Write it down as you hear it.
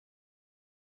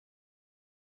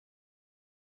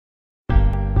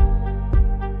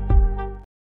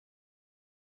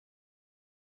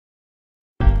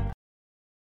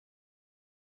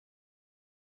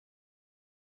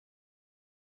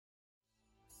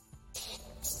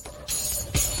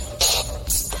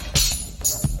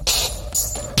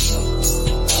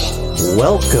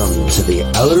Welcome to the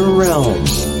Outer Realm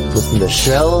with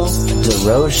Michelle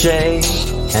DeRoche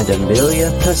and Amelia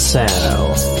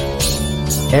Pisano.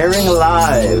 Airing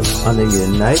live on the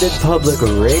United Public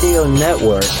Radio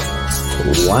Network,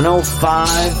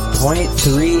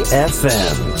 105.3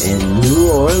 FM in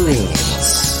New Orleans.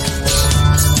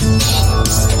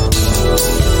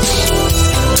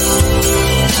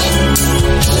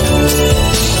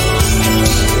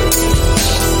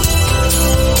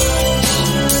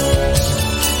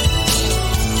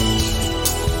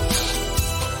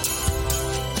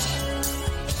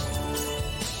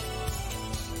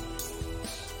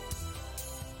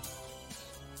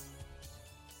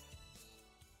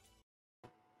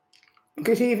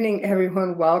 Good evening,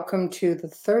 everyone. Welcome to the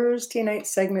Thursday night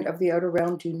segment of The Outer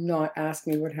Realm. Do not ask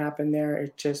me what happened there.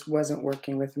 It just wasn't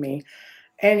working with me.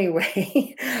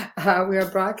 Anyway, we are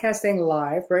broadcasting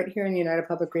live right here in the United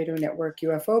Public Radio Network,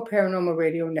 UFO Paranormal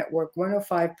Radio Network,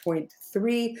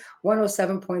 105.3,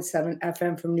 107.7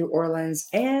 FM from New Orleans,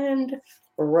 and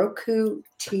Roku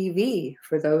TV.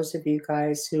 For those of you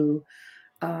guys who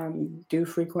do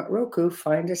frequent Roku,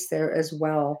 find us there as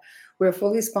well. We're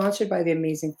fully sponsored by the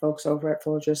amazing folks over at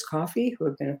Folgers Coffee, who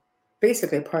have been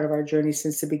basically a part of our journey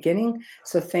since the beginning.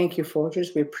 So thank you,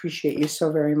 Folgers. We appreciate you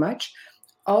so very much.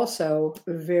 Also,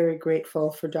 very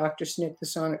grateful for Dr. Snick, the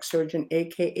sonic surgeon,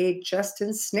 aka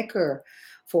Justin Snicker,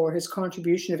 for his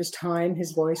contribution of his time,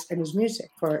 his voice, and his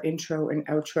music for our intro and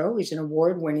outro. He's an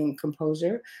award-winning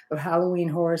composer of Halloween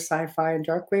horror, sci-fi, and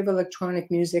dark wave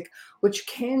electronic music, which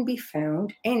can be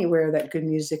found anywhere that good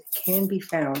music can be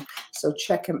found. So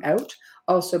check him out.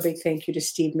 Also, big thank you to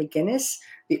Steve McGinnis,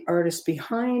 the artist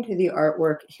behind the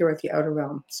artwork here at the Outer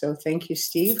Realm. So thank you,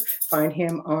 Steve. Find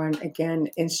him on, again,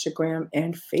 Instagram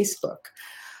and Facebook.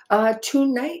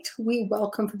 Tonight, we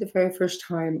welcome for the very first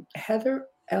time Heather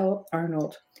L.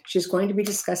 Arnold. She's going to be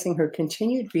discussing her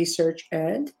continued research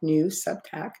and new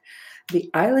subtac, The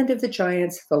Island of the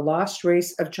Giants, The Lost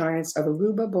Race of Giants of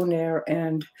Aruba, Bonaire,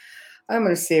 and I'm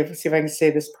going to see if I can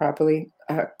say this properly,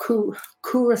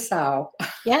 Curacao.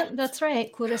 Yeah, that's right,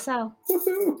 Curacao.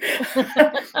 You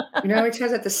know how many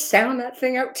times I have to sound that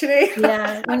thing out today?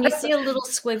 Yeah, when you see a little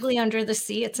squiggly under the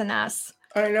C, it's an S.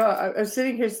 I know. I was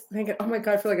sitting here thinking, oh my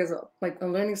God, I feel like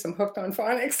I'm learning some hooked on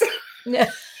phonics. Yeah.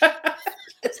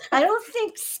 I don't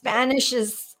think Spanish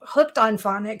is hooked on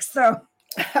phonics, though.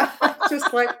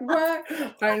 Just like, what?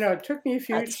 I know. It took me a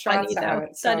few shots at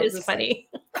it. That is funny.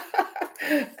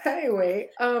 Anyway,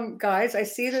 guys, I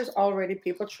see there's already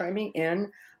people chiming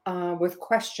in with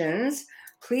questions.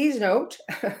 Please note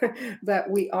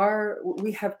that we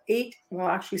have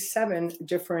 7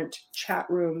 different chat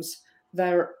rooms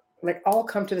that are like all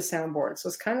come to the soundboard. So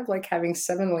it's kind of like having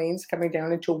 7 lanes coming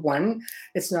down into one.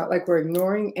 It's not like we're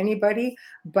ignoring anybody,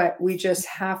 but we just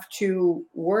have to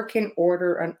work in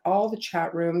order on all the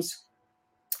chat rooms.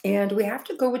 And we have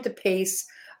to go with the pace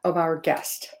of our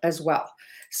guest as well.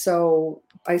 So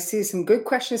I see some good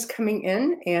questions coming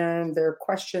in, and there are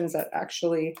questions that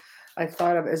actually I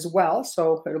thought of as well.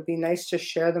 So it'll be nice to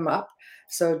share them up.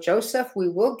 So Joseph, we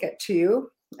will get to you.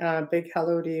 Big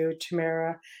hello to you,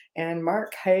 Tamara and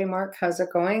Mark. Hey, Mark, how's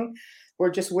it going? We're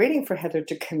just waiting for Heather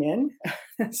to come in.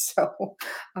 So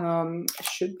it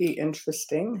should be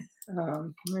interesting.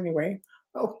 Anyway,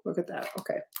 oh, look at that.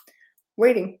 Okay.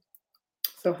 Waiting.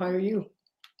 So how are you?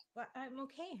 Well, I'm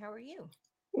okay. How are you?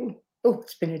 Oh,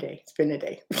 it's been a day. It's been a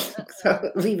day.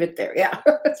 So leave it there. Yeah,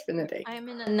 it's been a day. I'm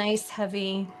in a nice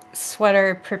heavy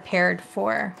sweater prepared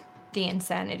for the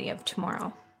insanity of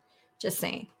tomorrow. Just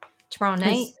saying. Tomorrow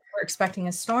night, we're expecting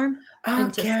a storm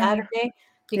into Saturday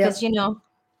because,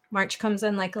 March comes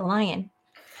in like a lion.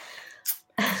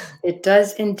 It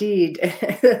does indeed.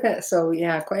 So,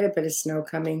 yeah, quite a bit of snow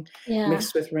coming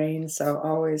mixed with rain. So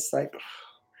always like,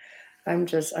 I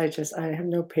have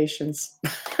no patience.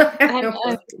 I'm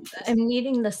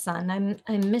needing the sun.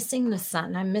 I'm missing the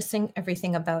sun. I'm missing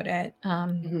everything about it.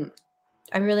 I'm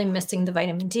really missing the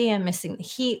vitamin D. I'm missing the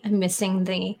heat. I'm missing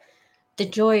the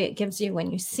joy it gives you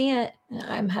when you see it.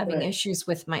 I'm having issues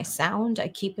with my sound. I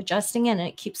keep adjusting it and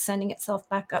it keeps sending itself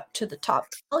back up to the top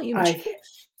volume.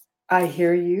 I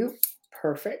hear you.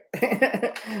 Perfect.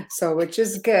 So, which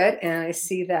is good. And I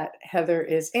see that Heather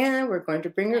is in. We're going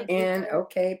to bring her in.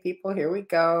 Okay, people, here we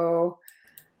go.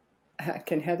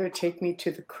 Can Heather take me to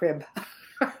the crib?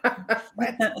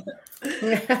 Let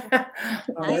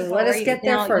us get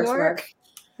there first, Mark.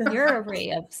 You're a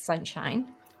ray of sunshine.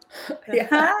 Yeah.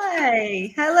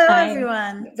 Hi. Hello,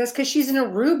 everyone. That's because she's in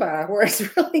Aruba, where it's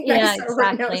really nice. Exactly.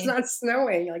 Right now it's not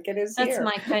snowing like it is That's here.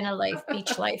 my kind of life,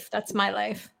 beach life. That's my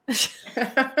life.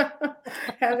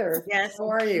 Heather, yes,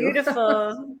 how are you?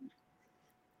 Beautiful.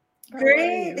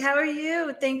 Great. How are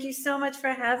you? Thank you so much for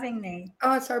having me.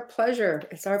 Oh, it's our pleasure.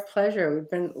 It's our pleasure. We've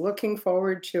been looking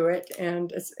forward to it.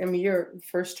 And it's your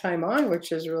first time on,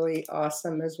 which is really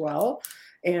awesome as well.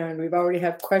 And we've already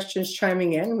had questions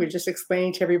chiming in. We're just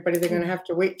explaining to everybody they're going to have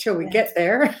to wait till we get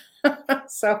there.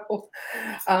 So,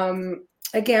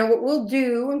 again, what we'll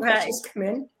do when questions come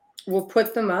in, we'll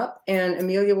put them up and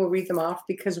Amelia will read them off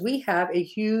because we have a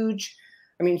huge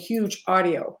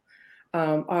audio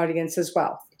audience as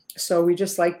well. So we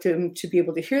just like to be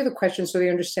able to hear the questions so they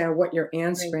understand what you're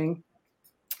answering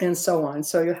and so on.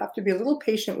 So you'll have to be a little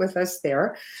patient with us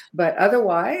there, but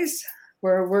otherwise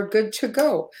we're good to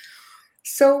go.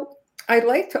 So I'd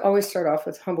like to always start off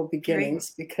with humble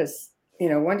beginnings because,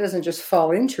 one doesn't just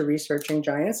fall into researching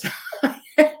giants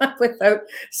without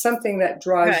something that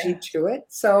draws you to it.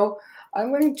 So I'm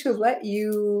going to let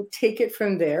you take it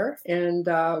from there and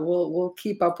we'll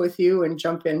keep up with you and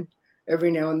jump in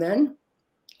every now and then.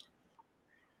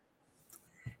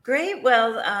 Great.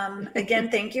 Well, again,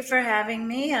 thank you for having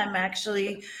me. I'm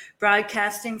actually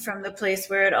broadcasting from the place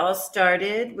where it all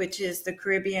started, which is the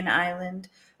Caribbean island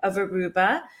of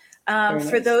Aruba.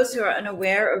 For those who are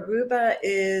unaware, Aruba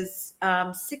is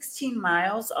 16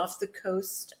 miles off the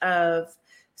coast of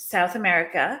South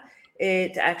America.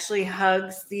 It actually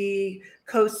hugs the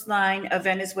coastline of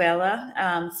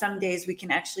Venezuela. Some days we can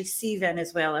actually see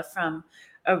Venezuela from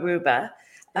Aruba.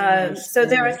 So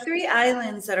there are 3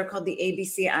 islands that are called the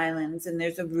ABC Islands, and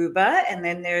there's Aruba, and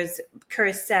then there's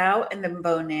Curacao, and then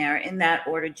Bonaire, in that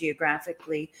order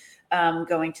geographically,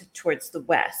 going towards the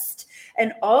west.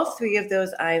 And all 3 of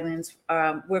those islands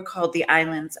were called the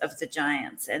Islands of the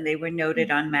Giants, and they were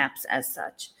noted on maps as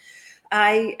such.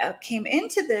 I came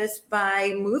into this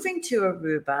by moving to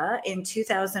Aruba in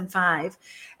 2005,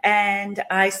 and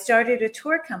I started a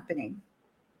tour company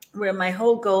where my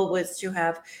whole goal was to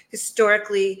have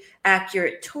historically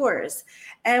accurate tours.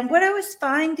 And what I was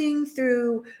finding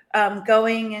through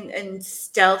going and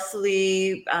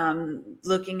stealthily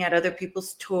looking at other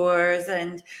people's tours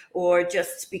or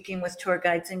just speaking with tour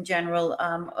guides in general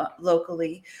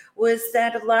locally was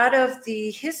that a lot of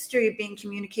the history being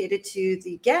communicated to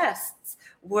the guests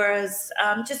was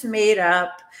just made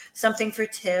up, something for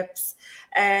tips.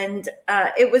 And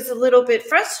it was a little bit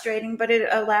frustrating, but it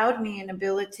allowed me an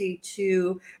ability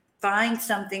to find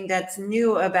something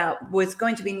was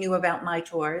going to be new about my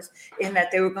tours, in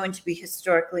that they were going to be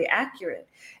historically accurate.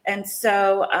 And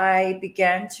so I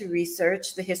began to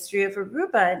research the history of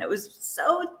Aruba, and it was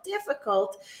so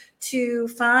difficult to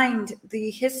find the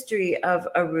history of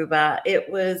Aruba. It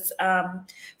was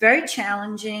very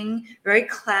challenging, very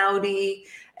cloudy,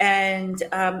 and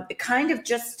it kind of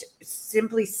just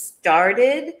simply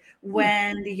started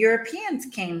when the Europeans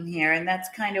came here. And that's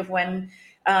kind of when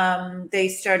they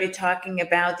started talking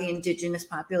about the indigenous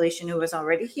population who was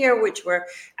already here, which were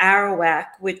Arawak,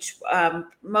 which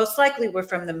most likely were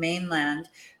from the mainland,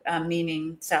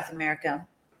 meaning South America.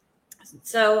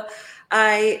 So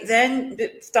I then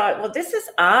thought, well, this is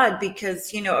odd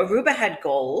because, Aruba had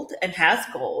gold and has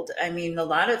gold. I mean, a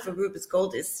lot of Aruba's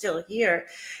gold is still here.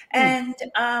 And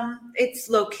its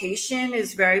location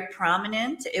is very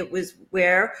prominent. It was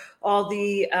where all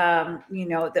the,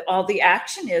 all the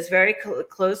action is, very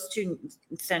close to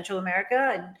Central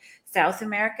America and South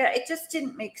America. It just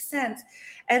didn't make sense.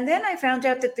 And then I found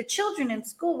out that the children in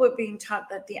school were being taught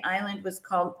that the islands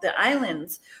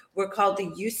were called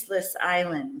the Useless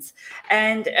Islands.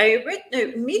 And I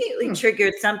immediately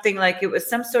triggered something like it was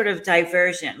some sort of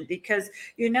diversion, because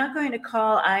you're not going to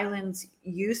call islands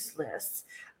useless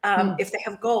if they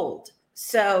have gold.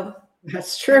 So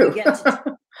that's true.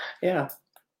 Yeah.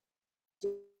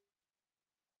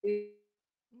 I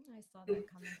saw that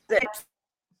coming.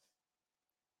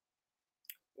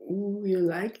 Ooh, you're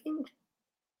liking?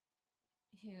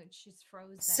 Huge. She's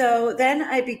frozen. So then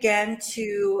I began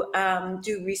to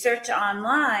do research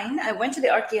online. I went to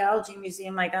the Archaeology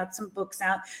Museum. I got some books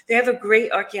out. They have a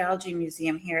great archaeology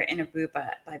museum here in Aruba,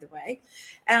 by the way.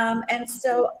 And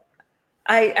so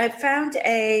I found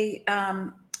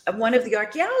one of the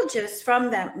archaeologists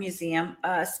from that museum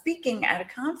speaking at a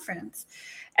conference.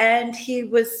 And he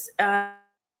was...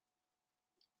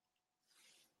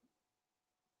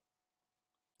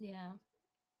 Yeah.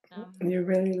 You're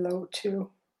really low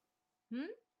too.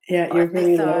 Yeah, you're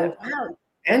really low. Wow.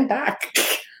 And back.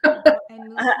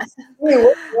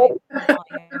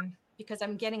 Because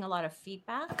I'm getting a lot of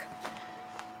feedback.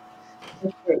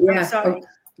 Yeah. I'm sorry.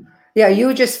 Yeah,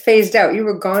 you just phased out. You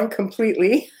were gone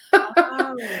completely.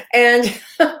 And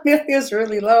it was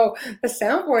really low. The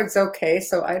soundboard's okay,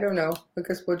 so I don't know,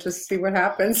 because we'll just see what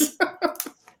happens.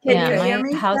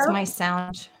 How's my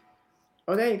sound?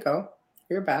 Oh, there you go.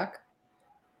 You're back.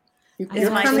 Is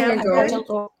my sound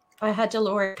good? I had to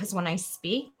lower it because when I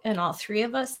speak and all three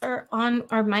of us are on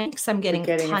our mics, I'm getting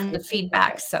tons of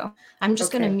feedback. So I'm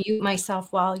just going to mute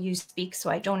myself while you speak so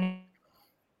I don't.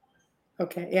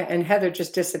 Okay. Yeah. And Heather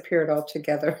just disappeared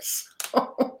altogether.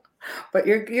 So. But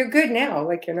you're good now.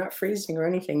 Like, you're not freezing or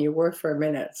anything. You were for a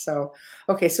minute. So,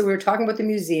 okay. So we were talking about the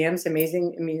museums,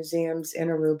 amazing museums in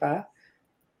Aruba.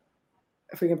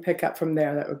 If we can pick up from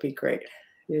there, that would be great.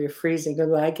 You're freezing. You're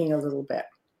lagging a little bit.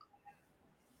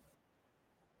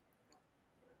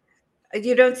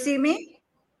 You don't see me?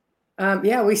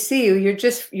 Yeah, we see you.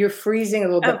 You're freezing a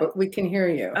little bit, but we can hear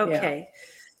you. Okay.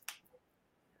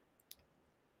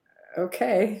 Yeah.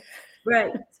 Okay.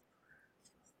 Right.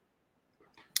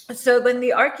 So when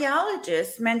the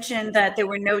archaeologists mentioned that there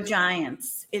were no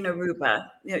giants in Aruba,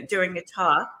 during a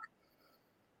talk,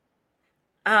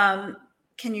 can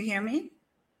you hear me?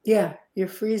 Yeah, you're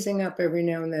freezing up every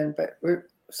now and then, but we're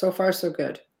so far so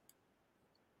good.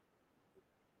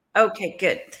 Okay,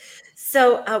 good.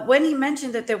 So when he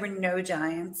mentioned that there were no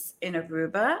giants in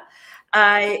Aruba,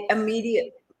 I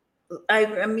immediately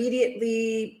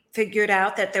figured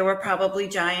out that there were probably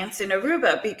giants in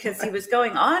Aruba, because he was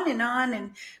going on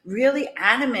and really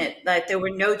adamant that there were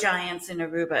no giants in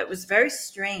Aruba. It was very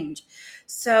strange.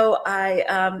 So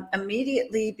I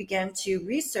immediately began to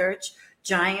research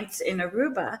giants in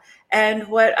Aruba. And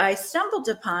what I stumbled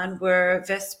upon were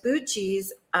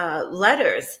Vespucci's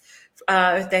letters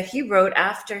that he wrote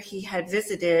after he had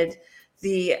visited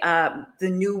the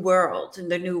New World,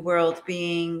 and the New World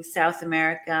being South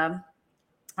America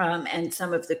and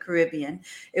some of the Caribbean.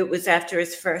 It was after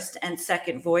his first and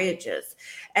second voyages.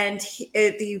 And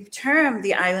the term,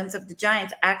 the Islands of the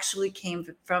Giants, actually came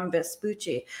from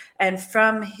Vespucci, and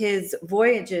from his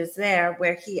voyages there,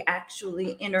 where he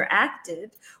actually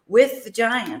interacted with the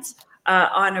giants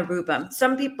on Aruba.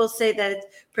 Some people say that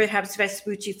perhaps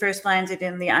Vespucci first landed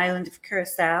in the island of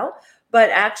Curacao,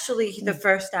 but actually the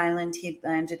first island he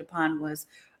landed upon was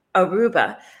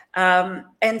Aruba.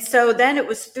 And so then it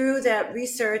was through that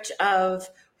research of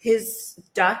his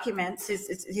documents,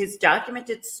 his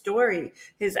documented story,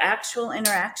 his actual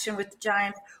interaction with the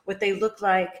giants, what they looked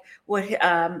like,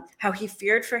 how he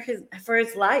feared for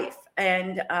his life,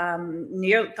 and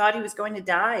thought he was going to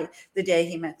die the day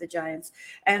he met the giants.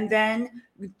 And then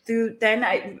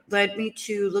it led me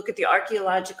to look at the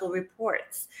archaeological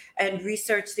reports and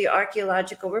research the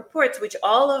archaeological reports, which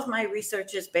all of my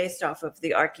research is based off of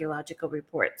the archaeological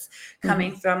reports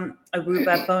coming from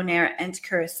Aruba, Bonaire, and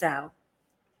Curacao.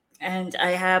 And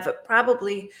I have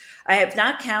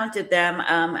not counted them.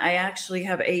 I actually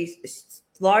have a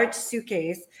large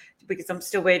suitcase, because I'm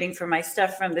still waiting for my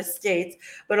stuff from the States,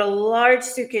 but a large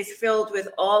suitcase filled with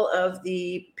all of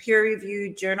the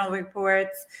peer-reviewed journal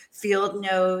reports, field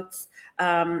notes,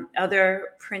 other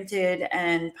printed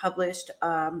and published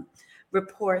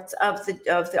reports of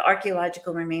the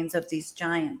archaeological remains of these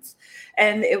giants.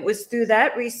 And it was through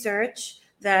that research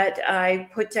that I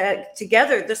put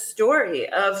together the story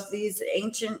of this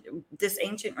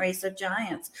ancient race of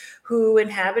giants who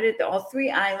inhabited all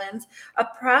three islands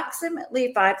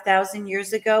approximately 5,000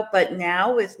 years ago. But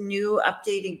now, with new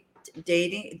updating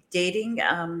dating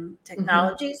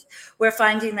technologies, we're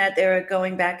finding that they're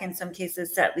going back in some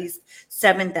cases at least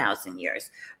 7,000 years.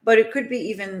 But it could be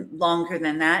even longer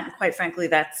than that. And quite frankly,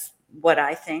 that's what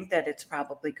I think, that it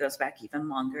probably goes back even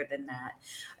longer than that.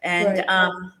 And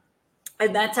right.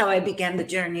 And that's how I began the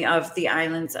journey of the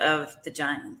Islands of the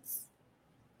Giants.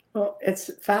 Well,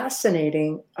 it's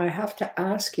fascinating. I have to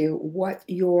ask you what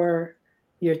your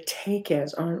take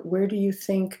is on where do you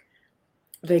think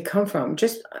they come from?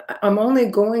 I'm only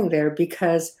going there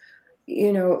because,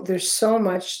 there's so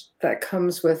much that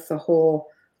comes with the whole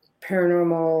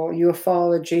paranormal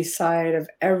ufology side of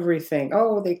everything.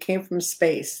 Oh, they came from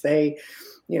space. They,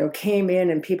 came in,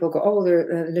 and people go, oh,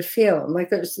 they're Nephilim. Like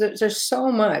there's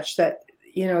so much that,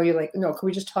 you're like, no, can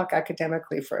we just talk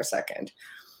academically for a second?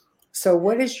 So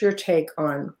what is your take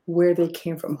on where they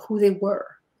came from, who they were?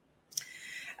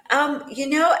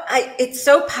 It's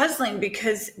so puzzling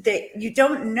because you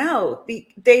don't know.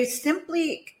 They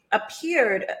simply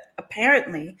appeared,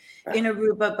 apparently, in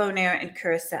Aruba, Bonaire, and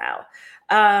Curacao.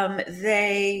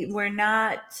 They were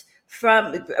not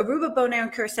from Aruba, Bonaire,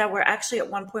 and Curacao were actually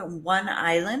at one point one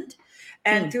island.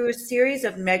 And through a series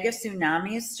of mega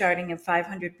tsunamis starting in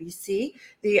 500 BC,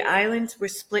 the islands were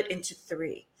split into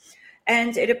three.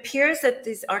 And it appears that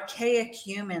these archaic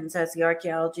humans, as the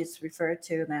archaeologists refer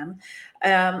to them,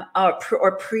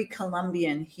 or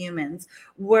pre-Columbian humans,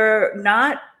 were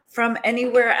not from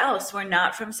anywhere else. We're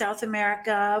not from South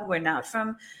America. We're not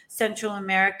from Central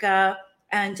America.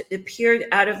 and appeared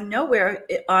out of nowhere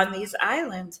on these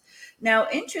islands. Now,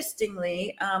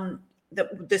 interestingly,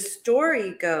 the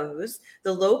story goes,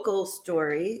 the local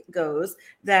story goes,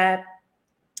 that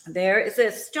there is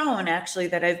a stone actually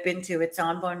that I've been to. It's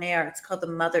on Bonaire. It's called the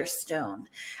Mother Stone,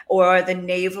 or the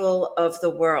Navel of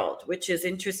the World, which is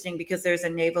interesting because there's a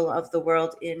Navel of the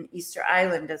World in Easter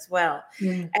Island as well.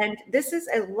 And this is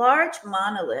a large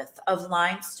monolith of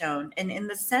limestone. And in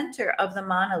the center of the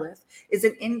monolith is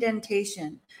an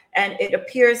indentation. And it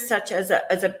appears such as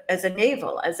a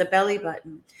navel, as a belly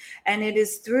button. And it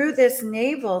is through this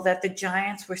navel that the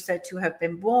giants were said to have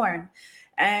been born.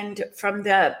 And from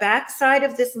the backside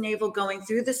of this navel going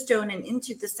through the stone and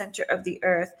into the center of the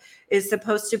earth is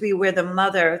supposed to be where the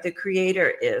mother, the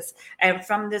creator, is. And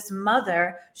from this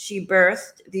mother, she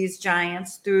birthed these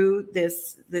giants through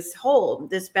this hole,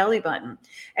 this belly button.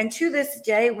 And to this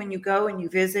day, when you go and you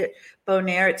visit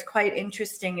Bonaire, it's quite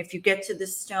interesting. If you get to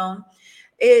this stone,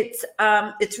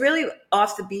 it's really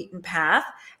off the beaten path,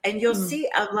 and you'll see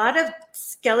a lot of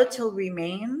skeletal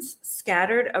remains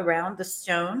scattered around the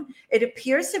stone. It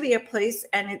appears to be a place,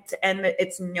 and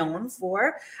it's known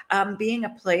for being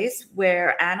a place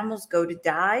where animals go to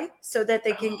die so that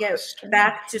they can get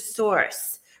back to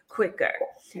source quicker.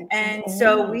 And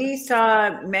so we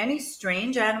saw many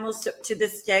strange animals to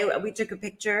this day. We took a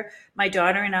picture. My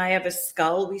daughter and I have a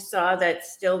skull. We saw that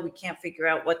still we can't figure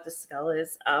out what the skull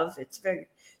is of. It's very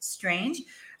strange.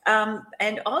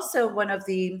 And also one of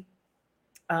the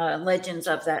legends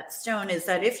of that stone is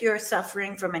that if you're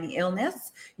suffering from any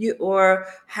illness, or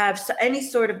have any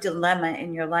sort of dilemma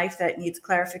in your life that needs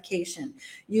clarification,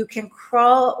 you can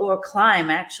crawl or climb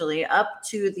actually up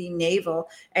to the navel,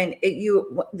 and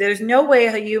there's no way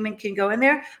a human can go in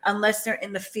there unless they're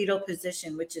in the fetal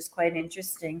position, which is quite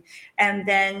interesting. And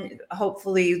then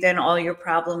hopefully then all your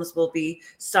problems will be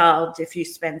solved if you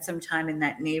spend some time in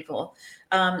that navel.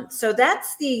 So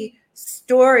that's the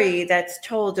story that's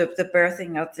told of the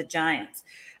birthing of the giants.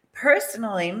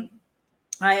 Personally,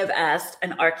 I have asked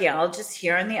an archaeologist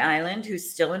here on the island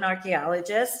who's still an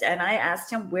archaeologist, and I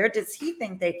asked him, where does he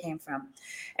think they came from?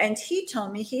 And he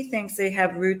told me he thinks they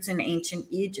have roots in ancient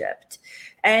Egypt.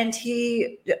 And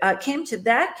he came to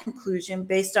that conclusion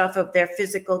based off of their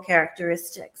physical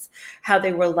characteristics, how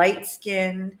they were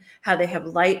light-skinned, how they have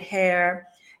light hair,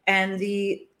 and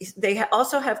they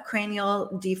also have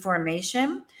cranial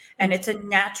deformation, and it's a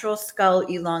natural skull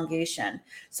elongation.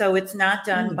 So it's not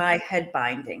done by head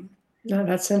binding. No,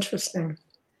 that's interesting.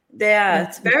 Yeah,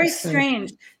 it's very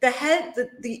strange.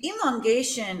 The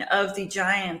elongation of the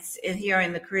giants here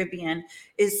in the Caribbean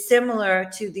is similar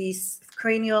to the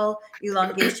cranial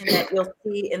elongation that you'll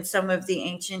see in some of the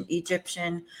ancient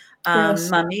Egyptian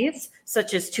mummies,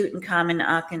 such as Tutankhamun,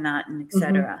 Akhenaten,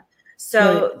 etc.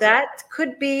 So that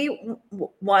could be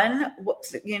one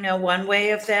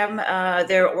way of them,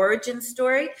 their origin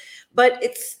story, but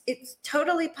it's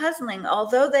totally puzzling.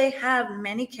 Although they have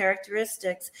many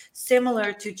characteristics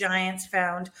similar to giants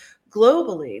found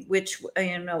globally, which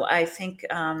I think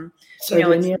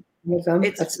Sardinia.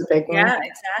 That's a big one. Yeah,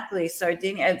 exactly.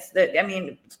 Sardinia.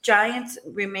 Giants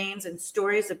remains and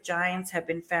stories of giants have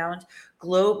been found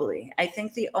globally. I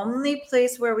think the only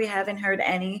place where we haven't heard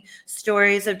any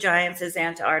stories of giants is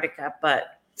Antarctica,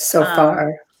 but so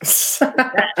far.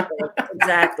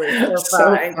 Exactly. So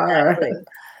far. Exactly.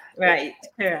 Right.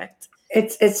 Correct.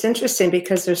 It's interesting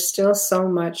because there's still so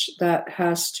much that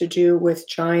has to do with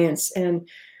giants, and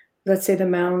let's say the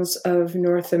mounds of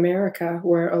North America,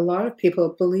 where a lot of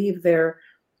people believe they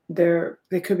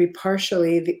could be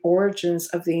partially the origins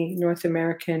of the North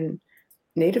American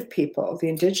Native people, the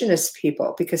indigenous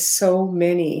people, because so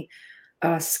many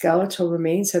skeletal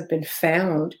remains have been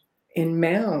found in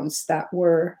mounds that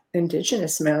were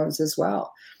indigenous mounds as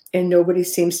well. And nobody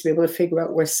seems to be able to figure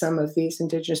out where some of these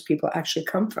indigenous people actually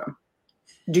come from.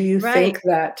 Do you think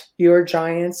that your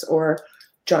giants or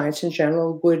giants in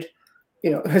general would,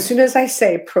 as soon as I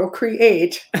say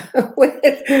procreate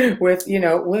with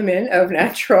women of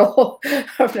natural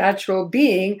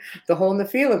being, the hole in the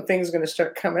field of things is going to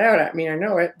start coming out at me. I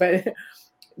know it, but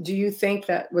do you think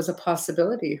that was a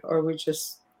possibility, or are we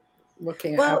just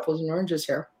looking at apples and oranges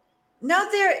here? No,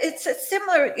 it's a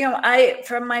similar,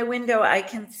 from my window, I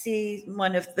can see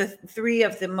one of the three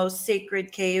of the most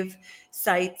sacred cave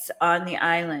sites on the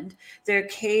island. They're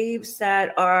caves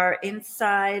that are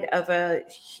inside of a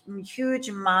huge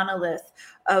monolith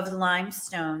of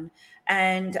limestone.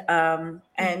 And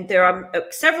there are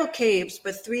several caves,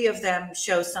 but three of them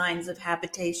show signs of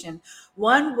habitation.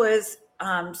 One was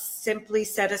simply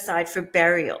set aside for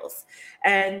burials.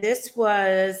 And this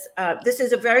is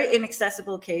a very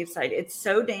inaccessible cave site. It's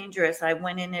so dangerous. I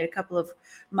went in it a couple of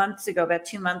months ago, about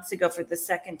 2 months ago, for the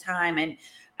second time. And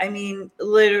I mean,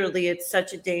 literally, it's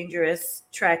such a dangerous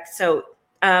trek. So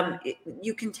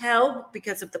you can tell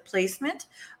because of the placement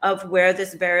of where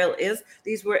this burial is.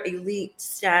 These were elite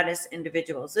status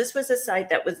individuals. This was a site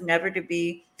that was never to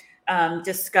be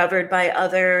discovered by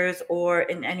others or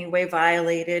in any way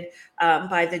violated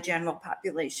by the general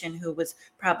population, who was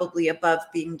probably above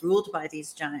being ruled by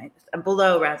these giants,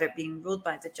 below rather being ruled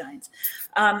by the giants.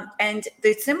 And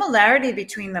the similarity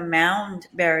between the mound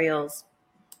burials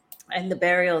and the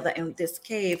burial that in this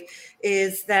cave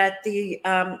is that the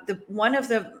one of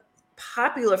the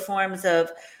popular forms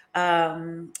of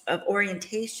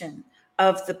orientation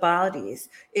of the bodies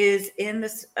is in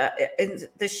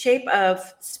the shape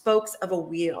of spokes of a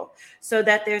wheel, so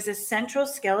that there's a central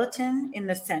skeleton in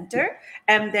the center,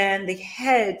 and then the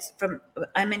heads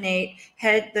emanate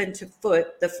head then to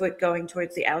foot, the foot going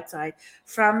towards the outside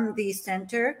from the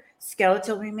center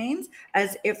skeletal remains,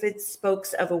 as if it's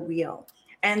spokes of a wheel.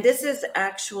 And this is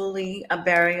actually a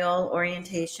burial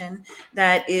orientation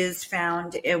that is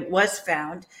found. It was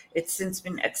found. It's since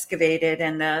been excavated,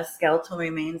 and the skeletal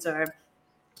remains are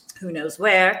who knows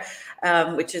where,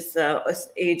 which is an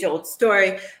age-old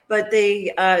story. But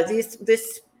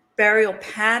this burial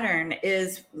pattern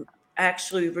is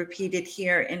actually repeated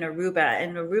here in Aruba,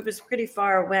 and Aruba is pretty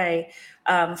far away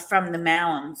from the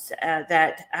mounds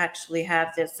that actually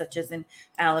have this, such as in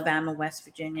Alabama, West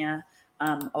Virginia,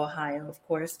 Ohio, of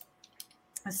course.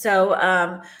 So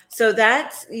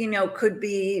that, could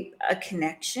be a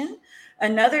connection.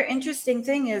 Another interesting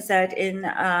thing is that in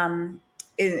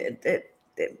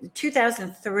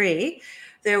 2003,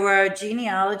 there were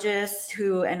genealogists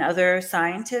and other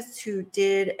scientists who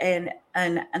did an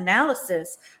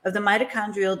analysis of the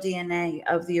mitochondrial DNA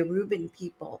of the Aruban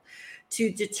people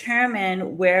to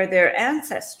determine where their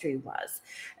ancestry was.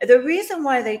 The reason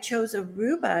why they chose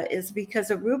Aruba is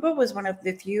because Aruba was one of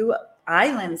the few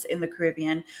islands in the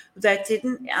Caribbean that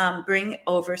didn't bring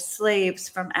over slaves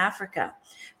from Africa,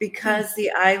 because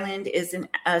the island is in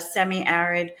a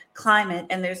semi-arid climate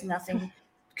and there's nothing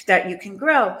that you can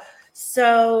grow.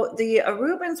 So the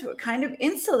Arubans were kind of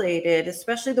insulated,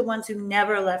 especially the ones who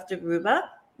never left Aruba.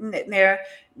 Their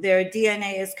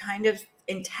DNA is kind of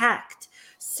intact.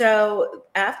 So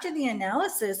after the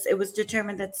analysis, it was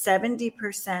determined that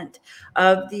 70%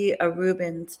 of the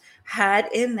Arubans had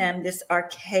in them this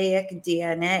archaic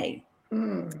DNA.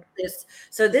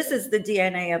 So this is the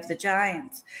DNA of the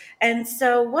giants. And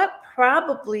so what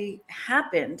probably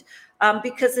happened,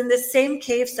 because in this same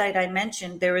cave site I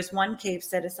mentioned, there is one cave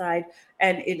set aside,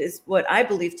 and it is what I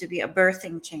believe to be a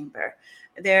birthing chamber.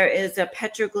 There is a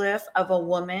petroglyph of a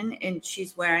woman, and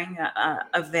she's wearing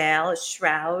a veil, a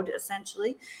shroud,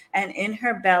 essentially. And in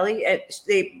her belly,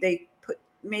 they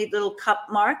made little cup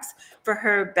marks for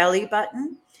her belly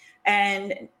button.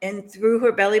 And through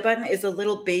her belly button is a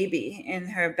little baby in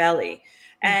her belly.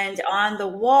 And on the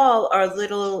wall are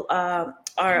little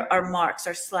are marks,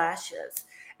 are slashes.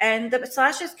 And the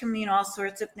slashes can mean all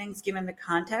sorts of things given the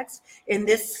context. In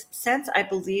this sense, I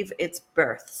believe it's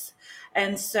births.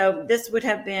 And so this would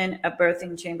have been a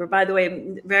birthing chamber. By the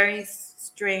way, very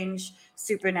strange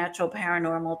supernatural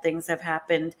paranormal things have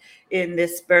happened in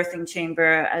this birthing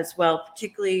chamber as well,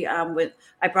 particularly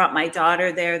I brought my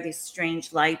daughter there. These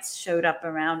strange lights showed up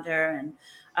around her, and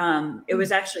it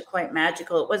was actually quite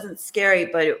magical. It wasn't scary,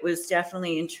 but it was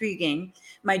definitely intriguing.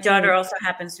 My daughter also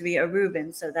happens to be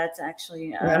Aruban, so that's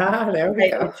actually there we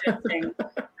go. interesting.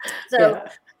 So,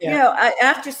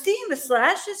 after seeing the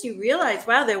slashes, you realize,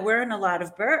 wow, there weren't a lot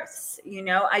of births.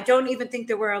 I don't even think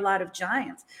there were a lot of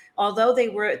giants, although they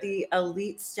were the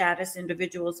elite status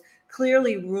individuals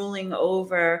clearly ruling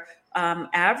over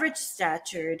average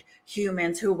statured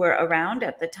humans who were around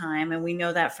at the time. And we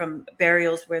know that from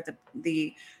burials where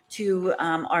the two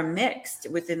are mixed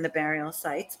within the burial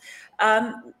sites,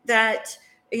 that,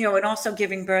 and also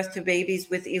giving birth to babies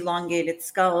with elongated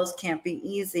skulls can't be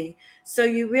easy. So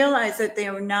you realize that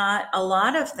there were not a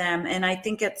lot of them. And I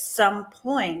think at some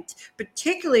point,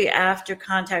 particularly after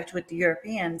contact with the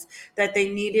Europeans, that they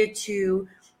needed to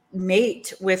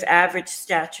mate with average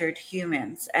statured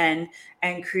humans and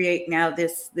create now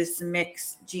this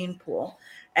mixed gene pool.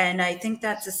 And I think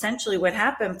that's essentially what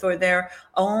happened for their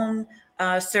own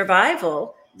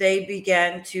survival. They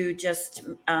began to just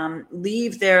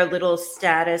leave their little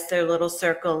status, their little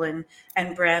circle, and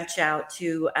branch out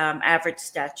to average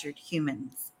statured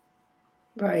humans.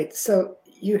 Right. So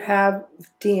you have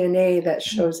DNA that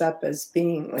shows up as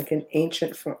being like an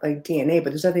ancient form, like DNA, but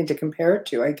there's nothing to compare it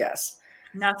to, I guess.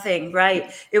 Nothing,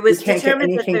 right. It You was can't get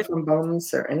determined that anything from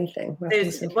bones or anything.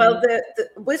 there's well, the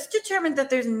was determined that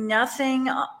there's nothing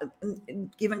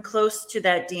even close to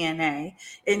that DNA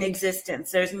in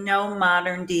existence. There's no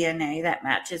modern DNA that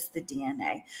matches the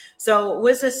DNA. So it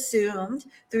was assumed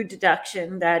through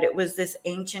deduction that it was this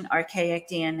ancient archaic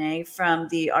DNA from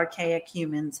the archaic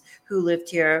humans who lived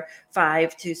here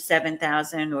 5 to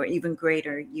 7,000 or even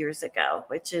greater years ago,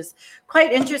 which is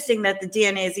quite interesting that the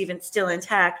DNA is even still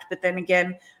intact. But then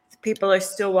again, people are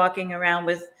still walking around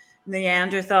with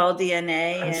Neanderthal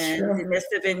DNA and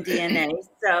Denisovan DNA.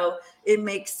 So it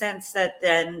makes sense that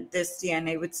then this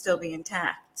DNA would still be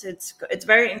intact. It's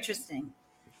very interesting.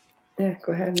 Yeah,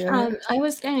 go ahead. I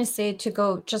was going to say, to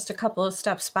go just a couple of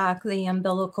steps back, the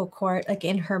umbilical cord, like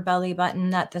in her belly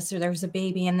button, that there's a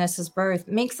baby and this is birth,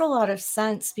 makes a lot of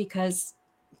sense, because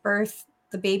birth,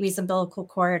 the baby's umbilical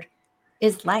cord,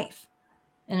 is life,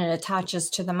 and it attaches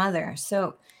to the mother.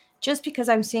 So just because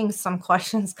I'm seeing some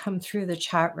questions come through the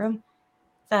chat room,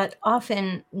 that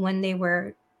often when they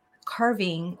were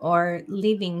carving or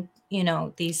leaving,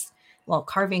 these,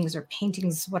 carvings or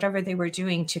paintings, whatever they were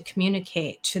doing to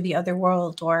communicate to the other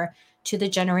world or to the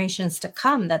generations to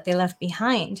come that they left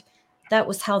behind, that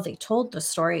was how they told the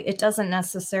story. It doesn't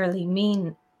necessarily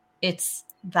mean it's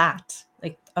that,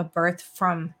 like a birth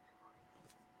from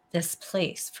this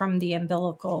place, from the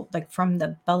umbilical, like from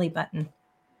the belly button.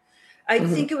 I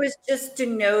think it was just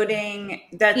denoting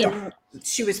that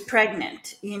she was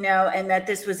pregnant, and that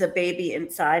this was a baby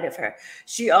inside of her.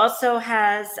 She also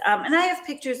has, and I have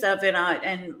pictures of it,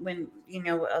 and when,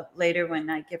 later when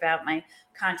I give out my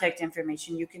contact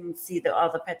information, you can see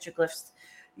all the petroglyphs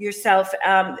yourself.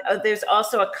 There's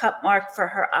also a cup mark for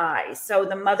her eye. So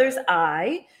the mother's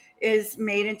eye is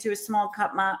made into a small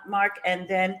cup mark, and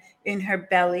then in her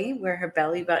belly, where her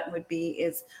belly button would be,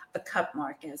 is a cup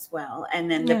mark as well.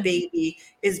 And then the baby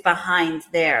is behind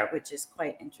there, which is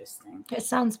quite interesting. It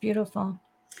sounds beautiful.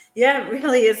 Yeah, it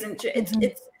really isn't.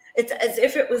 It's as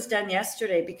if it was done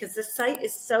yesterday, because the site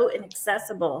is so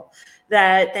inaccessible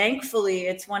that thankfully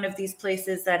it's one of these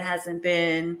places that hasn't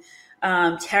been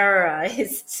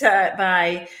terrorized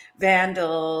by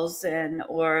vandals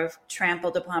or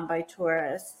trampled upon by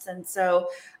tourists. And so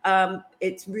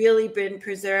it's really been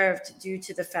preserved due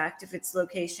to the fact of its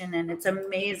location. And it's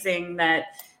amazing that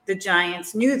the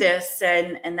Giants knew this,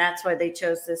 and that's why they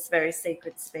chose this very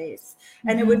sacred space.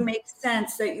 And it would make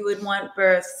sense that you would want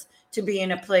births to be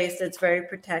in a place that's very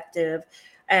protective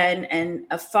and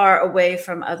far away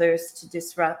from others to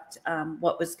disrupt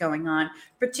what was going on,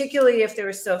 particularly if there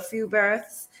were so few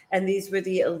births and these were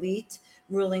the elite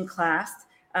ruling class.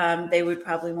 They would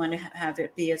probably want to have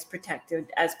it be as protected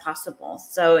as possible.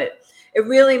 So it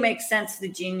really makes sense, the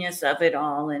genius of it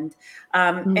all. And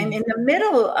in the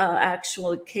middle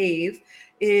actual cave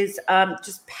is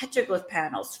just petroglyph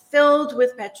panels filled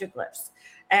with petroglyphs.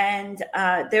 And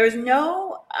there is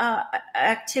no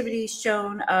activity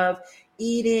shown of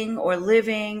eating or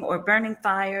living or burning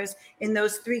fires in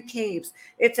those 3 caves.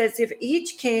 It's as if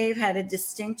each cave had a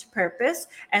distinct purpose,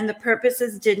 and the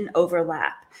purposes didn't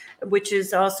overlap, which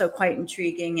is also quite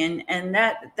intriguing. And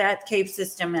that cave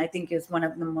system, I think, is one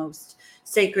of the most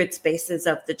sacred spaces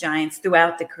of the Giants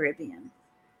throughout the Caribbean.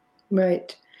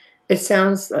 Right. It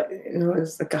sounds like,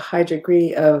 it's like a high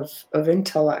degree of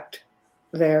intellect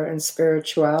there and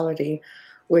spirituality,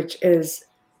 which is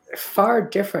far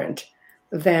different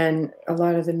than a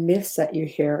lot of the myths that you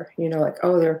hear, like,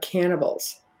 oh, they're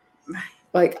cannibals. Right.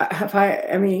 Like,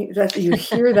 I mean, that you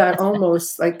hear that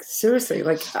almost, like, seriously,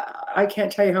 like, I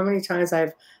can't tell you how many times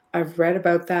I've read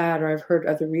about that, or I've heard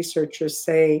other researchers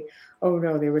say, oh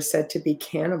no, they were said to be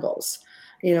cannibals,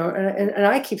 and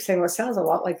I keep saying, well, it sounds a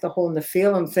lot like the whole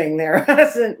Nephilim thing there,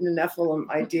 the Nephilim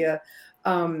idea.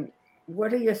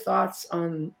 What are your thoughts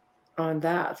on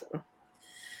that?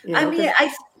 I mean,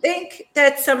 I think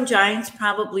that some Giants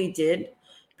probably did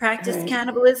practice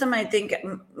cannibalism. I think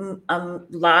a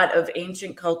lot of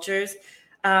ancient cultures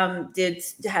did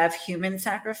have human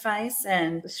sacrifice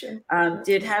and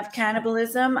did have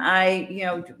cannibalism.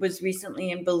 I, was recently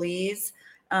in Belize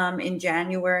in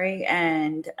January,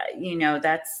 and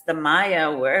that's the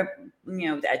Maya, where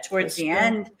towards the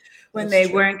end, when they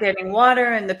weren't getting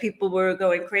water and the people were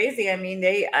going crazy. I mean,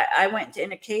 I went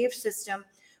in a cave system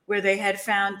where they had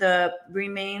found the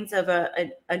remains of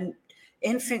an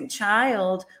infant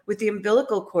child with the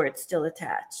umbilical cord still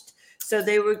attached. So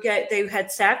they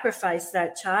had sacrificed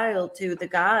that child to the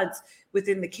gods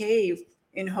within the cave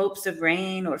in hopes of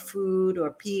rain or food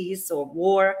or peace or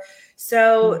war.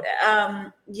 So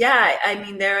yeah, I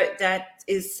mean, that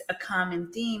is a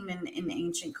common theme in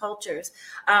ancient cultures.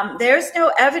 There's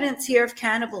no evidence here of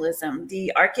cannibalism.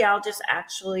 The archaeologists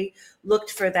actually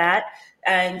looked for that.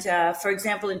 And for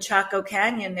example, in Chaco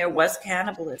Canyon, there was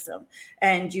cannibalism.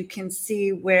 And you can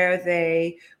see where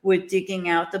they were digging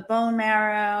out the bone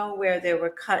marrow, where there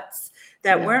were cuts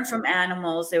that weren't from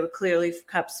animals. They were clearly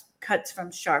cuts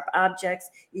from sharp objects,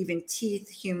 even teeth,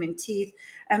 human teeth.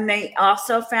 And they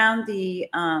also found the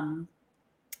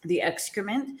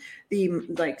excrement, the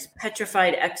like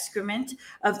petrified excrement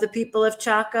of the people of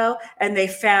Chaco, and they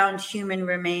found human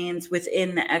remains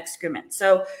within the excrement.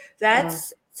 So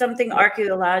that's something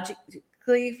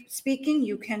archaeologically speaking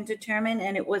you can determine,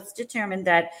 and it was determined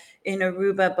that in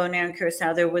Aruba, Bonaire, and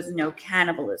Curacao there was no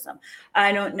cannibalism.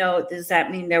 I don't know, does that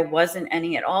mean there wasn't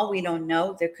any at all? We don't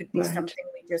know. There could be something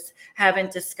we just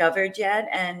haven't discovered yet,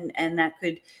 and that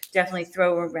could definitely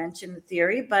throw a wrench in the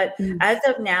theory. But as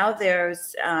of now,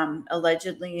 there's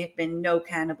allegedly been no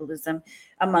cannibalism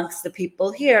amongst the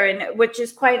people here, and which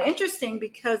is quite interesting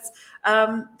because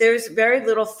there's very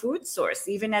little food source.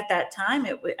 Even at that time,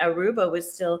 Aruba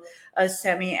was still a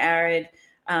semi-arid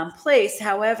place.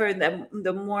 However,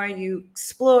 the more you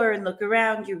explore and look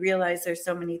around, you realize there's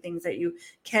so many things that you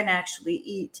can actually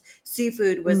eat.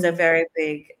 Seafood was a very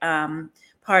big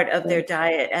part of their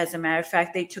diet. As a matter of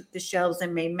fact, they took the shells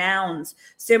and made mounds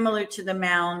similar to the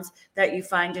mounds that you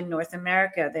find in North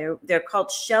America. They're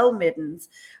called shell middens.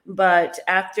 But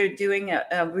after doing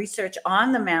a research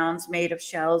on the mounds made of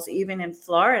shells, even in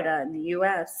Florida in the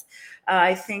U.S.,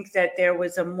 I think that there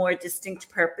was a more distinct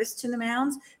purpose to the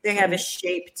mounds. They have a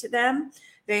shape to them.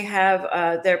 They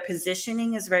have their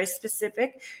positioning is very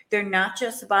specific. They're not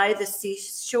just by the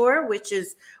seashore, which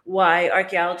is why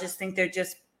archaeologists think they're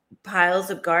just piles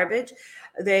of garbage.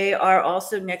 They are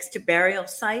also next to burial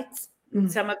sites.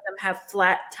 Some of them have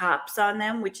flat tops on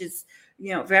them, which is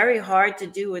very hard to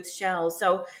do with shells.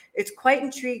 So it's quite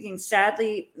intriguing.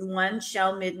 Sadly, one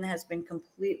shell midden has been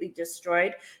completely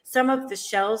destroyed. Some of the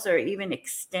shells are even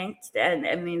extinct, and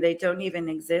I mean they don't even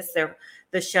exist.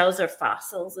 The shells are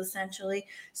fossils essentially.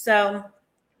 So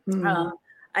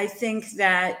I think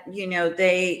that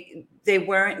they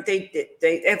weren't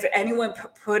if anyone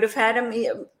could have had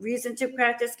a reason to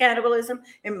practice cannibalism,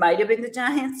 it might have been the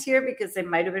giants here because they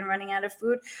might have been running out of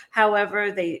food.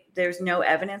 However, there's no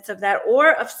evidence of that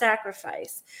or of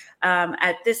sacrifice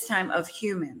at this time of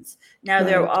humans. Now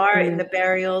there are in the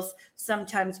burials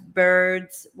sometimes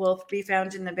birds will be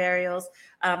found in the burials,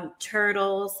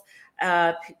 turtles,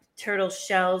 turtle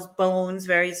shells, bones,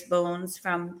 various bones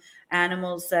from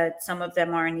animals that some of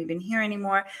them aren't even here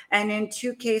anymore. And in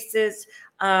two cases,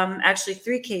 actually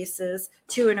three cases,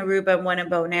 two in Aruba and one in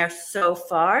Bonaire so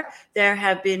far, there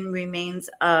have been remains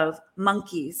of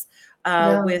monkeys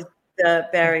with the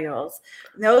burials.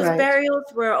 Those burials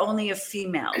were only of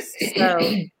females.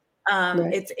 So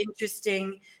it's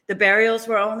interesting. The burials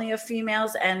were only of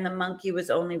females and the monkey was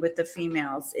only with the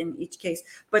females in each case.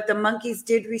 But the monkeys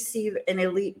did receive an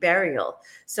elite burial.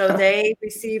 So they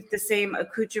received the same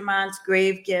accoutrements,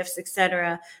 grave gifts,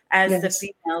 etc., as the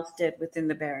females did within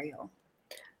the burial.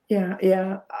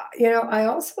 Yeah. I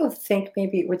also think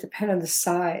maybe it would depend on the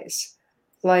size.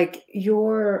 Like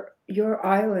your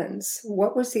islands,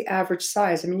 what was the average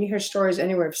size? I mean, you hear stories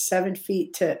anywhere of 7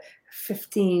 feet to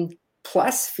 15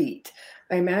 plus feet.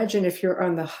 I imagine if you're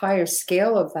on the higher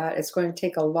scale of that, it's going to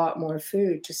take a lot more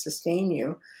food to sustain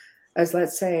you as,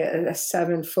 let's say, a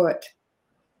 7 foot.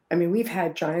 I mean, we've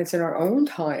had giants in our own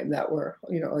time that were,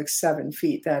 like 7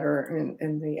 feet that are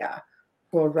in the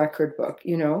world record book,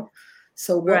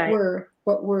 So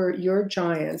what were your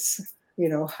giants,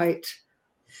 height?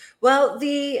 Well,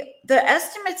 the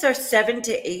estimates are 7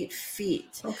 to 8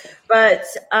 feet,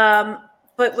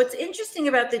 But what's interesting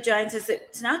about the giants is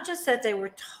it's not just that they were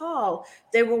tall,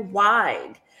 they were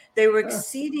wide. They were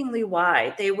exceedingly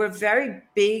wide. They were very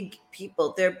big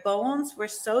people. Their bones were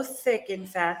so thick, in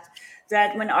fact,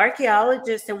 that when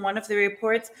archaeologists in one of the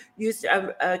reports used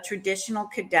a traditional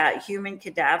human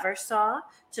cadaver saw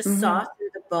to saw through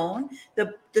the bone,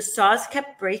 the saws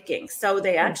kept breaking. So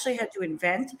they actually had to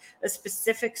invent a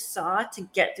specific saw to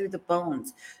get through the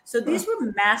bones. So these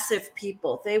were massive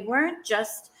people. They weren't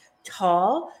just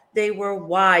tall, they were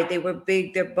wide, they were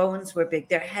big, their bones were big,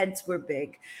 their heads were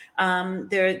big,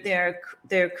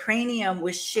 their cranium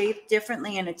was shaped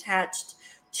differently and attached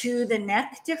to the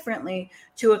neck differently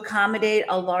to accommodate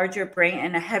a larger brain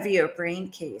and a heavier brain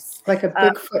case, like a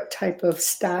Bigfoot type of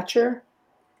stature.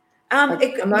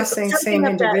 I'm not saying same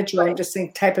individual. I'm just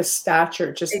saying type of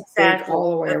stature, just big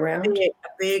all the way around.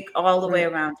 Big all the way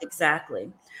around,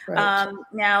 exactly. Right.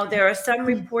 Now, there are some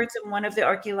reports in one of the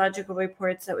archaeological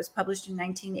reports that was published in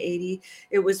 1980.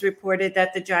 It was reported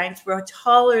that the giants were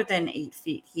taller than 8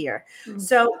 feet here.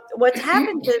 So what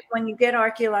happens is when you get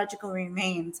archaeological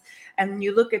remains and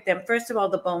you look at them, first of all,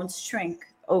 the bones shrink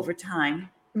over time.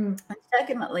 And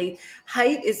secondly,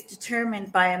 height is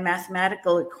determined by a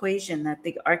mathematical equation that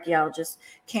the archaeologists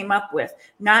came up with,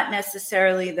 not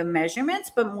necessarily the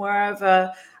measurements, but more of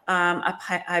a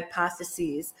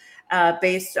hypotheses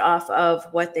based off of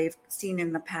what they've seen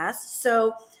in the past.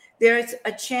 So there's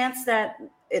a chance that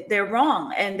they're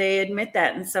wrong, and they admit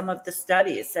that in some of the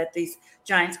studies that these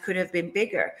giants could have been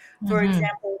bigger. For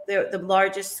example, the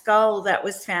largest skull that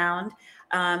was found,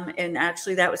 and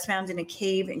actually that was found in a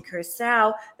cave in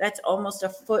Curacao, that's almost a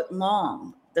foot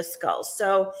long, the skull.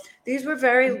 So these were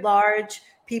very large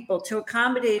people. To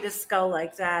accommodate a skull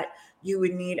like that, you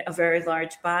would need a very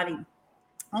large body.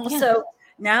 Also,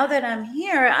 now that I'm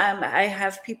here, I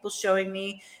have people showing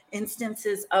me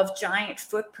instances of giant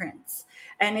footprints.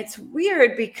 And it's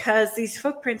weird because these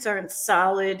footprints are in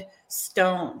solid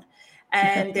stone,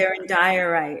 and they're in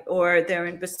diorite, or they're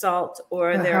in basalt,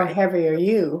 or they're how heavy are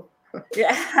you?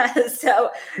 Yeah,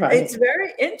 so it's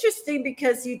very interesting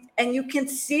because you can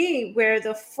see where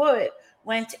the foot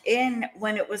went in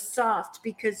when it was soft,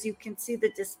 because you can see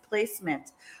the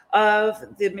displacement of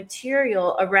the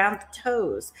material around the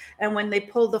toes. And when they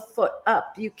pull the foot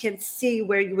up, you can see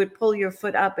where you would pull your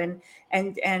foot up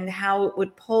and how it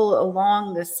would pull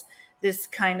along this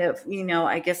kind of,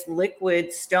 I guess,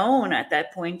 liquid stone at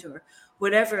that point, or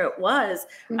whatever it was.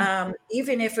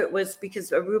 Even if it was, because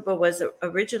Aruba was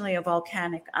originally a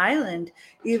volcanic island,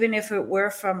 even if it were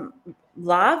from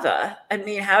lava, I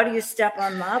mean, how do you step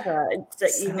on lava?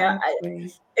 It's,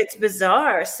 it's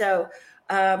bizarre. So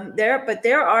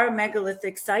there are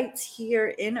megalithic sites here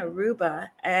in Aruba,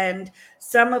 and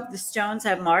some of the stones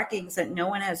have markings that no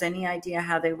one has any idea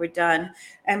how they were done.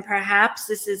 And perhaps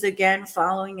this is, again,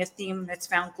 following a theme that's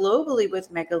found globally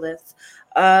with megaliths,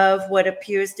 of what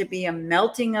appears to be a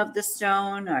melting of the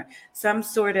stone, or some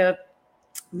sort of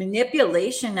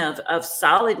manipulation of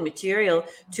solid material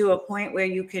to a point where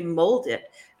you can mold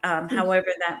it, however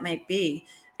that might be.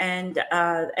 And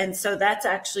so that's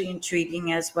actually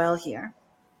intriguing as well here.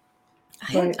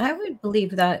 I would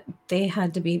believe that they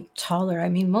had to be taller. I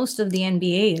mean, most of the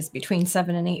NBA is between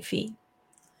 7 and 8 feet.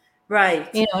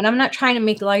 Right. And I'm not trying to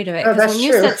make light of it. Oh, that's when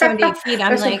you true. said 7 to 8 feet,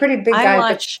 I'm That's like, a pretty big I guy,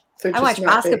 watch but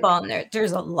basketball, and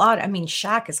there's a lot. I mean,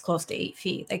 Shaq is close to 8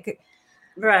 feet. Like,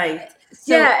 right.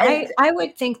 So yeah, I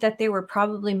would think that they were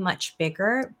probably much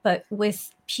bigger, but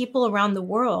with people around the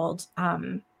world,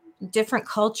 different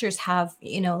cultures have,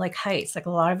 like heights. Like a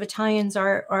lot of Italians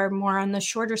are more on the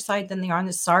shorter side than they are on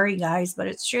the, sorry guys, but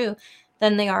it's true,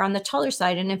 than they are on the taller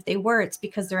side. And if they were, it's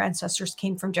because their ancestors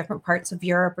came from different parts of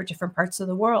Europe or different parts of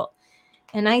the world.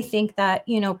 And I think that,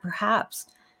 perhaps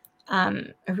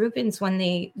Arubans, when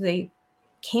they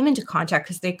came into contact,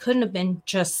 because they couldn't have been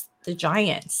just the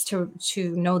giants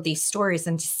to know these stories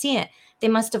and to see it, they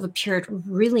must have appeared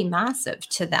really massive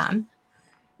to them.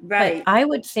 Right. But I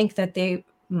would think that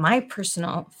my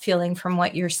personal feeling from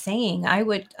what you're saying, I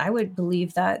would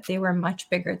believe that they were much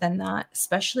bigger than that,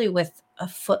 especially with a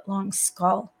foot-long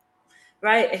skull.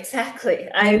 Right, exactly.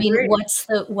 I mean, agree.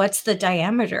 What's the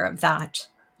diameter of that?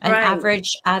 An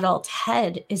average adult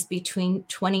head is between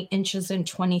 20 inches and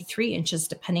 23 inches,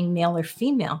 depending male or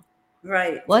female.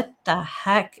 Right. What the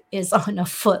heck is on a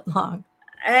foot long?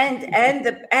 And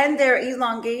their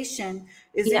elongation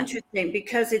is interesting,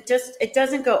 because it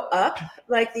doesn't go up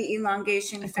like the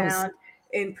elongation found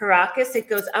in Paracas. It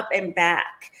goes up and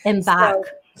back.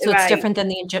 So it's different than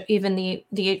the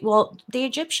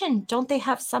Egyptian. Don't they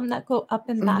have some that go up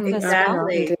and back as well?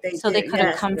 So they could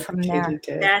have come from there.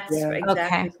 That's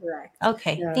exactly correct.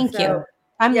 Okay, thank you.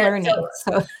 I'm learning.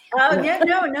 So.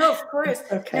 No, of course.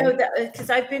 Okay. No, because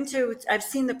I've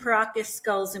seen the Paracas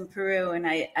skulls in Peru,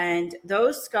 and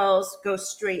those skulls go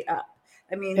straight up.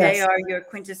 I mean, they are your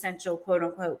quintessential quote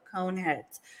unquote cone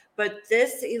heads. But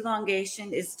this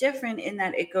elongation is different in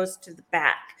that it goes to the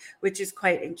back, which is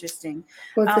quite interesting.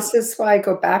 Well, this is why I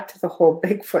go back to the whole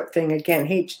Bigfoot thing again.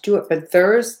 Hate to do it, but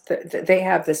they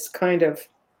have this kind of,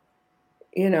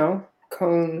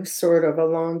 cone sort of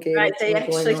elongated. Right, they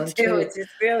actually do. It's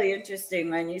really interesting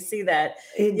when you see that.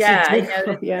 I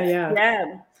know.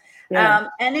 Yeah.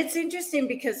 And it's interesting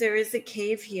because there is a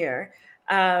cave here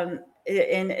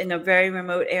in a very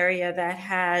remote area that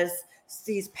has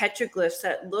these petroglyphs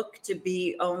that look to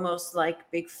be almost like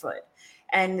Bigfoot.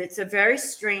 and it's a very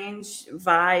strange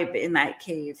vibe in that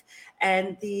cave.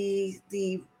 And the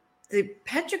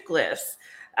petroglyphs,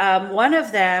 one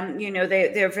of them,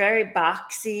 they're very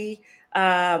boxy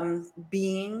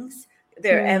beings.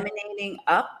 They're emanating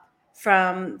up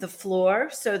from the floor,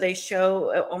 so they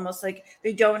show almost like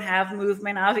they don't have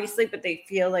movement, obviously, but they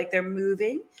feel like they're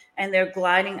moving, and they're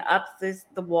gliding up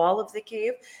the wall of the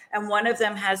cave. And one of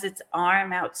them has its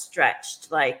arm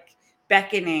outstretched, like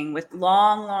beckoning with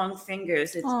long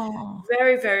fingers. It's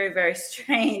very, very, very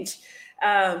strange.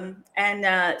 So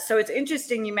it's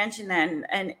interesting you mentioned that,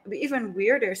 and even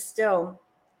weirder still,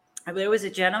 there was a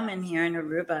gentleman here in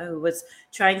Aruba who was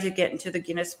trying to get into the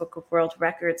Guinness Book of World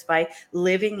Records by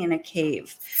living in a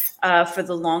cave for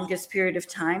the longest period of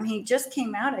time. He just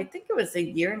came out, I think it was a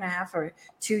year and a half or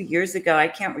 2 years ago, I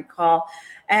can't recall.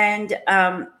 And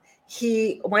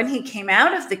when he came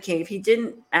out of the cave, he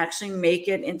didn't actually make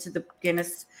it into the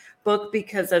Guinness Book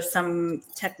because of some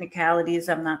technicalities,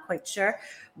 I'm not quite sure.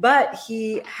 But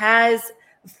he has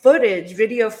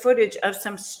video footage of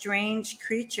some strange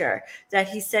creature that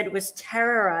he said was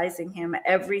terrorizing him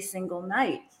every single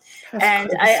night.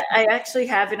 And I actually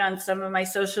have it on some of my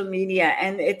social media,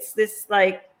 and it's this,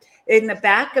 like, in the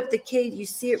back of the cave, you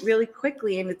see it really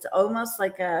quickly, and it's almost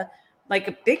like a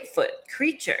Bigfoot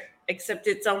creature, except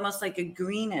it's almost like a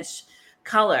greenish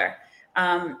color.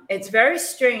 It's very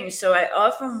strange. So I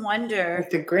often wonder, like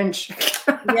the Grinch.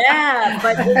 Yeah,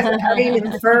 but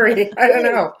it's furry. I don't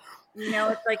know.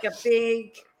 It's like a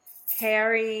big,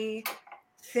 hairy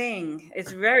thing.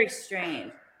 It's very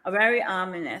strange, very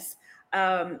ominous.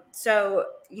 So,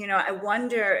 I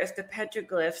wonder if the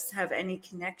petroglyphs have any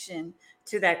connection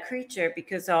to that creature,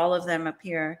 because all of them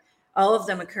occur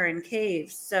in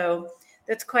caves. So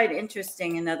that's quite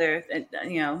interesting. Another,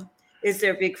 is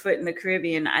there Bigfoot in the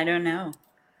Caribbean? I don't know.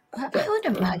 I would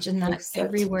imagine that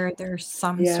everywhere there's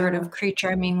some sort of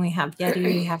creature. I mean, we have Yeti,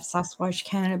 we have Sasquatch,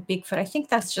 Canada, Bigfoot. I think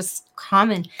that's just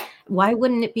common. Why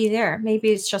wouldn't it be there?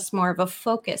 Maybe it's just more of a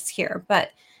focus here,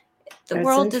 but the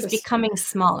world is becoming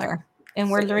smaller, and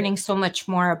we're learning so much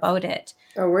more about it.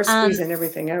 Oh, we're squeezing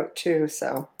everything out too,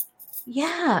 so.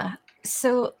 Yeah.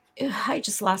 So I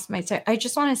just lost my time. I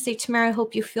just want to say, Tamara, I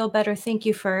hope you feel better. Thank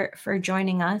you for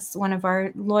joining us. One of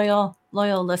our loyal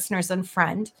listeners and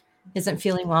friend isn't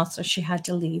feeling well, so she had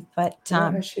to leave. But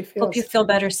hope you feel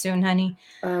better soon, honey.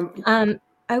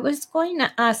 I was going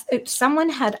to ask, if someone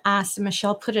had asked,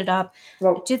 Michelle put it up.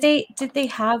 Well, did they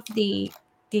have the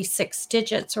 6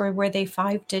 digits, or were they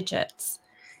 5 digits?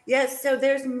 Yes, so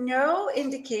there's no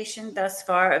indication thus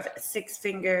far of 6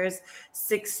 fingers,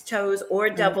 6 toes, or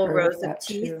double rows of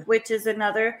teeth, which is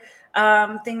another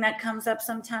thing that comes up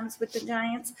sometimes with the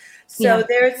giants. So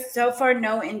there's so far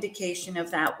no indication of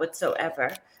that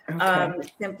whatsoever.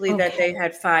 Simply that they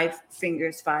had 5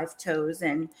 fingers, 5 toes,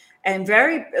 and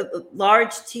very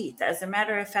large teeth. As a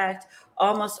matter of fact,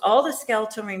 almost all the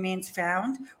skeletal remains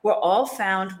found were all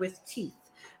found with teeth,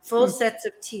 full sets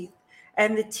of teeth.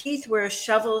 And the teeth were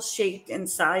shovel-shaped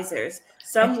incisors,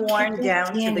 some worn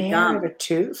down to the gum. Out of a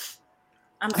tooth?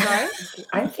 I'm sorry?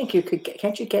 I think you could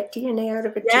can't you get DNA out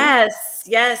of a tooth?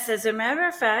 Yes. As a matter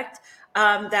of fact,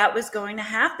 that was going to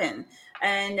happen.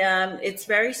 And it's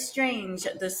very strange,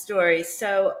 the story.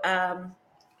 So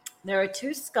there are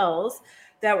 2 skulls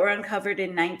that were uncovered in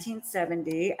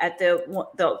 1970 at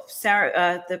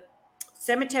the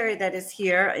cemetery that is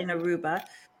here in Aruba,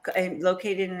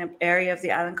 located in an area of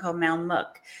the island called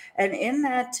Malmuk. And in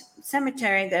that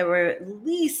cemetery, there were at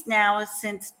least now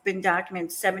since been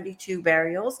documented 72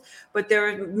 burials, but there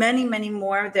are many, many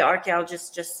more. The archaeologists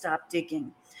just stopped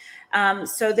digging.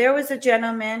 So there was a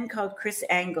gentleman called Chris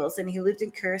Angles, and he lived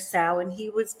in Curacao, and he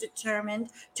was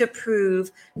determined to prove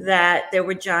that there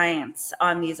were giants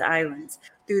on these islands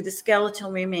through the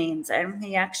skeletal remains. And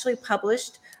he actually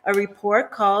published a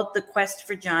report called The Quest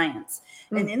for Giants.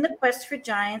 And in The Quest for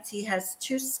Giants, he has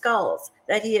 2 skulls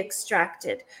that he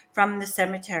extracted from the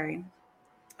cemetery.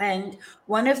 And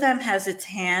one of them has its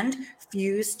hand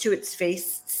fused to its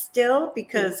face still,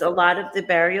 because a lot of the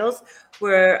burials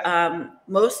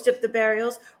most of the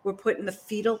burials were put in the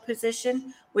fetal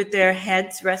position with their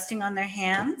heads resting on their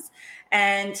hands.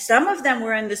 And some of them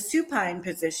were in the supine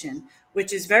position,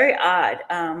 which is very odd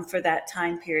for that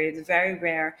time period, very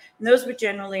rare. And those were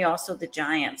generally also the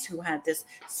giants who had this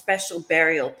special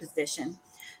burial position.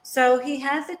 So he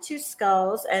had the 2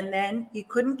 skulls, and then he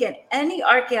couldn't get any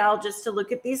archaeologist to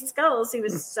look at these skulls. He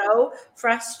was so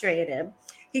frustrated.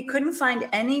 He couldn't find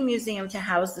any museum to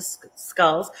house the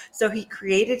skulls, so he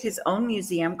created his own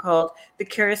museum called the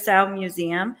Curacao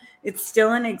Museum. It's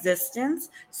still in existence.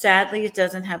 Sadly, it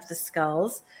doesn't have the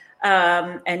skulls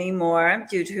anymore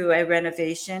due to a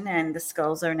renovation, and the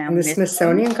skulls are now And the missing.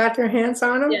 Smithsonian got their hands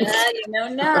on them? Yeah,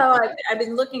 no. I've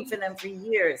been looking for them for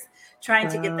years, trying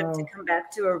to get them to Wow. come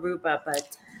back to Aruba,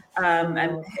 but Wow.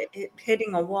 I'm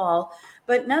hitting a wall.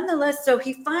 But nonetheless, so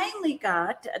he finally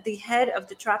got the head of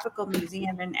the Tropical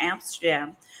Museum in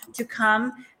Amsterdam to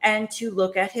come and to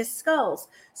look at his skulls.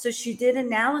 So she did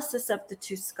analysis of the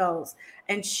two skulls,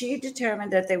 and she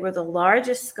determined that they were the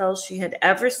largest skulls she had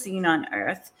ever seen on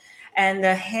Earth. And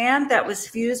the hand that was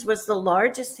fused was the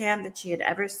largest hand that she had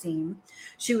ever seen.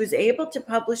 She was able to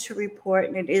publish her report,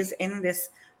 and it is in this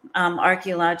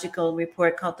archaeological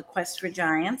report called The Quest for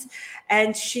Giants.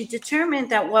 And she determined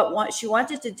that what she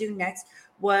wanted to do next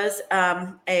was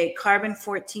a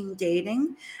carbon-14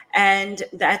 dating. And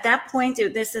at that point,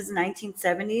 this is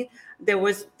 1970,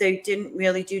 they didn't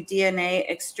really do DNA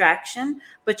extraction,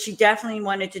 but she definitely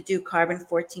wanted to do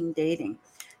carbon-14 dating.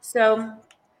 So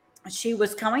she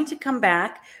was going to come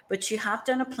back, but she hopped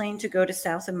on a plane to go to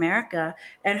South America,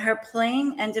 and her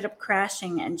plane ended up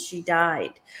crashing and she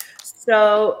died.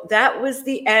 So that was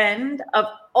the end of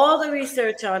all the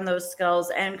research on those skulls,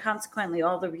 and consequently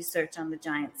all the research on the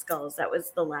giant skulls. That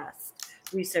was the last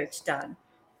research done.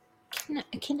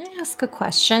 Can I ask a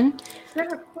question?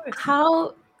 Sure, of course.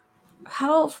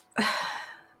 How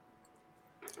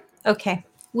okay,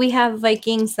 we have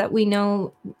Vikings that we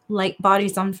know light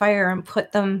bodies on fire and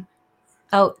put them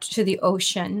out to the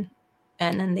ocean,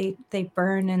 and then they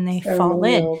burn and they fall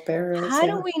in. How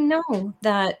do we know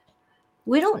that?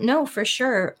 We don't know for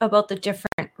sure about the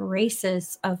different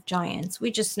races of giants. We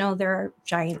just know there are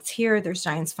giants here, there's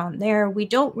giants found there. We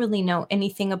don't really know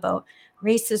anything about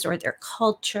races or their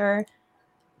culture.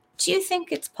 Do you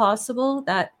think it's possible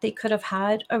that they could have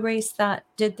had a race that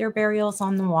did their burials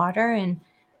on the water, and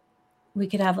we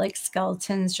could have like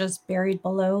skeletons just buried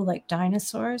below like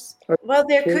dinosaurs? Well,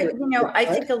 there could, I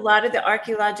think a lot of the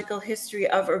archaeological history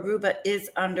of Aruba is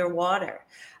underwater.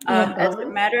 As a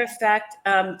matter of fact,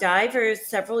 divers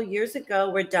several years ago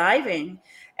were diving,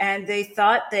 and they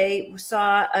thought they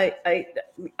saw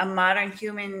a modern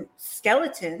human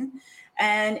skeleton,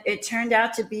 and it turned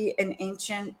out to be an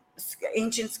ancient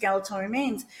skeletal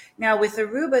remains. Now, with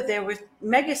Aruba, there were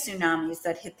mega tsunamis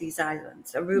that hit these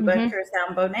islands, Aruba, Curacao,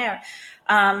 and Bonaire.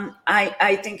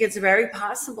 I think it's very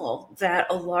possible that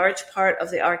a large part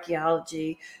of the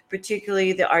archaeology,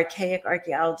 particularly the archaic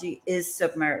archaeology, is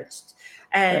submerged.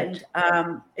 And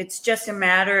it's just a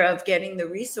matter of getting the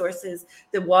resources.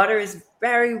 The water is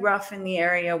very rough in the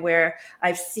area where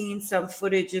I've seen some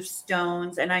footage of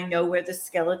stones, and I know where the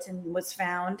skeleton was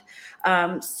found.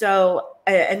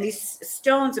 And these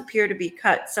stones appear to be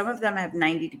cut. Some of them have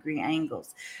 90-degree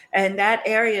angles. And that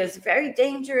area is very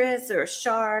dangerous. There are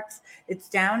sharks. It's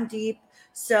down deep.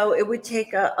 So it would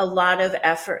take a lot of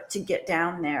effort to get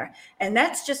down there. And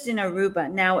that's just in Aruba.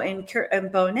 Now, in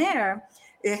Bonaire,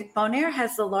 Bonaire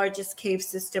has the largest cave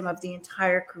system of the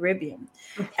entire Caribbean.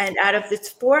 And out of its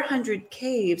 400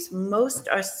 caves, most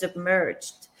are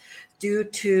submerged due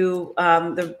to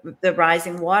the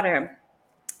rising water.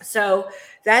 So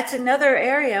that's another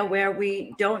area where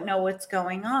we don't know what's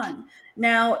going on.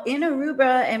 Now, in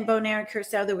Aruba and Bonaire and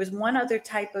Curacao, there was one other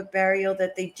type of burial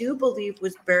that they do believe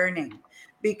was burning,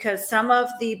 because some of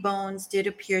the bones did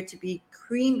appear to be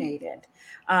cremated.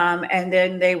 And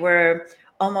then they were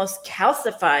almost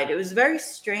calcified. It was very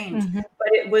strange,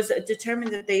 but it was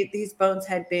determined that these bones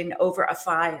had been over a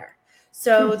fire.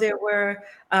 So there were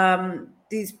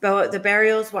the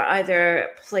burials were either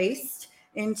placed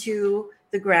into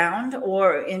the ground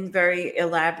or in very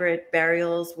elaborate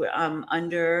burials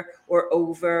under or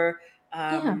over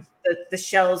the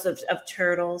shells of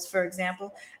turtles, for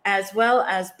example, as well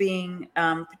as being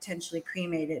potentially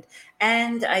cremated.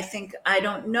 And I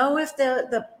don't know if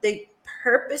they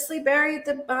purposely buried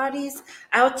the bodies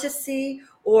out to sea,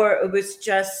 or it was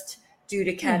just due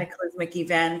to cataclysmic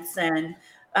events and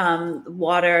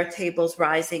water tables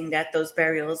rising that those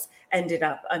burials ended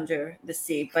up under the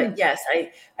sea. But yes,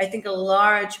 I think a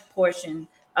large portion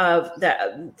of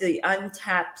the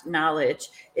untapped knowledge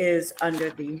is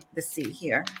under the sea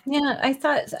here. Yeah, I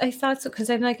thought so, because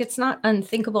I'm like, it's not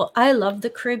unthinkable. I love the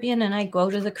Caribbean, and I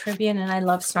go to the Caribbean, and I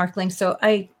love snorkeling. So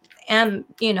I am,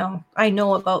 I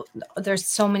know about, there's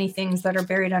so many things that are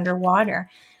buried underwater.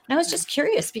 And I was just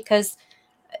curious because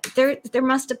there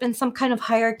must have been some kind of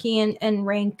hierarchy and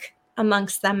rank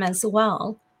amongst them as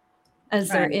well. as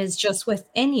there Right. is just with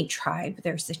any tribe.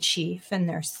 There's a chief, and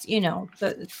there's,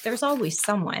 there's always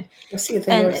someone. You see,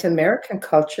 the And North American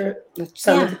culture,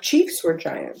 some of yeah, the chiefs were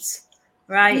giants.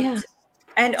 Right. yeah.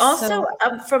 And also,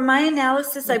 So from my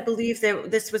analysis, I believe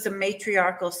that this was a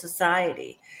matriarchal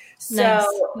society. So nice.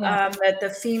 Yeah. that the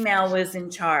female was in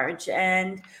charge.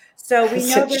 And so we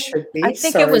As know it that, should I be. think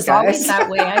it Sorry, was always guys. that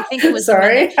way. I think it was the men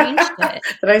Sorry. that changed it.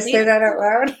 Did I say that out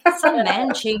loud? Some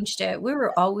men changed it. We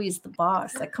were always the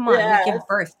boss. Like, come on, we yes, give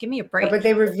birth. Give me a break. But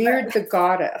they revered the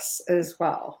goddess as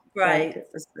well. right.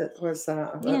 It was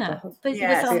Yeah, but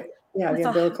Yes. with the with a-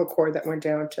 umbilical cord that went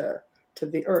down to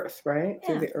the earth, right?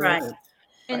 Yeah, To the earth. Right.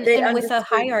 and They with a understood.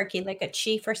 hierarchy, like a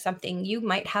chief or something, you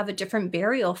might have a different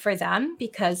burial for them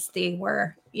because they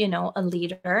were, a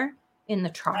leader in the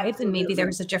tribe, and maybe there Absolutely.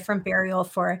 was a different burial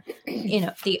for,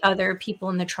 the other people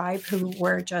in the tribe who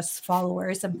were just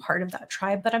followers and part of that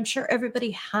tribe. But I'm sure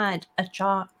everybody had a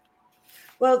job.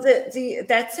 Well,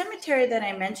 that cemetery that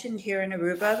I mentioned here in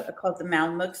Aruba, called the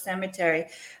Malmuk Cemetery,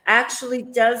 actually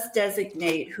does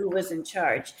designate who was in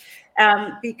charge,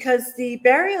 because the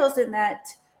burials in that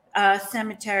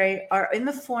cemetery are in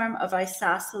the form of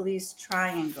isosceles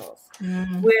triangles,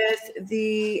 with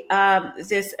the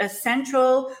this a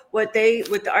central what the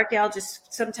archaeologists,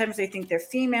 sometimes they think they're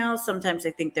females, sometimes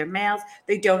they think they're males.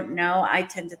 They don't know. I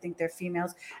tend to think they're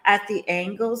females at the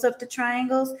angles of the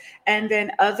triangles, and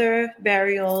then other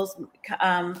burials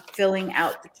filling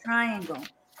out the triangle.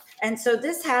 And so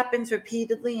this happens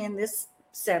repeatedly in this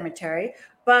cemetery,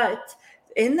 but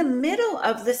in the middle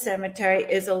of the cemetery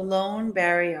is a lone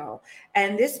burial.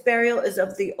 And this burial is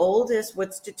of the oldest,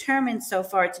 what's determined so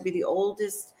far to be the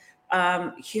oldest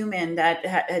human that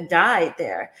had died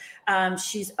there.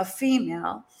 She's a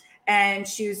female, and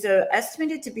she was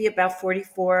estimated to be about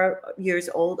 44 years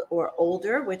old or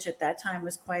older, which at that time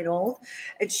was quite old.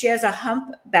 And she has a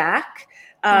hump back,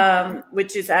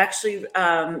 which is actually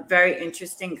very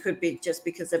interesting. Could be just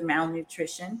because of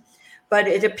malnutrition. But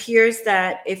it appears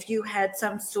that if you had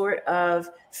some sort of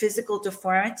physical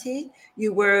deformity,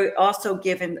 you were also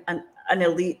given an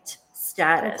elite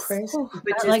status. crazy.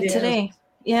 Which Not like is today.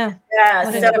 Yeah. Yeah,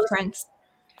 What a so difference.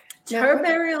 her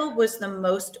burial was the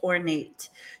most ornate.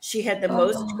 She had the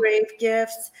most grave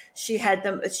gifts. She had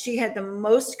the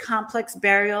most complex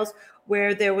burials,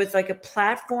 where there was like a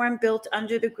platform built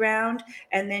under the ground,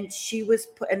 and then she was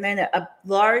put, and then a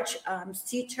large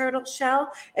sea turtle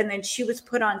shell, and then she was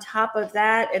put on top of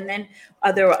that, and then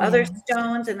there were other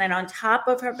stones, and then on top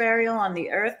of her burial on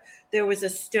the earth, there was a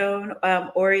stone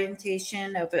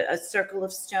orientation of a circle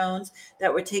of stones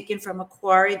that were taken from a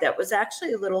quarry that was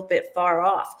actually a little bit far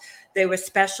off. They were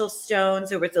special stones.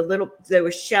 There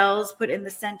were shells put in the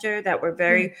center that were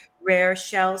very rare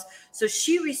shells. So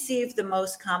she received the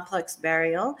most complex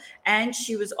burial, and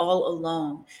she was all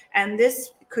alone. And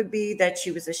this could be that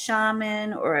she was a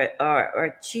shaman or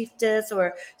a chiefess,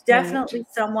 or definitely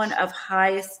someone of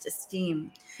highest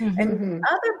esteem. And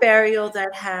other burial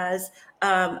that has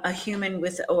a human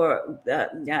with, or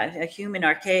a human,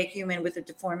 archaic human with a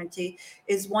deformity,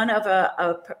 is one of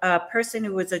a person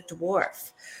who was a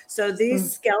dwarf. So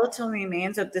these skeletal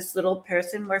remains of this little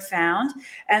person were found,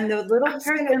 and the little I was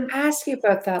person. going to ask you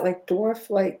about that, like dwarf,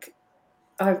 like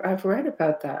I've read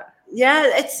about that. Yeah,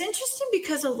 it's interesting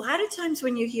because a lot of times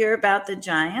when you hear about the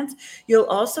giants, you'll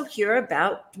also hear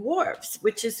about dwarfs,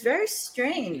 which is very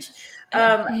strange.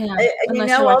 Unless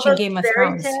you're watching Game of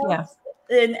Thrones,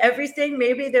 and everything,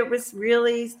 maybe it's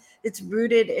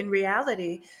rooted in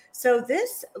reality. So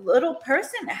this little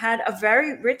person had a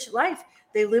very rich life.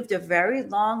 They lived a very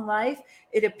long life.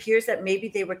 It appears that maybe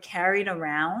they were carried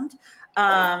around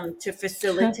to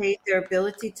facilitate their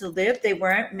ability to live. They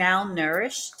weren't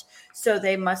malnourished, so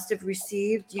they must have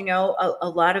received,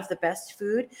 a lot of the best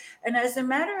food. And as a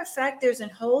matter of fact, there's a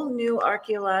whole new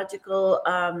archaeological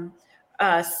arm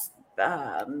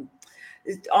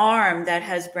that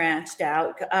has branched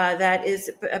out that is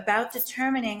about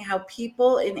determining how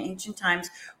people in ancient times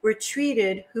were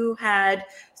treated who had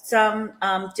some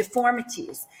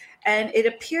deformities. And it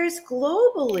appears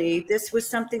globally, this was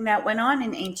something that went on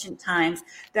in ancient times,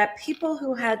 that people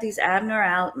who had these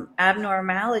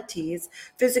abnormalities,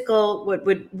 physical, what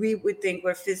we would think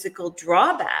were physical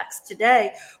drawbacks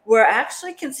today, were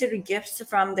actually considered gifts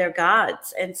from their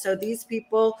gods. And so these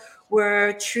people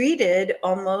were treated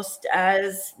almost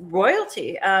as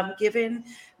royalty, given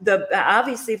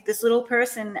obviously, if this little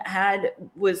person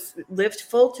lived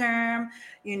full term,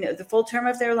 the full term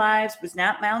of their lives, was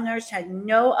not malnourished, had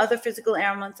no other physical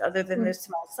ailments other than their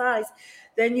small size,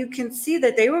 then you can see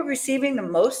that they were receiving the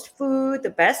most food, the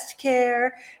best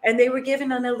care, and they were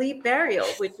given an elite burial,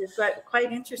 which is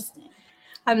quite interesting.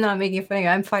 I'm not making fun of you.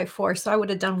 I'm 5'4", so I would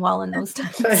have done well in those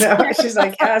times. I know. She's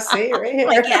like, yeah, see, right here.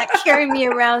 Like, yeah, carry me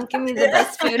around, give me the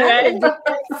best food. I would have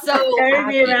been so Carry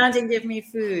me happy. around and give me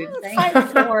food. Thank you.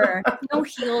 5'4", no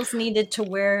heels needed to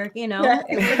wear. You know,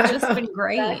 it would have just been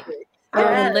great. Exactly. I would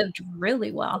Yeah. have lived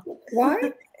really well.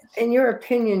 Why, in your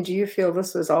opinion, do you feel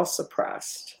this was all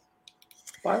suppressed?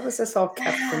 Why was this all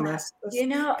kept from us? You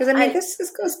know, Because I mean,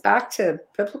 this goes back to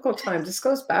biblical times. This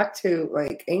goes back to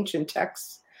like ancient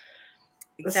texts.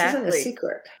 This isn't a exactly.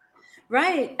 secret.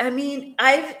 Right. I mean,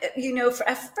 at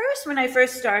first, when I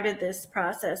first started this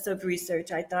process of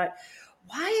research, I thought,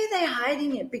 why are they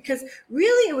hiding it? Because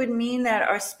really it would mean that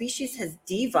our species has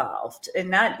devolved and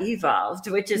not evolved,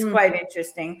 which is quite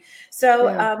interesting. So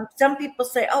Yeah. some people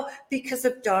say, oh, because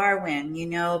of Darwin,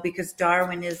 because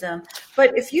Darwinism.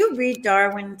 But if you read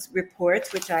Darwin's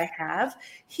reports, which I have,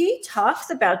 he talks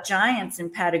about giants in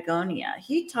Patagonia.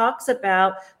 He talks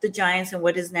about the giants in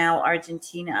what is now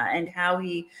Argentina and how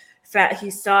he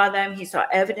saw them. He saw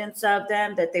evidence of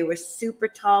them, that they were super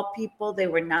tall people. They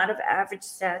were not of average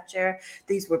stature.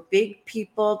 These were big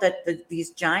people, that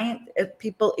these giant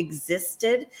people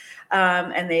existed,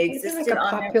 and they existed like a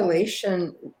on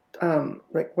population,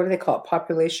 like what do they call it?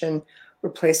 Population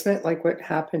replacement, like what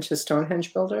happened to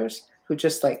Stonehenge builders who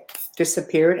just like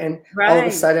disappeared, and all of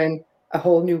a sudden a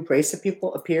whole new race of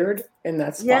people appeared in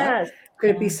that spot. Yes.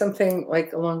 Could it be something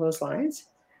like along those lines?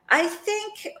 I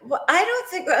think, I don't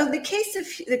think, in the case of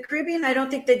the Caribbean, I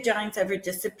don't think the giants ever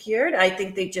disappeared. I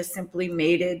think they just simply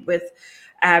mated with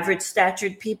average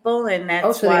statured people. And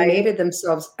that's why they mated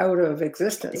themselves out of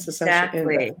existence.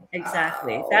 Exactly.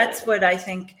 Wow. That's what I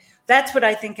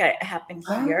think happened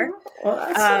here. Well,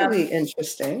 that's really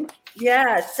interesting.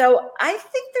 Yeah. So I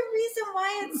think the reason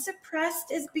why it's suppressed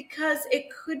is because it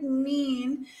could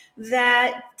mean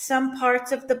that some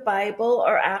parts of the Bible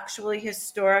are actually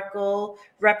historical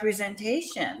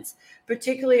representations,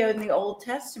 particularly in the Old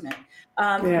Testament.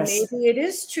 Yes. Maybe it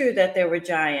is true that there were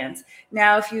giants.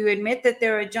 Now, if you admit that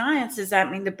there are giants, does that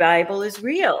mean the Bible is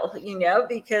real?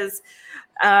 Because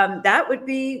that would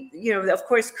be, of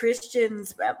course,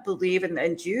 Christians believe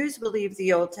and Jews believe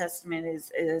the Old Testament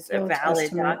is a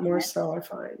valid document. More so, I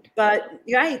find. But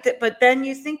but then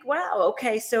you think, wow,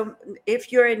 okay, so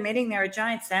if you're admitting there are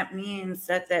giants, that means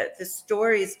that the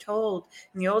stories told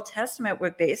in the Old Testament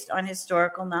were based on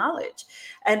historical knowledge,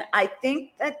 and I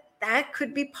think that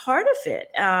could be part of it,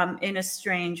 in a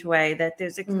strange way, that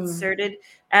there's a concerted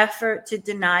effort to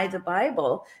deny the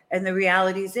Bible and the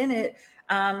realities in it.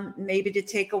 Maybe to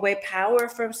take away power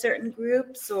from certain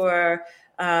groups, or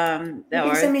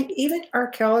because I mean, even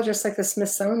archaeologists like the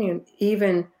Smithsonian,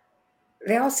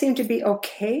 they all seem to be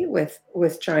okay with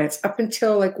giants up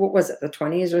until like, what was it, the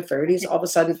 20s or 30s? All of a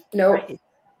sudden, no,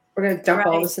 we're going to dump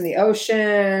all this in the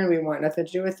ocean. We want nothing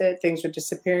to do with it. Things are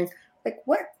disappearing. Like,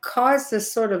 what caused this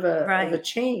sort of a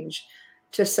change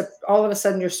to all of a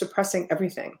sudden you're suppressing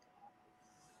everything?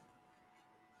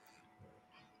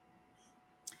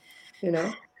 Don't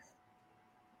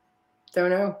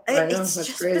know. It's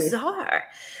just crazy. Bizarre.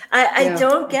 I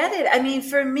don't get it. I mean,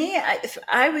 for me,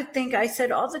 I would think, I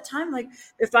said all the time, like,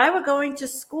 if I were going to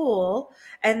school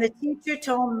and the teacher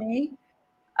told me,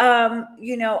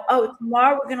 oh,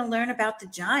 tomorrow we're going to learn about the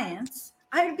giants,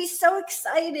 I would be so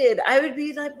excited. I would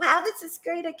be like, wow, this is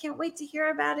great. I can't wait to hear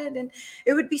about it. And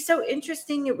it would be so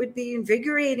interesting. It would be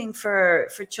invigorating for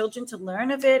children to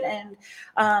learn of it. And,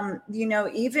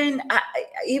 even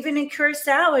in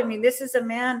Curacao, I mean, this is a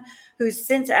man who's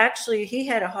since actually, he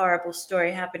had a horrible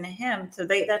story happen to him. So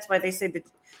that's why they say that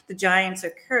the giants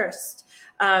are cursed.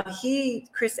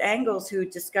 Chris Angles, who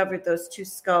discovered those two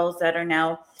skulls that are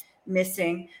now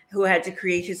missing, who had to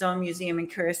create his own museum in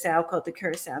Curacao called the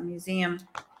Curacao Museum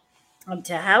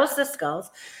to house the skulls.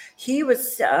 He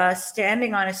was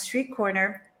standing on a street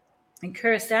corner in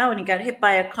Curacao, and he got hit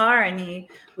by a car and he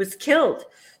was killed.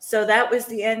 So that was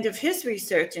the end of his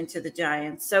research into the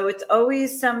giants. So it's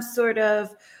always some sort of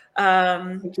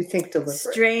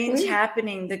strange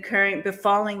happening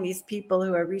befalling these people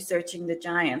who are researching the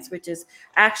giants, which is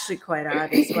actually quite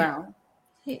odd as well.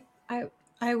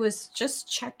 I was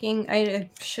just checking. I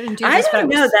shouldn't do this. I don't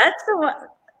know. That's the one.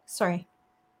 Sorry.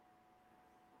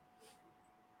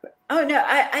 Oh, no.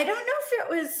 I don't know if it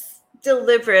was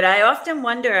deliberate. I often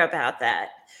wonder about that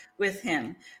with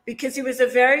him, because he was a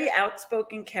very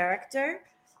outspoken character.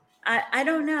 I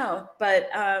don't know, but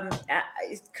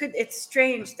it's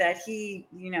strange that he,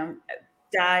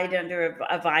 died under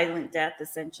a violent death,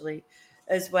 essentially,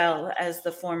 as well as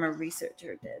the former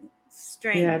researcher did.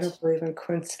 Strange. Yeah, I don't believe in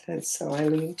coincidence, so I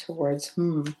lean towards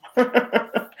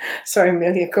Sorry,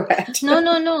 Amelia, go ahead.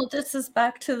 No. This is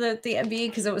back to the NBA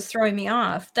because it was throwing me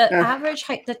off. The average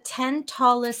height, the 10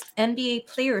 tallest NBA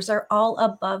players are all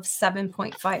above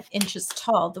 7.5 inches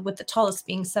tall, with the tallest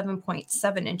being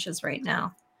 7.7 inches right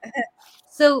now.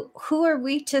 So who are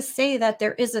we to say that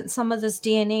there isn't some of this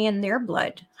DNA in their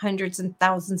blood hundreds and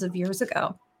thousands of years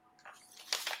ago?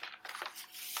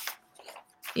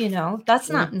 That's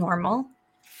not normal.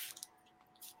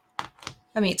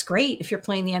 I mean, it's great if you're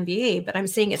playing the NBA, but I'm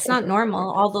saying it's not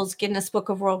normal. All those Guinness Book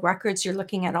of World Records, you're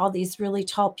looking at all these really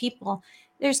tall people.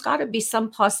 There's got to be some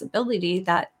possibility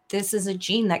that this is a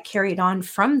gene that carried on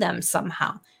from them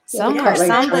somehow. Somewhere,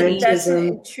 somebody. That's an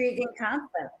intriguing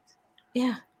concept.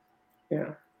 Yeah.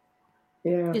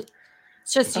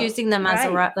 It's just using them as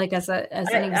an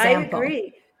example. I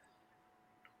agree.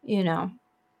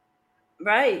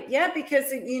 Right. Yeah,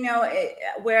 because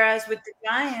whereas with the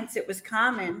giants, it was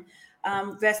common.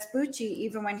 Vespucci,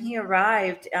 even when he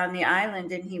arrived on the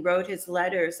island and he wrote his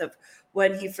letters of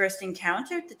when he first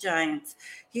encountered the giants,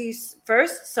 he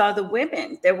first saw the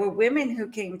women. There were women who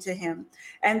came to him,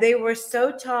 and they were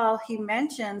so tall. He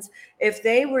mentions if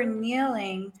they were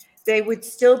kneeling, they would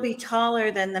still be taller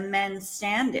than the men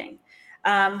standing.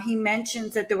 He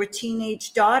mentions that there were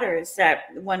teenage daughters that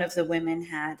one of the women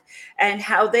had, and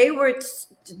how they were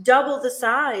double the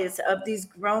size of these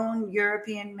grown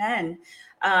European men.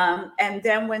 And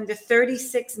then when the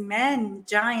 36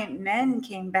 giant men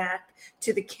came back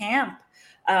to the camp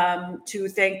to,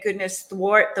 thank goodness,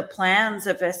 thwart the plans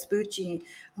of Vespucci,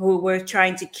 who were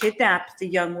trying to kidnap the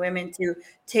young women to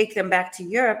take them back to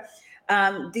Europe,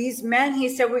 these men, he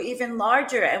said, were even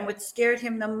larger, and what scared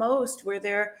him the most were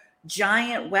their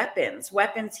giant weapons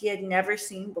he had never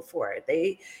seen before.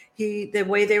 The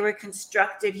way they were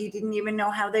constructed, he didn't even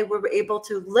know how they were able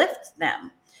to lift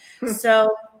them.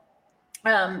 So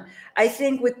I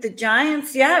think with the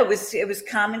giants, it was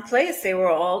commonplace. They were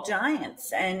all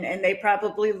giants, and they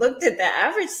probably looked at the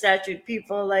average statured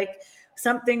people like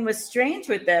something was strange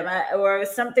with them, or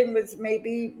something was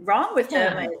maybe wrong with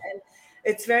them. And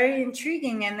it's very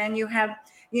intriguing. And then you have,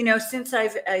 since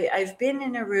I've been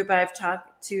in Aruba, I've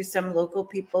talked to some local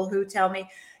people who tell me,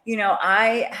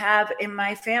 I have in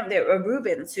my family, there are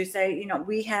Arubans who say,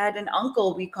 we had an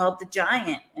uncle we called the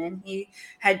Giant, and he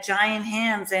had giant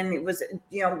hands, and it was,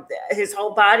 his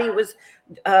whole body was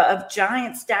of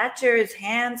giant stature, his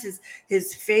hands,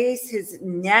 his face, his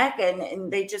neck,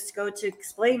 and they just go to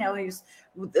explain how he was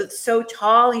so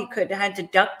tall he had to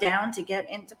duck down to get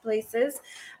into places.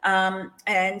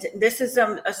 And this is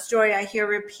a story I hear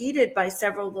repeated by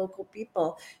several local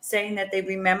people saying that they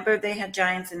remember they had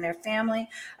giants in their family.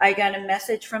 I got a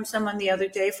message from someone the other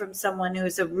day, from someone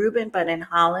who's a Reuben, but in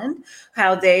Holland,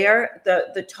 how they are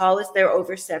the tallest. They're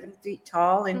over 7 feet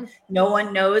tall, and no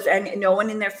one knows, and no one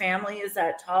in their family is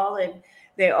that tall. And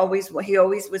he always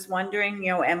was wondering,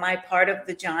 am I part of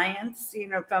the giants,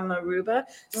 from Aruba?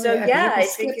 So I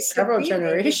think it's several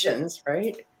generations,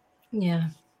 right? Yeah.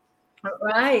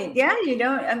 Right. Yeah.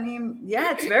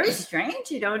 It's very strange.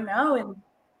 You don't know. And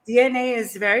DNA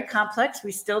is very complex.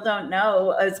 We still don't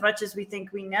know as much as we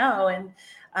think we know.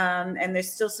 And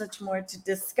there's still so much more to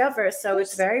discover. So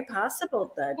it's very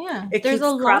possible that it keeps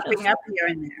cropping up here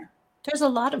and there. There's a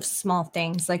lot of small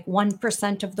things, like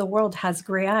 1% of the world has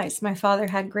gray eyes. My father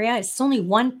had gray eyes. It's only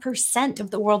 1%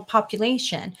 of the world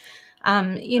population.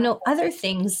 Other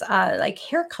things like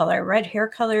hair color. Red hair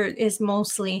color is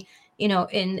mostly, in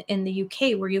the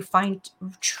UK, where you find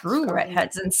true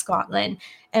redheads in Scotland.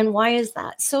 And why is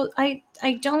that? So I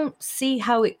don't see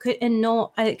how it could. And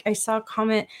no, I saw a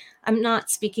comment. I'm not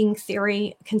speaking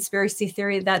conspiracy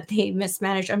theory that they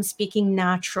mismanaged. I'm speaking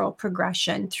natural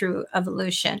progression through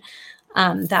evolution.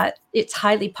 That it's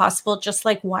highly possible. Just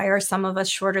like, why are some of us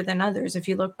shorter than others? If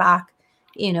you look back,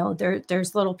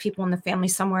 there's little people in the family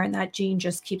somewhere, and that gene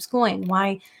just keeps going.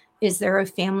 Why is there a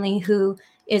family who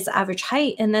is average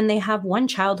height, and then they have one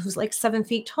child who's like 7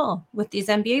 feet tall with these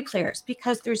NBA players?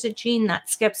 Because there's a gene that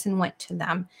skips and went to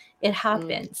them. It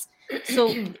happens.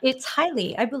 So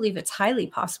I believe it's highly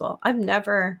possible. I've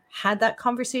never had that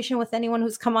conversation with anyone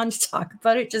who's come on to talk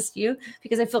about it, just you,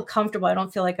 because I feel comfortable. I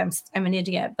don't feel like I'm an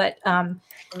idiot, but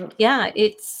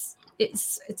it's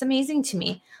amazing to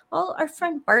me. Well, our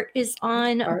friend Bart is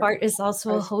on. Bart is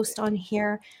also a host on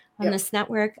here on this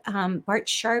network. Bart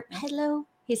Sharp, hello.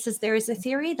 He says there is a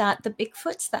theory that the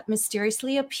Bigfoots that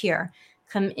mysteriously appear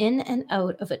come in and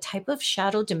out of a type of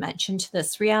shadow dimension to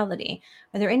this reality.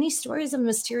 Are there any stories of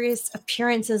mysterious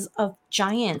appearances of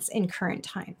giants in current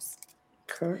times?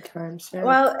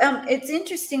 Well, it's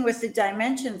interesting with the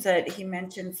dimensions that he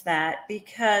mentions that,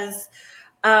 because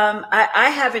I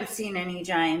haven't seen any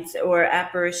giants or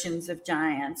apparitions of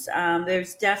giants.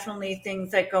 There's definitely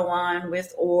things that go on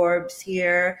with orbs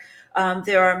here.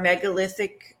 There are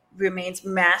megalithic remains,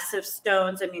 massive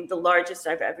stones. I mean, the largest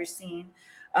I've ever seen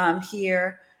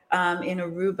here in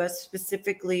Aruba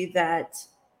specifically, that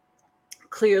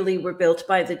clearly were built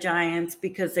by the giants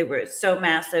because they were so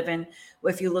massive. And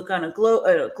if you look on a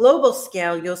global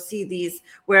scale, you'll see these,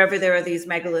 wherever there are these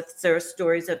megaliths, there are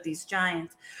stories of these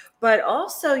giants. But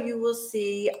also you will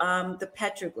see the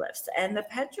petroglyphs. And the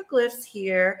petroglyphs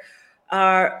here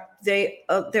are,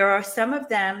 there are some of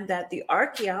them that the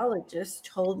archaeologists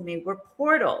told me were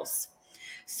portals.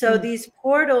 So these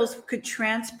portals could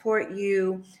transport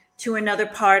you to another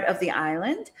part of the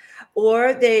island,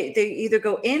 or they either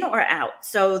go in or out.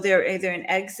 So they're either an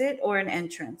exit or an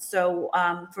entrance. So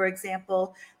for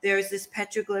example, there's this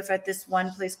petroglyph at this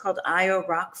one place called Io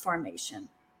Rock Formation.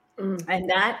 And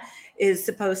that is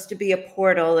supposed to be a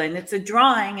portal, and it's a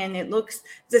drawing, and it looks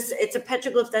this. It's a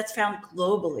petroglyph that's found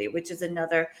globally, which is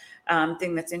another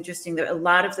thing that's interesting. There are a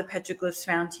lot of the petroglyphs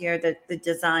found here, that the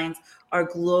designs are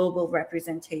global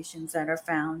representations that are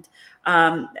found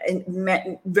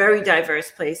in very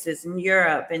diverse places in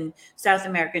Europe and South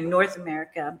America, North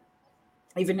America,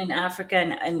 even in Africa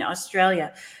and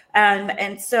Australia.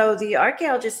 And so the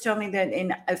archaeologists told me that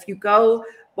if you go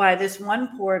by this one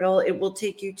portal, it will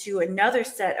take you to another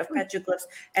set of petroglyphs.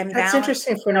 And that's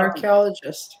interesting for an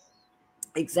archaeologist.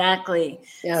 Exactly.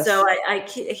 Yes. So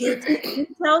he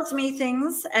tells me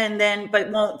things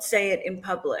but won't say it in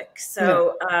public.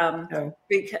 So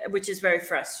which is very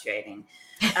frustrating,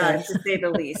 to say the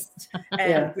least,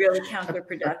 and really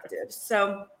counterproductive.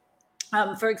 So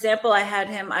for example,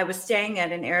 I was staying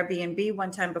at an Airbnb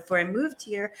one time before I moved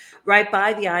here, right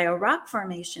by the Io Rock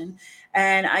Formation.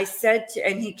 And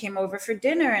and he came over for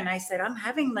dinner, and I said, I'm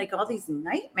having like all these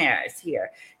nightmares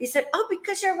here. He said, oh,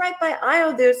 because you're right by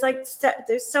Io, there's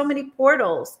so many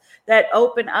portals that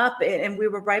open up, and we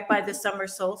were right by the summer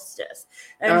solstice.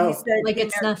 And he said, like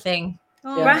it's nothing.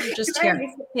 Oh, right, just right.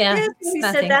 here. Yeah. He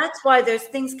said that's why there's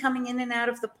things coming in and out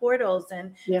of the portals,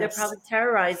 and they're probably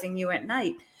terrorizing you at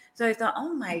night. So I thought,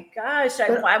 oh my gosh, I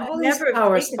would never.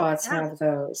 Power spots have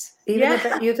those. Even I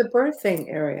bet you the birthing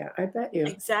area. I bet you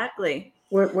exactly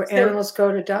where animals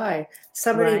go to die.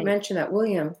 Somebody mentioned that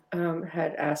William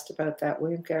had asked about that.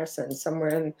 William Garrison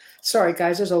somewhere. Sorry,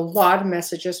 guys, there's a lot of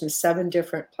messages from 7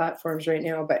 different platforms right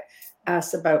now, but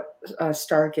asked about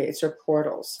stargates or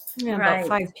portals. Yeah, about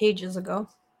 5 pages ago.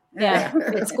 Yeah,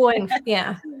 it's going.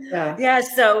 Yeah.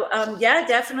 So,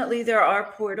 definitely there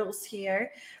are portals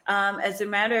here. As a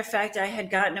matter of fact, I had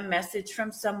gotten a message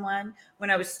from someone when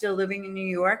I was still living in New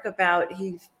York about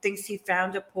he thinks he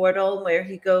found a portal where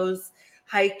he goes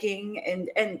hiking,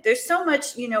 and there's so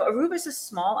much. Aruba's a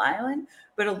small island,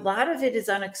 but a lot of it is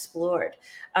unexplored.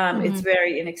 It's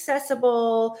very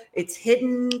inaccessible. It's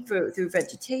hidden through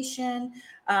vegetation.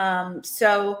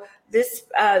 So this,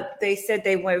 they said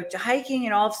they went hiking,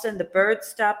 and all of a sudden the birds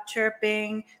stopped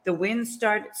chirping, the wind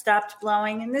stopped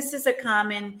blowing. And this is a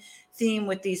common theme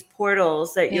with these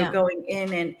portals that you're going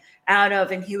in and out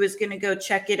of. And he was going to go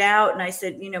check it out. And I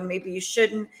said, maybe you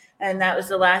shouldn't. And that was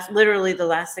literally the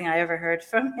last thing I ever heard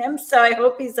from him. So I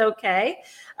hope he's okay.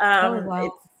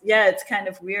 Wow. It's kind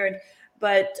of weird.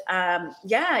 But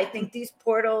I think these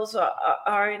portals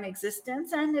are in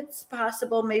existence, and it's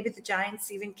possible maybe the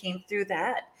giants even came through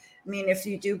that. I mean, if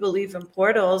you do believe in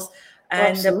portals,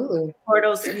 and the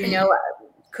portals,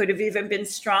 could have even been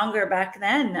stronger back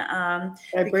then.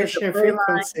 Vibration and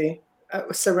frequency,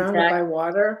 surrounded by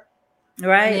water.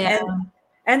 Right. Yeah.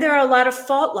 And there are a lot of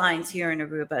fault lines here in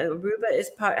Aruba.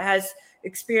 Aruba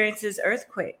experiences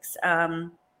earthquakes.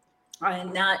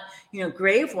 And not,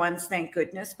 grave ones, thank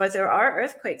goodness, but there are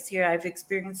earthquakes here. I've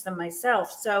experienced them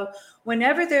myself. So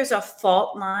whenever there's a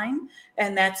fault line,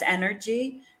 and that's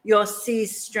energy, you'll see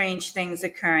strange things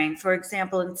occurring. For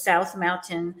example, in South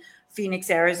Mountain,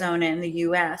 Phoenix, Arizona, in the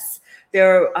U.S.,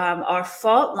 there are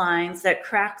fault lines that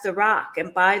crack the rock.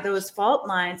 And by those fault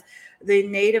lines, the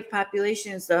native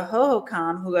populations, the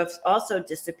Hohokam, who have also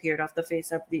disappeared off the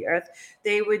face of the earth,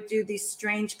 they would do these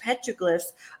strange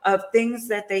petroglyphs of things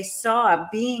that they saw,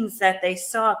 beings that they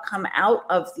saw come out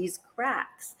of these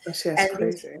cracks.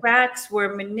 These cracks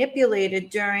were manipulated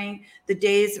during the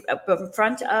days in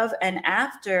front of and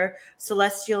after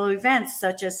celestial events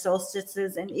such as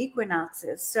solstices and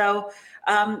equinoxes. So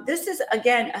this is,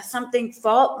 again, something,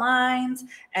 fault lines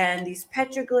and these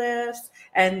petroglyphs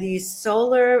and these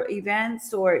solar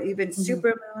events, or even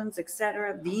supermoons,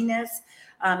 etc., Venus.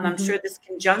 I'm sure this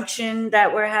conjunction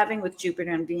that we're having with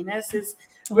Jupiter and Venus is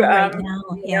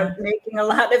making a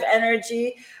lot of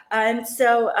energy. And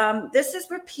so this is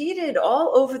repeated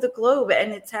all over the globe,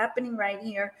 and it's happening right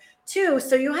here too.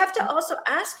 So you have to also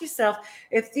ask yourself,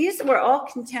 if these were all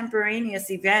contemporaneous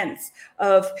events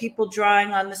of people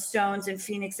drawing on the stones in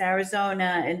Phoenix,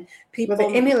 Arizona, and people, well,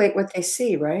 they emulate what they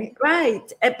see, right?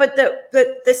 Right. But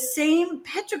the same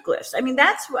petroglyphs. I mean,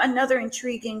 that's another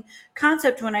intriguing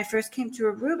concept when I first came to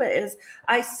Aruba, is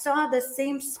I saw the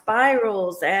same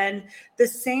spirals and the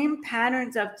same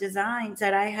patterns of designs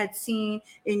that I had seen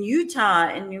in Utah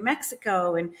and New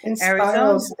Mexico and Arizona.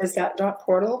 Spirals, is that not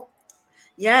portal?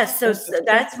 Yes, so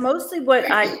that's mostly what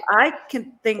I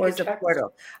can think is a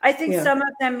portal. I think some of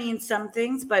them mean some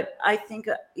things, but I think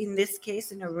in this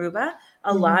case in Aruba,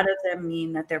 a lot of them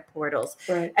mean that they're portals.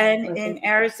 Right. And in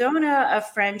Arizona, a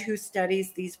friend who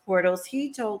studies these portals,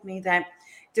 he told me that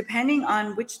depending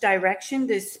on which direction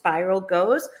this spiral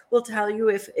goes, will tell you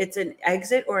if it's an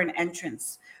exit or an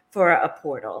entrance for a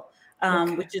portal.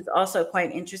 Which is also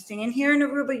quite interesting. And here in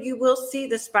Aruba, you will see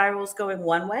the spirals going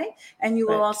one way, and you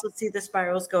will also see the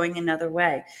spirals going another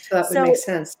way. So that would make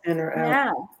sense, in or out.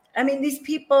 Yeah. I mean, these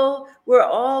people were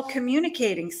all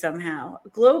communicating somehow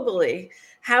globally.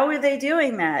 How are they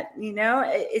doing that? You know,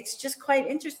 it's just quite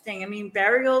interesting. I mean,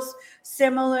 burials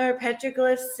similar,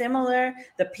 petroglyphs similar,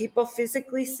 the people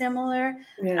physically similar,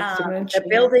 the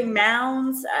building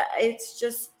mounds.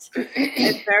 It's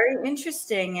very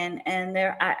interesting. And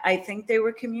I think they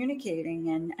were communicating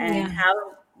and how,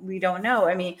 we don't know.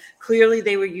 I mean, clearly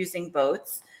they were using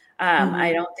boats.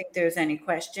 I don't think there's any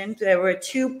question. There were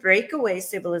 2 breakaway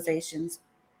civilizations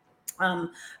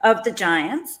of the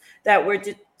giants that were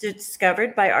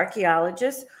discovered by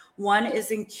archaeologists. One is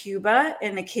in Cuba,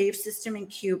 in a cave system in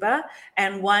Cuba,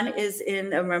 and one is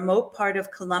in a remote part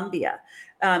of Colombia,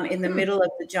 in the middle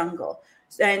of the jungle.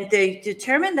 And they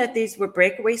determined that these were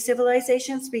breakaway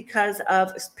civilizations because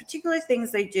of particular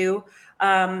things they do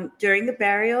during the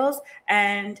burials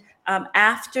and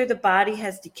after the body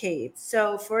has decayed.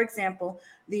 So, for example,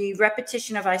 the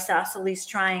repetition of isosceles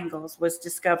triangles was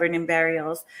discovered in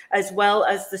burials, as well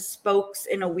as the spokes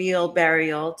in a wheel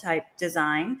burial type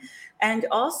design. And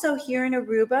also here in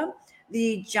Aruba,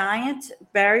 the giant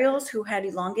burials who had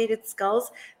elongated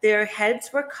skulls, their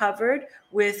heads were covered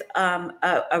with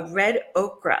a red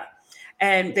ochre.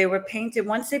 And they were painted,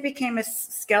 once they became a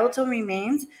skeletal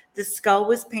remains, the skull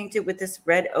was painted with this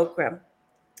red ochre.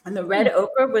 And the red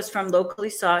ochre was from locally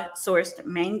sourced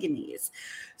manganese.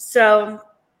 So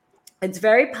it's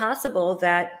very possible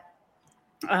that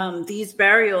these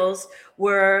burials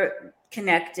were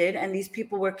connected, and these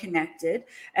people were connected,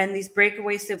 and these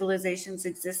breakaway civilizations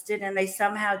existed, and they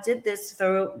somehow did this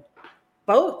through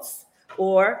boats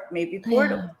or maybe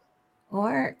portals.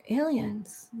 Or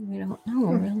aliens. We don't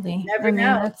know, really. Never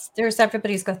know.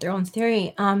 Everybody's got their own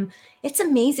theory. It's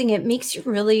amazing. It makes you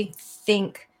really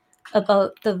think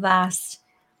about the vast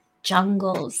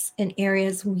jungles and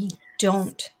areas we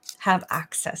don't have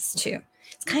access to.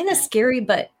 It's kind of scary,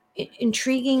 but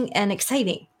intriguing and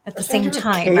exciting at the same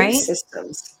time, right?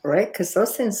 Systems, right? Because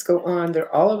those things go on.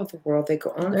 They're all over the world. They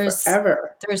go on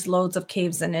forever. There's loads of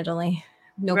caves in Italy.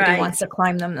 Nobody wants to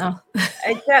climb them, though.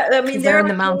 I mean, they're in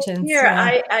the mountains. Here,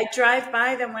 I drive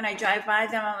by them. When I drive by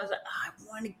them, I was like, oh, I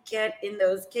want to get in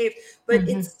those caves, but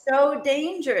it's so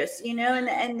dangerous, you know.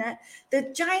 And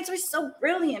the giants were so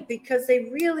brilliant because they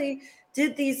really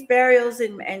did these burials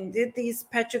and did these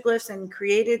petroglyphs and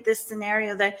created this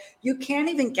scenario that you can't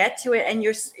even get to it, and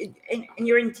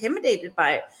you're intimidated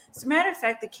by it. As a matter of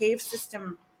fact, the cave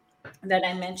system that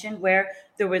I mentioned, where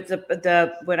there was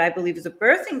the what I believe is a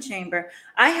birthing chamber,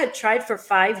 I had tried for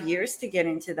 5 years to get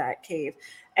into that cave,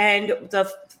 and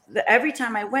every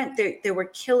time I went, there were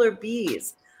killer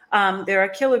bees. There are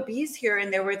killer bees here,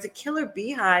 and there was a killer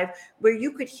beehive where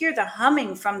you could hear the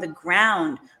humming from the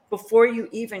ground before you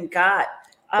even got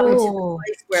up to the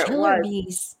place where it was.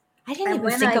 Bees. I didn't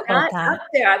even think about that. Up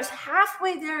there, I was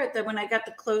halfway there when I got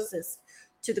the closest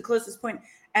point.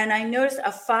 And I noticed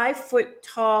a 5-foot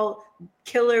tall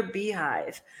killer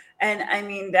beehive. And I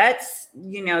mean, that's,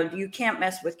 you know, you can't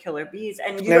mess with killer bees.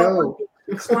 And you don't want to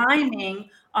be climbing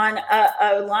on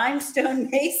a limestone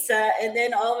mesa and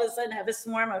then all of a sudden have a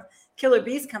swarm of killer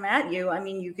bees come at you. I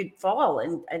mean, you could fall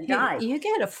and die. You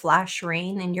get a flash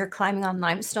rain and you're climbing on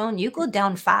limestone, you go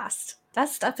down fast. That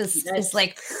stuff is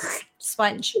like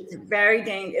sponge. It's very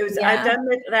dangerous. I've done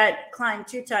that climb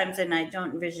 2 times, and I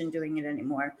don't envision doing it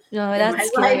anymore. No, that's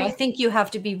scary. I think you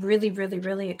have to be really, really,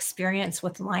 really experienced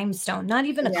with limestone. Not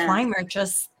even a climber,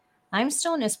 just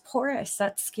limestone is porous.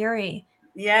 That's scary.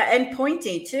 Yeah, and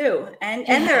pointy too. And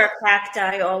there are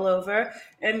cacti all over,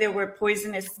 and there were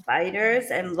poisonous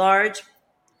spiders and large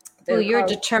Oh, you're a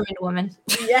determined woman.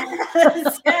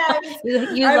 Yes, yes.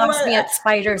 You lost me at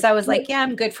spiders. I was like, yeah,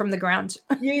 I'm good from the ground.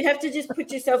 You have to just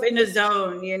put yourself in a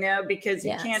zone, because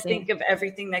you can't think of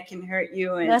everything that can hurt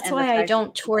you. And that's why I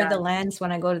don't tour the lands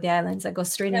when I go to the islands. I go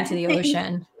straight into the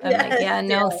ocean. I'm like,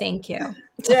 no, thank you.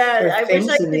 Yeah, I wish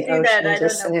I could do that. I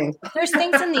don't know. There's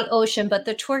things in the ocean, but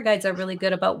the tour guides are really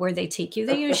good about where they take you.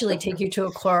 They usually take you to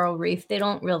a coral reef. They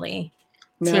don't really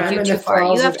take you too far.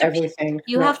 You have to everything.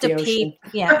 You have to pay.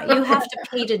 Yeah, you have to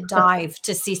pay to dive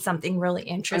to see something really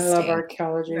interesting. I love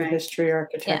archaeology, history,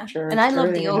 architecture, and I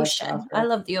love the ocean. I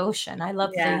love the ocean. I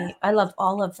love I love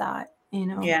all of that.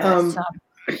 Yeah.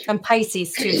 I'm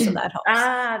Pisces too, so that helps.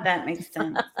 That makes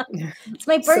sense. It's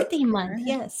my birthday month.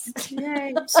 Yes.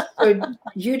 So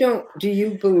do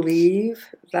you believe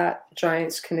that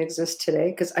giants can exist today?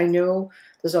 Because I know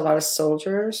there's a lot of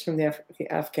soldiers from the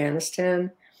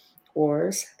Afghanistan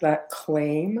wars that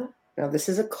claim. Now, this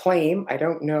is a claim. I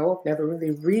don't know. I've never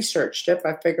really researched it,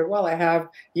 but I figured, well, I have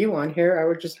you on here. I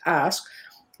would just ask.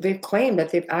 They've claimed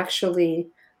that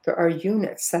there are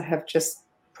units that have just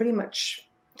pretty much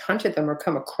hunted them or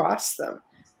come across them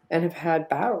and have had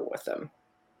battle with them.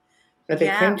 That they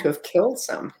claim to have killed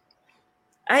some.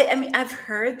 I mean, I've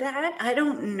heard that. I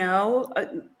don't know.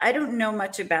 I don't know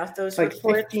much about those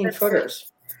reports.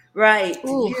 15-footers. Right.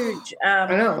 Huge.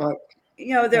 I know.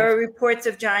 There are reports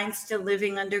of giants still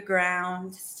living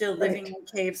underground, still living in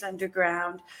caves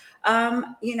underground.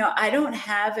 I don't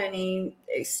have any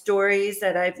stories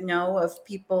that I know of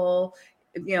people,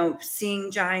 seeing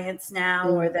giants now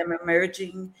or them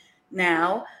emerging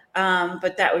now.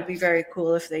 But that would be very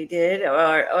cool if they did.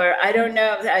 Or I don't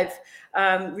know.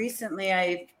 I've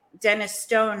recently Dennis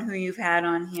Stone, who you've had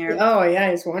on here. Oh yeah,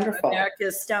 he's wonderful.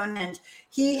 America's Stonehenge.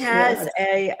 He has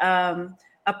a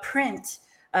print.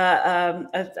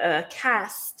 A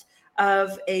cast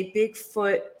of a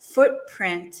Bigfoot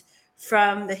footprint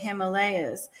from the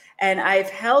Himalayas, and I've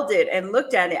held it and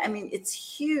looked at it. I mean, it's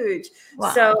huge.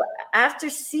 Wow. So after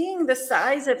seeing the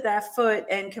size of that foot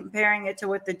and comparing it to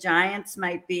what the giants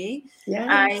might be,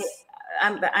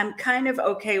 I'm kind of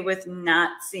okay with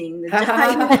not seeing the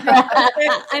giants.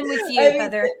 I'm with you,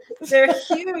 Heather. They're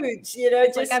huge,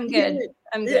 just I'm good. Huge.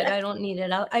 I'm good. I don't need it.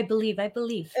 I believe.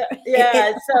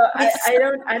 Yeah. So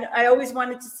I always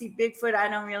wanted to see Bigfoot. I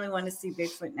don't really want to see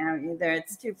Bigfoot now either.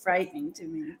 It's too frightening to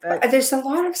me. But there's a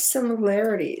lot of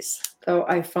similarities, though,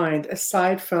 I find,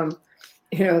 aside from,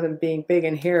 them being big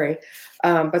and hairy.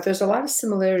 But there's a lot of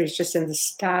similarities just in the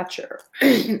stature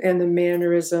and the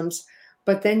mannerisms.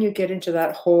 But then you get into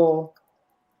that whole,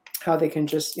 how they can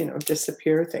just,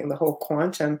 disappear thing, the whole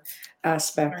quantum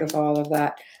aspect of all of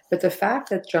that. But the fact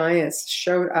that giants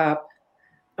showed up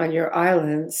on your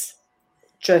islands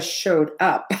just showed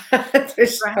up.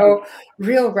 There's no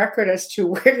real record as to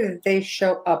where did they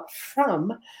show up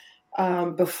from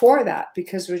before that,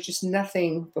 because there was just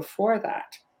nothing before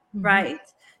that. Right.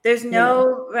 There's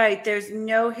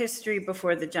no history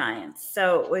before the giants.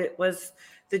 So it was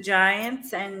the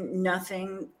giants and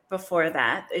nothing before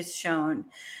that is shown.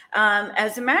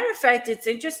 As a matter of fact, it's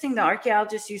interesting. The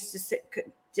archaeologists used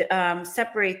to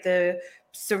separate the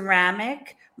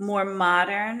ceramic, more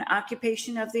modern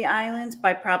occupation of the islands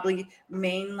by probably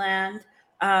mainland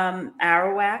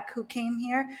Arawak, who came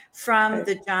here, from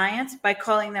the giants by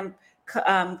calling them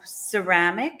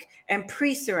ceramic and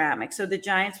pre-ceramic. So the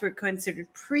giants were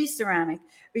considered pre-ceramic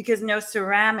because no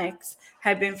ceramics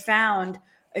had been found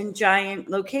in giant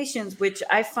locations, which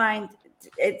I find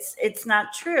it's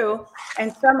not true.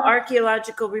 And some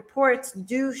archaeological reports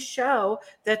do show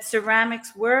that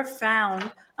ceramics were found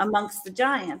amongst the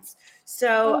giants.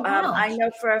 So I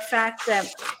know for a fact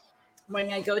that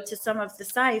when I go to some of the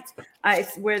sites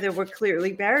where there were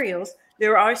clearly burials,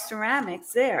 there are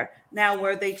ceramics there. Now,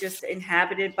 were they just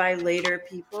inhabited by later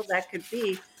people? That could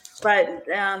be. But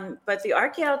the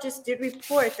archaeologists did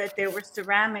report that there were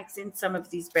ceramics in some of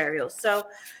these burials. So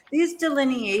these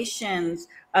delineations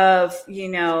of,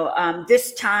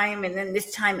 this time and then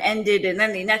this time ended and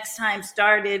then the next time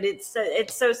started,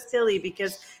 it's so silly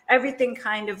because everything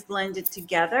kind of blended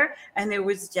together, and there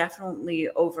was definitely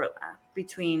overlap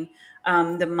between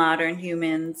the modern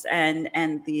humans and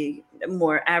the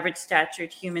more average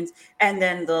statured humans, and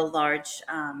then the large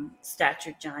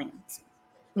statured giants.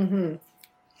 Mm-hmm.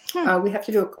 We have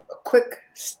to do a quick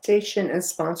station and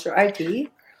sponsor ID.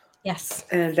 Yes.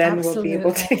 And then we'll be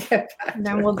able to get back. And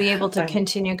then we'll be able to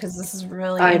continue because this is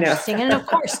really interesting. And of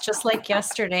course, just like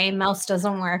yesterday, mouse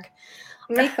doesn't work.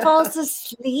 It falls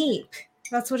asleep.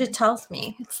 That's what it tells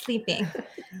me. It's sleeping.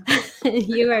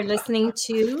 You are listening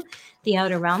to The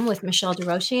Outer Realm with Michelle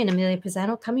DeRoche and Amelia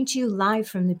Pisano, coming to you live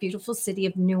from the beautiful city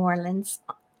of New Orleans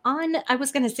I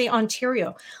was going to say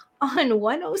Ontario. on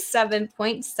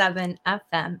 107.7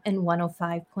 FM and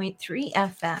 105.3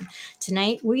 FM.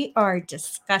 Tonight we are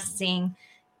discussing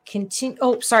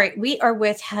we are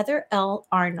with Heather L.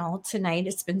 Arnold tonight.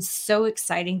 It's been so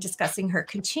exciting discussing her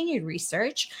continued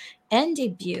research and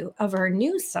debut of her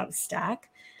new Substack,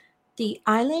 The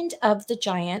Island of the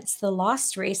Giants, The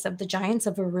Lost Race of the Giants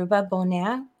of Aruba,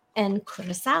 Bonaire, and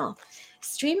Curacao.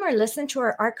 Stream or listen to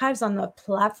our archives on the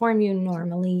platform you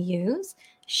normally use.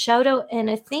 Shout out and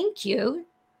a thank you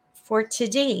for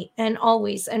today and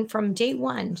always and from day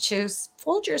one to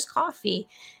Folgers Coffee.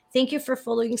 Thank you for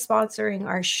fully sponsoring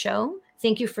our show.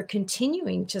 Thank you for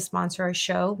continuing to sponsor our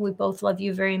show. We both love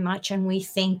you very much and we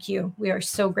thank you. We are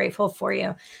so grateful for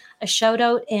you. A shout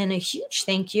out and a huge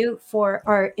thank you for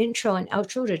our intro and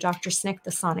outro to Dr. Snick,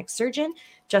 the Sonic Surgeon,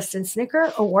 Justin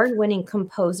Snicker, award-winning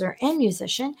composer and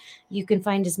musician. You can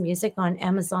find his music on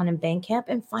Amazon and Bandcamp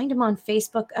and find him on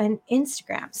Facebook and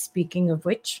Instagram. Speaking of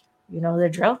which, you know the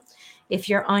drill. If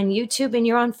you're on YouTube and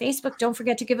you're on Facebook, don't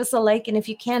forget to give us a like. And if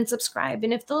you can, subscribe.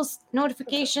 And if those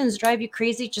notifications drive you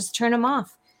crazy, just turn them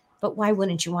off. But why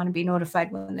wouldn't you want to be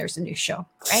notified when there's a new show,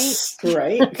 right?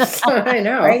 Right. I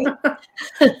know. Right?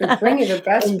 We're bringing the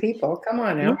best people. Come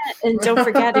on now. Yeah, and don't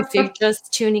forget, if you're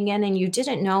just tuning in and you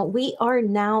didn't know, we are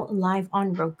now live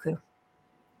on Roku.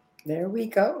 There we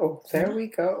go. There we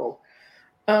go.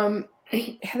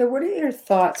 Heather, what are your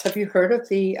thoughts? Have you heard of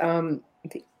the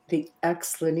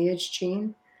X lineage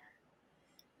gene,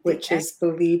 which is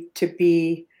believed to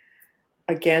be,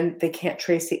 again, they can't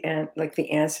trace the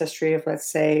ancestry of, let's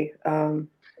say,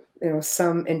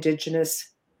 some indigenous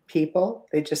people.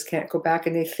 They just can't go back,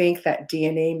 and they think that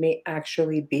DNA may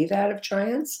actually be that of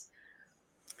giants.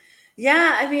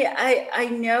 Yeah, I mean, I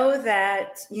know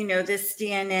that, this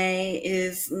DNA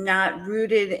is not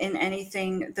rooted in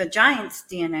anything. The giants'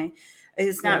 DNA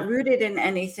is not rooted in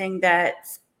anything that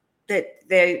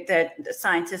the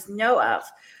scientists know of.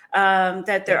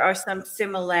 That there are some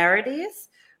similarities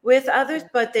with others,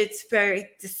 but it's very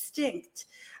distinct.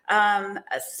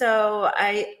 So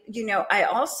I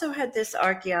also had this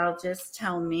archaeologist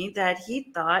tell me that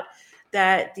he thought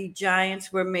that the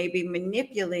giants were maybe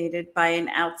manipulated by an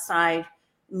outside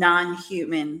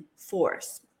non-human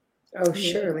force. Oh,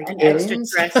 sure. Like an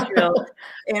aliens? extraterrestrial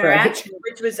interaction,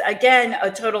 which was, again,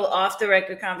 a total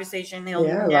off-the-record conversation. He'll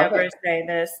never say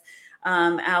this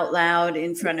out loud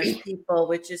in front of people,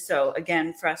 which is so,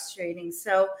 again, frustrating.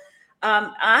 So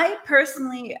I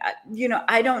personally,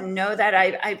 I don't know that.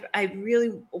 I've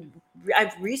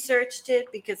researched it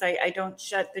because I don't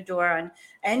shut the door on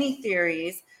any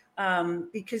theories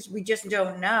because we just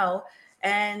don't know.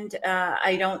 And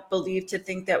I don't believe to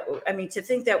think that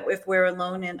if we're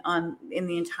alone in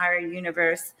the entire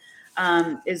universe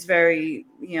is very,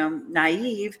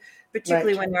 naive,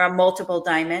 particularly when there are multiple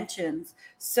dimensions.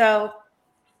 So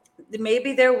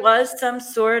maybe there was some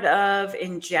sort of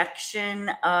injection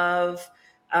of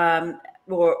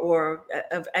or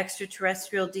of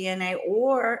extraterrestrial DNA,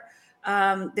 or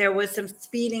there was some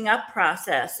speeding up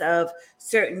process of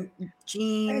certain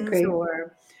genes,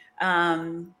 or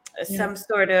some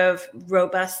sort of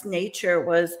robust nature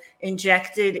was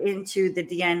injected into the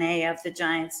DNA of the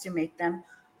giants to make them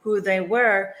who they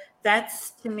were.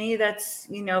 To me, that's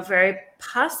very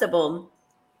possible.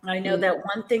 I know that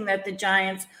one thing that the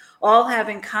giants all have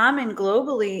in common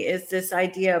globally is this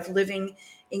idea of living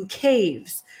in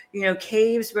caves.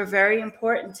 Caves were very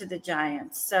important to the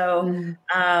giants. So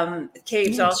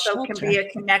caves also can be a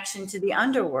connection to the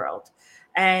underworld.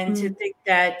 And to think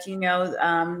that,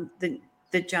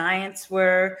 the giants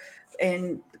were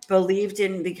believed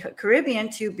in the Caribbean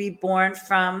to be born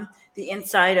from the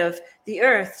inside of the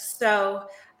earth. So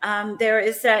there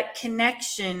is that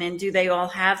connection, and do they all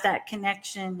have that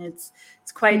connection? It's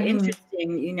quite interesting.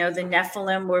 The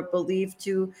Nephilim were believed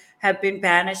to have been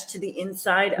banished to the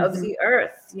inside of the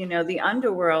earth, the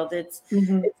underworld. It's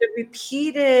a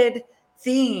repeated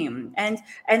theme, and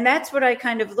that's what I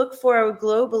kind of look for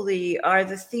globally, are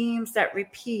the themes that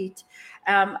repeat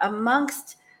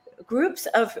amongst groups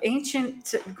of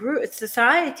ancient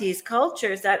societies,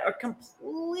 cultures that are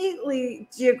completely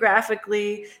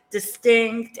geographically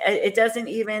distinct. It doesn't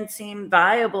even seem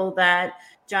viable that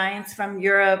giants from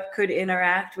Europe could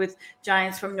interact with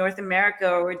giants from North America,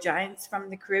 or giants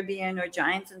from the Caribbean, or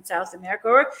giants in South America,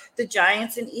 or the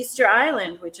giants in Easter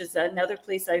Island, which is another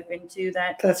place I've been to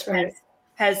that's right.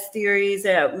 Has theories,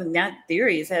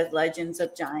 has legends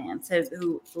of giants,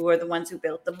 who are the ones who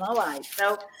built the Moai.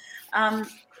 So,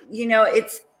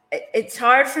 it's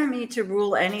hard for me to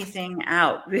rule anything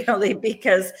out, really,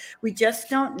 because we just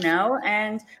don't know.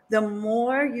 And the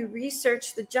more you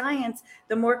research the giants,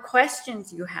 the more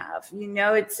questions you have.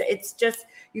 It's just,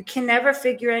 you can never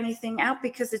figure anything out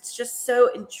because it's just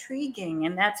so intriguing.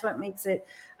 And that's what makes it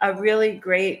a really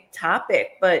great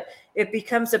topic. But it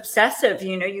becomes obsessive.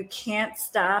 You can't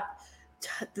stop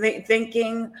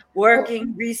thinking,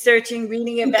 working, researching,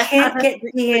 reading about. You can't get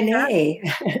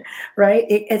DNA, right?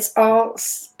 It's all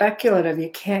speculative. You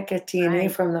can't get DNA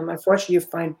Right. from them. Unfortunately, you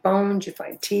find bones, you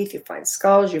find teeth, you find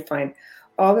skulls, you find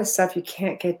all this stuff. You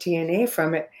can't get DNA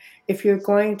from it. If you're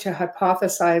going to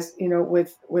hypothesize,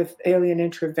 with alien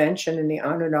intervention in the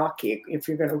Anunnaki, if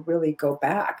you're going to really go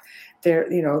back there,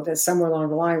 that somewhere along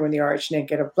the line when the RH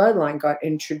negative bloodline got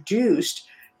introduced,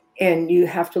 and you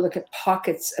have to look at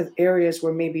pockets of areas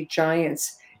where maybe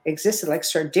giants existed, like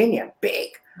Sardinia,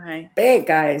 big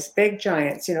guys, big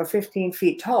giants, 15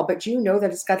 feet tall. But do you know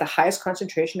that it's got the highest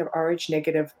concentration of RH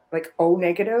negative, like O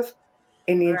negative,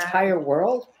 in the entire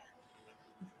world?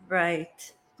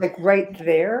 Right. Like right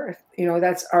there,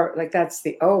 that's that's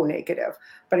the O negative.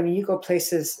 But I mean, you go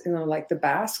places, like the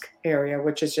Basque area,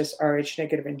 which is just RH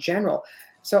negative in general.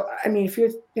 So, I mean, if you're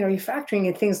factoring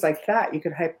in things like that, you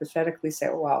could hypothetically say,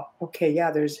 well, okay, yeah,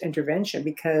 there's intervention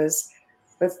because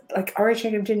like RH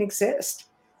negative didn't exist.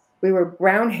 We were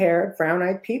brown-haired,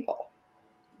 brown-eyed people.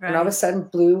 Right. And all of a sudden,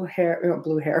 blue hair,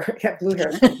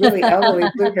 really elderly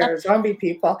blue hair, zombie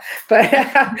people. But,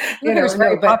 blue hair is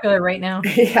very popular right now.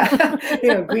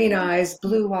 Yeah, green eyes,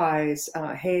 blue eyes,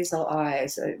 hazel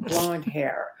eyes, blonde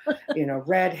hair,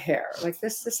 red hair. Like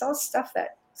this all stuff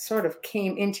that sort of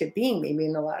came into being maybe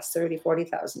in the last 30,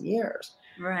 40,000 years.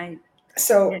 Right.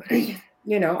 So,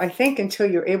 I think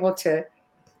until you're able to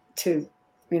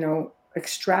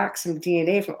extract some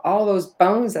DNA from all those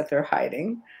bones that they're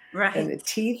hiding, right, and the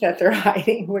teeth that they're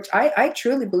hiding, which I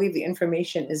truly believe the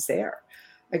information is there.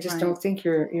 I just don't think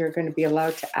you're going to be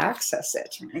allowed to access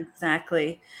it.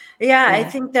 Exactly. Yeah. I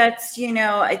think that's,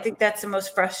 the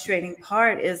most frustrating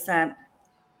part is that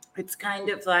it's kind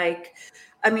of like,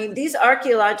 I mean, these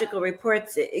archaeological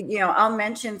reports, I'll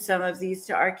mention some of these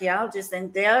to archaeologists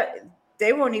and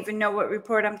they won't even know what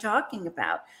report I'm talking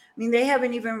about. I mean, they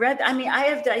haven't even read. I mean, I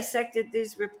have dissected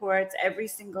these reports, every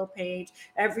single page,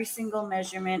 every single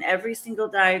measurement, every single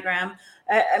diagram.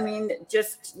 I mean,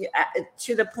 just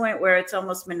to the point where it's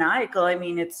almost maniacal. I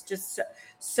mean, it's just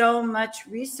so much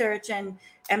research and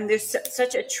there's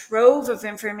such a trove of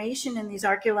information in these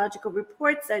archaeological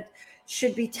reports that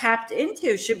should be tapped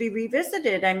into, should be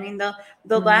revisited. I mean,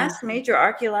 the last major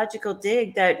archaeological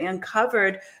dig that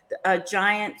uncovered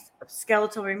giant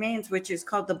skeletal remains, which is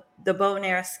called the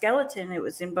Bonaire skeleton. It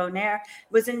was in Bonaire.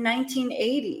 It was in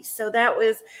 1980. So that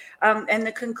was, and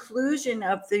the conclusion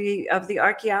of the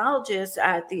archaeologists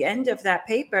at the end of that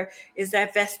paper is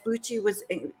that Vespucci was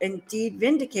indeed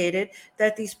vindicated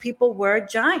that these people were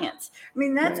giants. I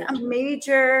mean, that's a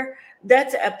major.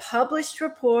 That's a published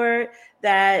report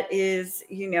that is,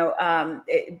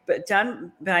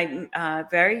 done by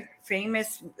very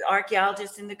famous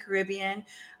archaeologists in the Caribbean,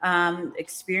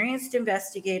 experienced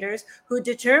investigators who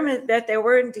determined that there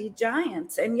were indeed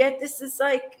giants. And yet this is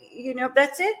like,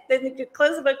 that's it. Then you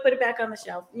close the book, put it back on the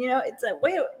shelf. It's like,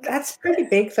 wait. That's pretty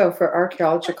big, though, for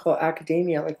archaeological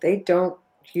academia. Like, they don't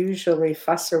usually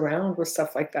fuss around with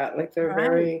stuff like that. Like, they're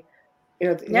very...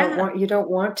 You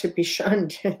don't want to be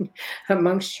shunned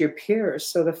amongst your peers.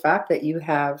 So the fact that you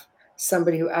have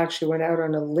somebody who actually went out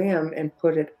on a limb and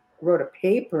wrote a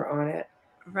paper on it,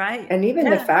 right? And even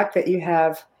the fact that you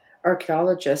have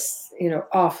archaeologists,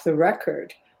 off the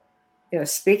record,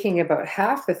 speaking about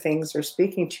half the things they're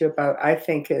speaking to you about, I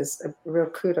think is a real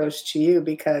kudos to you,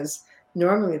 because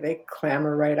normally they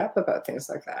clamor right up about things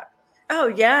like that. Oh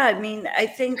yeah, I mean, I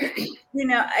think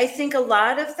I think a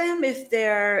lot of them, if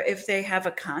they have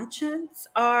a conscience,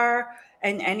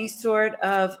 and any sort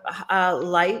of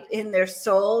light in their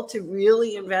soul to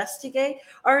really investigate,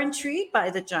 are intrigued by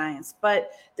the giants.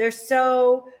 But they're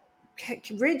so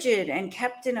rigid and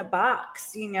kept in a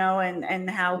box, and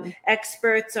how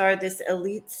experts are this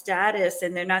elite status,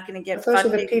 and they're not going to get. But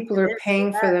those are the people who are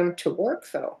paying for them to work,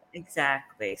 though.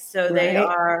 Exactly. So they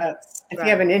are. If you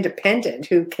have an independent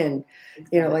who can,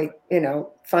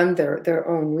 fund their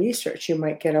own research, you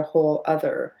might get a whole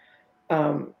other,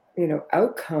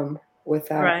 outcome with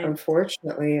that. Right.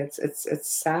 Unfortunately, it's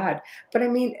sad, but I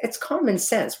mean, it's common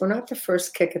sense. We're not the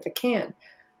first kick at the can.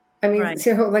 I mean,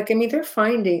 they're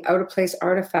finding out of place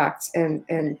artifacts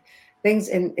and things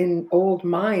in old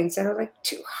mines that are like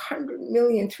 200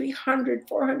 million, 300,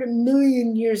 400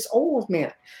 million years old,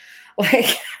 man.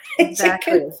 Like,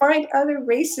 exactly. You can find other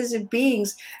races of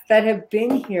beings that have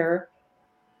been here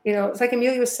It's like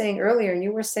Amelia was saying earlier, and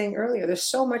you were saying earlier, there's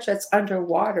so much that's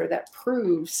underwater that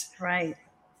proves Right.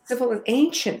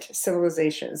 ancient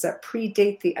civilizations that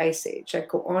predate the Ice Age, that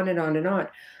go on and on and on.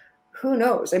 Who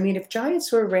knows? I mean, if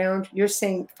giants were around, you're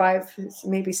saying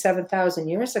 7,000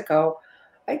 years ago,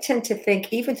 I tend to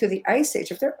think even through the Ice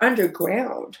Age, if they're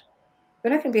underground,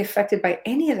 they're not going to be affected by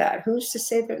any of that. Who's to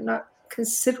say they're not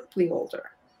considerably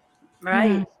older?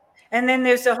 Right. And then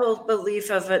there's the whole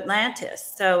belief of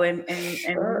Atlantis. So, and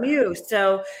Mu.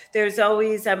 So there's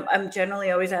always, I'm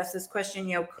generally always asked this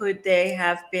question, could they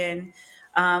have been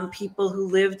people who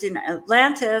lived in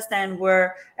Atlantis and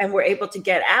were able to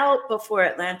get out before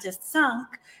Atlantis sunk?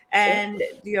 And,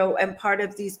 and part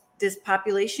of this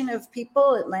population of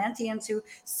people, Atlanteans, who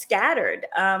scattered.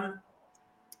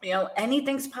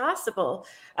 Anything's possible.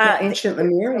 The ancient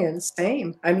Lemurians,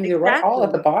 same. I mean, you're right, all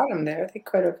at the bottom there. They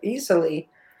could have easily.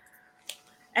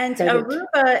 And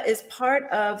Aruba is part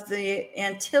of the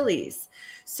Antilles.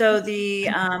 So the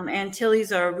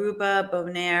Antilles are Aruba,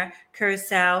 Bonaire,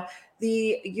 Curacao.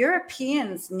 The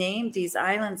Europeans named these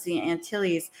islands the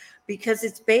Antilles because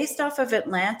it's based off of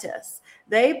Atlantis.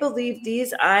 They believe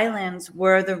these islands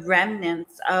were the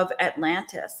remnants of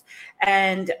Atlantis,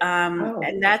 and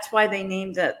that's why they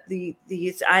named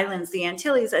these islands the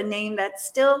Antilles, a name that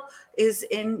still is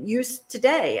in use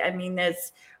today. I mean,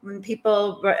 when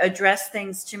people address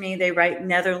things to me, they write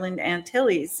Netherland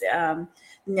Antilles,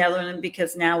 Netherlands,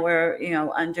 because now we're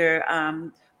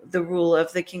under the rule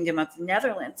of the Kingdom of the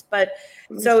Netherlands. But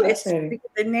so it's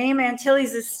the name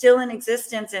Antilles is still in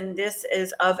existence, and this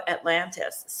is of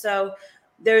Atlantis. So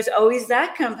there's always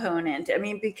that component. I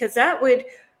mean, because that would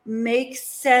make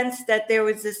sense that there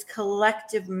was this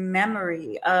collective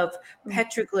memory of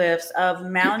petroglyphs, of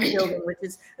mound building, which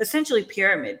is essentially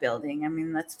pyramid building. I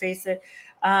mean, let's face it,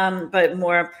 but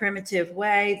more primitive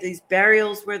way. These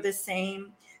burials were the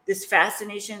same. This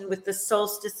fascination with the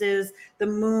solstices, the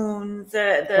moons,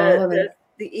 the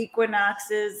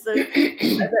equinoxes.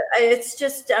 It's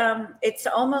just, it's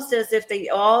almost as if they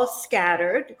all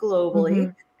scattered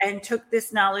globally and took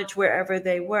this knowledge wherever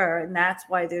they were. And that's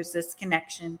why there's this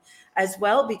connection as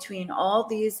well between all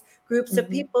these groups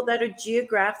of people that are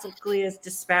geographically as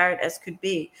disparate as could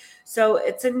be. So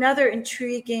it's another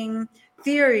intriguing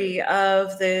theory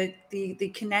of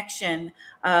the connection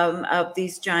of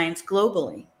these giants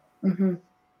globally.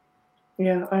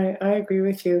 Yeah, I agree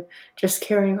with you. Just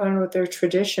carrying on with their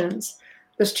traditions.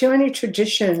 There's too many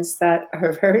traditions that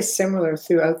are very similar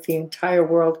throughout the entire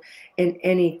world in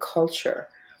any culture.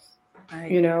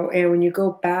 Right. And when you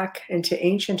go back into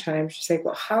ancient times, you say,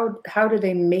 well, how do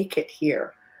they make it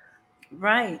here?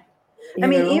 Right.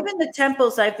 Even the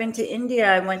temples, I've been to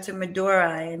India, I went to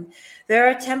Madurai, and there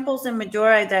are temples in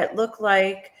Madurai that look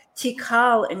like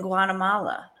Tikal in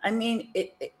Guatemala. I mean,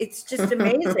 it's just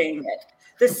amazing.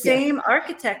 The same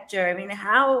architecture. I mean,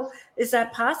 how is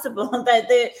that possible? That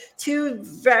they're two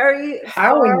very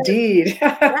indeed.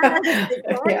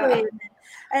 Exactly.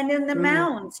 And in the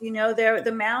mounds,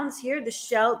 the mounds here, the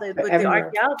shell, what the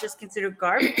archaeologists consider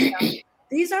garbage mounds.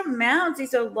 These are mounds.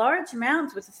 These are large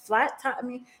mounds with a flat top. I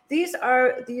mean, these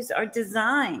are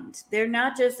designed. They're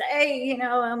not just, hey,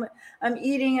 I'm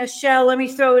eating a shell. Let me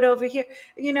throw it over here.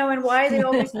 And why are they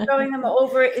always throwing them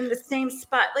over in the same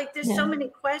spot? Like, there's so many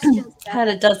questions. Had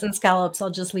a dozen scallops. I'll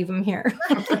just leave them here.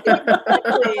 Exactly.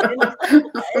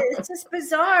 It's just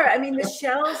bizarre. I mean, the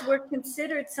shells were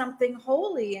considered something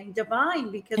holy and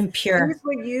divine because pure. These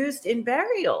were used in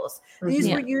burials. These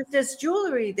were used as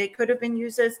jewelry. They could have been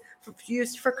used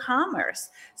for commerce.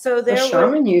 So the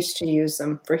shaman used to use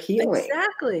them for healing.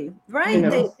 Exactly. Right.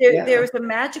 There was a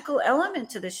magical element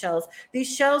to the shells.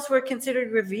 These shells were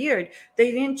considered revered.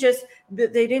 They didn't just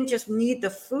need the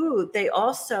food. They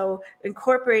also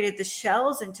incorporated the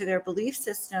shells into their belief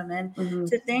system. And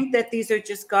to think that these are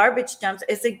just garbage dumps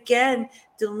is again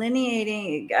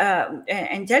delineating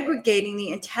and degrading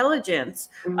the intelligence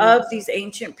of these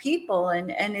ancient people.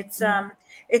 And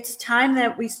it's time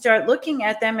that we start looking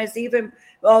at them as even,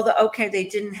 they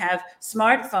didn't have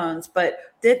smartphones, but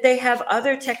did they have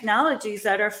other technologies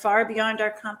that are far beyond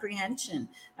our comprehension?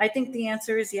 I think the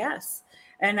answer is yes.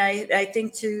 And I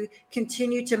think to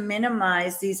continue to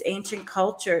minimize these ancient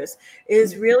cultures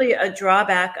is really a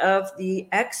drawback of the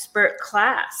expert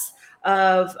class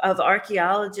of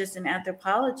archaeologists and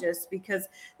anthropologists, because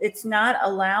it's not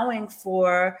allowing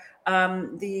for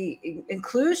the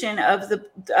inclusion of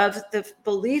the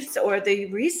beliefs or the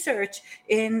research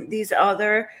in these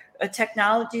other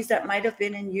technologies that might have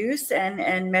been in use,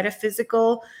 and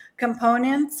metaphysical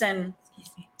components and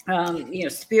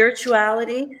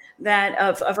spirituality that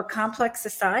of a complex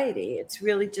society. It's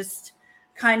really just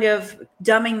kind of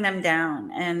dumbing them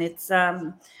down. And it's,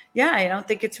 I don't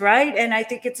think it's right. And I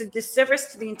think it's a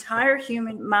disservice to the entire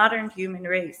modern human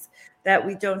race that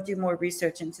we don't do more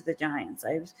research into the giants.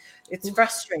 It's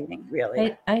frustrating,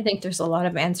 really. I think there's a lot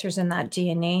of answers in that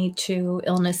DNA to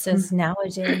illnesses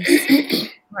nowadays.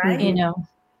 Right. You know,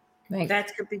 like,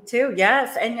 that could be too.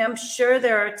 Yes. And I'm sure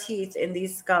there are teeth in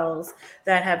these skulls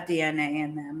that have DNA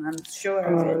in them. I'm sure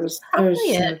of it.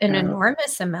 Probably an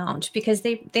enormous amount, because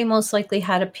they most likely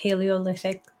had a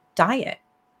Paleolithic diet.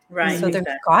 Right. So there's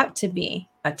got to be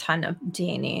a ton of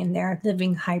DNA in there,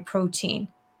 living high protein.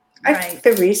 I think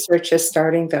the research is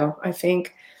starting, though. I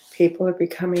think people are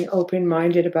becoming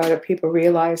open-minded about it. People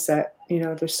realize that,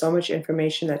 there's so much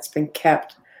information that's been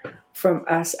kept from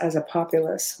us as a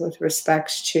populace with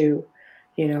respects to,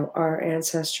 our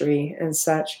ancestry and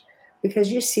such.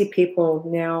 Because you see people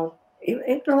now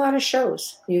in a lot of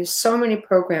shows. There's so many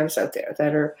programs out there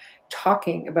that are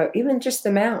talking about even just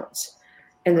the mounds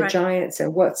and the giants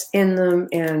and what's in them.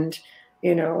 And,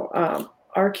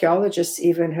 archaeologists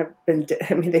even have been,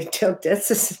 they tell dead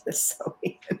systems. So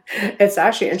it's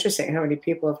actually interesting how many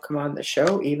people have come on the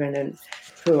show even and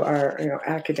who are,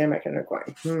 academic and are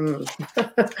going,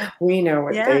 we know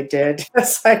what they did.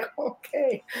 It's like,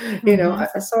 okay.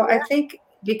 So I think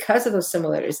because of those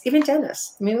similarities, even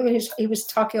Dennis, he was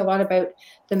talking a lot about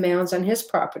the mounds on his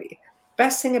property.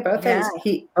 Best thing about that is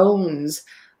he owns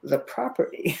the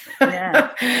property.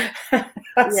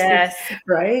 Yes.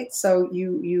 Right. So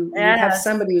you have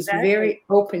somebody who's very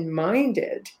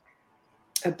open-minded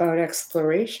about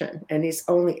exploration, and he's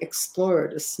only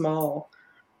explored a small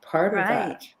part of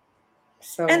that.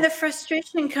 So, and the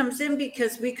frustration comes in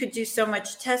because we could do so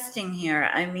much testing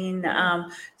here. I mean,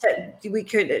 we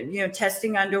could,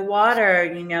 testing underwater,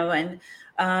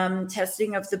 and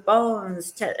testing of the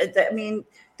bones.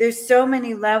 There's so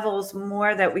many levels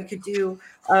more that we could do.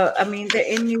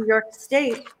 In New York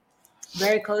State,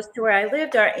 very close to where I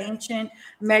lived, are ancient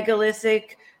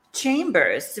megalithic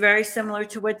chambers, very similar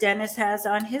to what Dennis has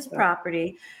on his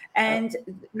property. And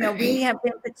we have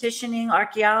been petitioning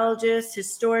archaeologists,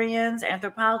 historians,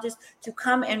 anthropologists to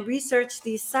come and research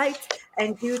these sites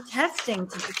and do testing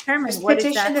to determine what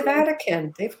exactly. Petition the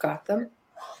Vatican, they've got them.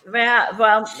 Yeah,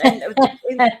 well, he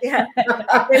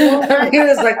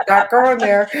was like, not going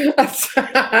there.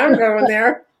 I'm going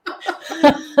there.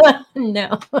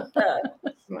 No.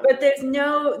 But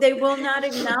they will not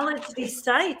acknowledge these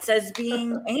sites as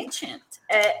being ancient.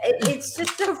 It's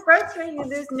just so frustrating.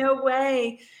 There's no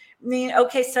way.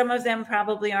 Some of them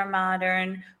probably are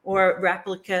modern or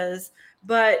replicas,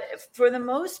 but for the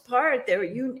most part,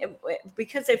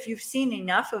 because if you've seen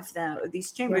enough of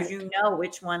these chambers, you know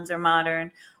which ones are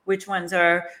modern, which ones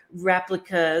are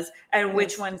replicas, and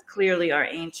which ones clearly are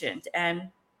ancient. And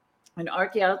an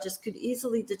archaeologist could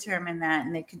easily determine that,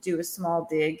 and they could do a small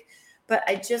dig. But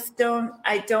I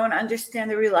don't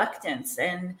understand the reluctance.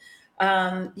 And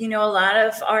a lot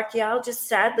of archaeologists,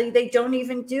 sadly, they don't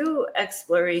even do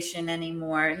exploration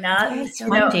anymore.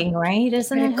 Funding, right?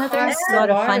 Isn't it, Heather? A lot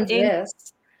of funding.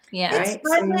 Yeah, right?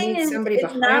 So you need somebody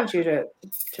behind you to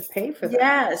pay for that.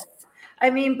 Yes.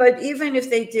 But even if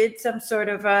they did some sort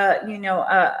of a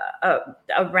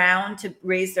round to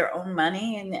raise their own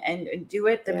money and do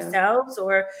it themselves,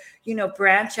 or,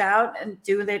 branch out and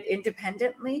do that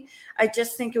independently, I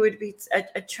just think it would be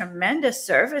a tremendous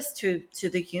service to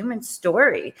the human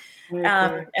story.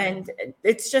 And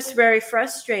it's just very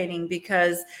frustrating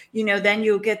because, then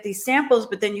you'll get these samples,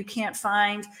 but then you can't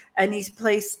find any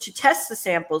place to test the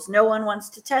samples. No one wants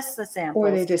to test the samples.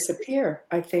 Or they disappear.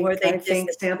 I think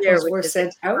samples were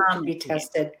sent out to be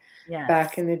tested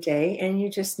back in the day, and you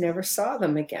just never saw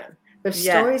them again. There's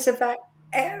stories of that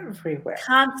everywhere.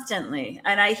 Constantly.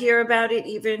 And I hear about it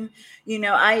even,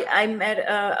 I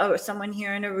met someone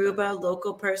here in Aruba, a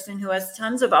local person who has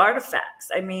tons of artifacts.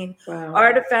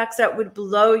 Artifacts that would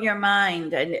blow your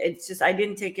mind. And it's just, I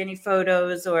didn't take any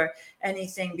photos or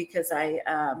anything because I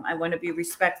want to be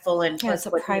respectful. And it's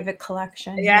a private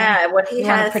collection. What he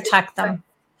has. To protect them.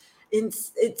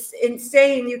 It's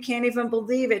insane. You can't even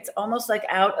believe it. It's almost like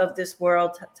out of this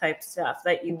world type stuff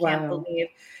that you can't believe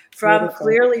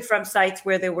clearly from sites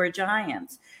where there were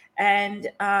giants. And,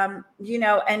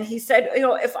 and he said,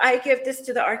 if I give this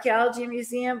to the archaeology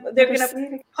museum, they're going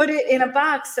to put it in a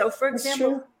box. So for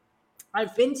example,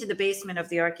 I've been to the basement of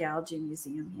the archaeology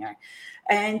museum here,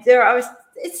 and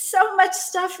it's so much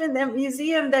stuff in the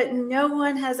museum that no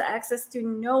one has access to,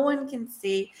 no one can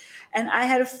see. And I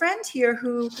had a friend here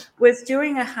who was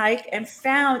doing a hike and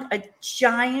found a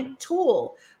giant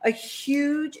tool, a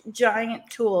huge giant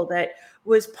tool that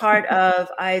was part of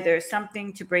either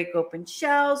something to break open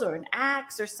shells or an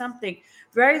axe or something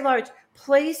very large,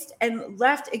 placed and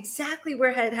left exactly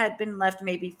where it had been left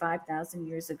maybe 5,000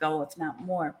 years ago, if not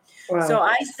more. Wow. So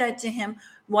I said to him,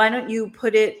 why don't you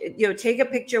put it, take a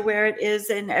picture where it is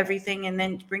and everything, and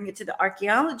then bring it to the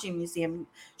archaeology museum,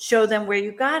 show them where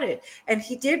you got it. And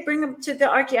he did bring them to the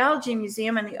archaeology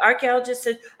museum, and the archaeologist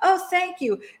said, oh, thank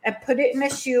you, and put it in a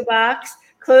shoebox,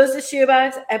 close the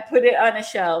shoebox, and put it on a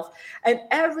shelf. And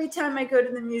every time I go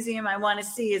to the museum, I want to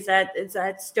see, is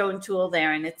that stone tool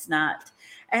there? And it's not.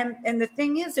 And the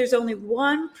thing is, there's only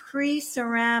one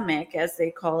pre-ceramic, as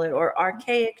they call it, or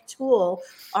archaic tool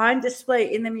on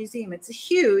display in the museum. It's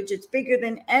huge. It's bigger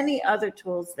than any other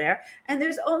tools there. And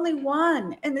there's only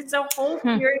one. And it's a whole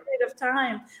period of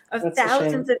time of That's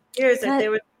thousands of years that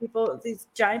there were people, these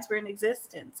giants were in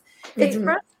existence. It's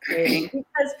frustrating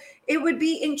because it would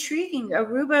be intriguing.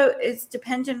 Aruba is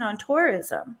dependent on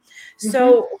tourism.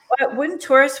 So wouldn't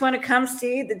tourists want to come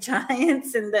see the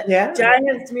giants and the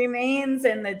giants' remains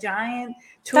and the giant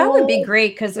tools? That would be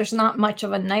great because there's not much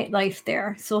of a nightlife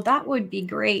there. So that would be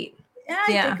great. Yeah,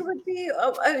 I think it would be,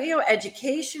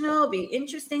 educational, be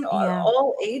interesting.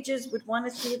 All ages would want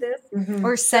to see this.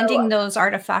 Or sending those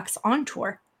artifacts on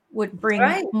tour would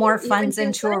bring more funds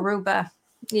into Aruba.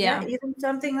 Yeah, even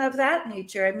something of that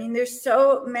nature. I mean, there's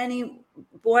so many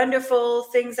wonderful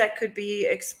things that could be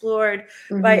explored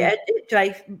by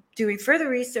doing further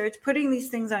research, putting these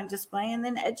things on display, and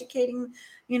then educating,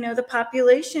 the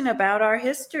population about our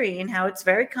history and how it's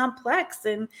very complex.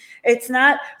 And it's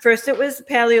not, first it was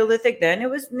Paleolithic, then it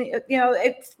was,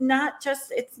 it's not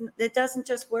just, it doesn't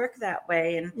just work that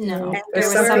way. And no, there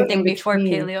was something before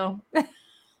paleo.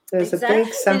 There's a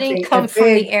big something, it didn't come from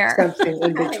the air. Something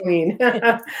in between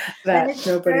that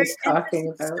nobody's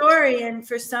talking about. Story, and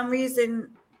for some reason,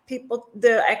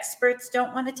 the experts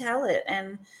don't want to tell it.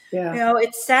 And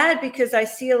it's sad because I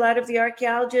see a lot of the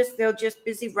archaeologists, they're just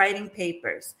busy writing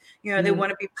papers. They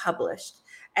want to be published,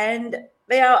 and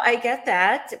I get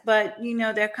that, but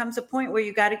there comes a point where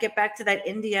you got to get back to that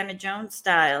Indiana Jones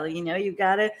style. You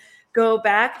got to go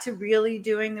back to really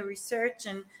doing the research,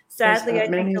 and sadly, I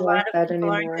think a lot of people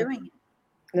aren't doing it.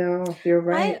 No, you're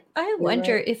right. I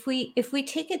wonder if we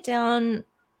take it down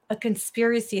a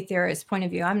conspiracy theorist point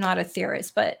of view. I'm not a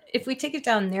theorist, but if we take it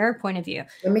down their point of view,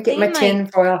 let me get my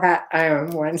tinfoil hat. I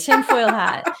own one. Tinfoil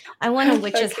hat. I want a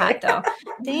witch's hat, though.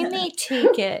 They may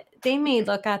take it. They may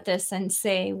look at this and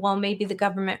say, well, maybe the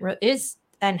government is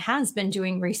and has been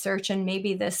doing research, and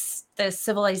maybe this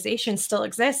civilization still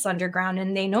exists underground,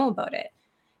 and they know about it.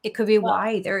 It could be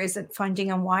why there isn't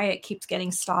funding and why it keeps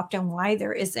getting stopped and why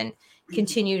there isn't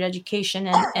continued education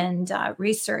and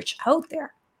research out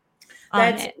there.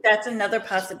 That's another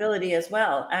possibility as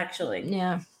well, actually.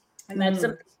 Yeah. And that's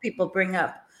something people bring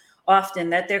up often,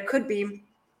 that there could be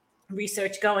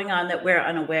research going on that we're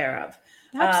unaware of.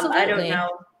 Absolutely. I don't know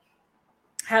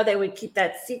how they would keep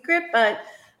that secret, but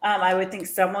I would think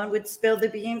someone would spill the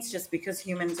beans just because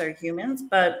humans are humans,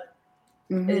 but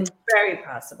it's very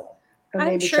possible.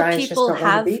 I'm sure people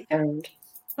have.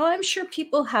 Well, I'm sure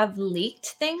people have leaked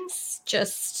things.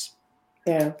 Just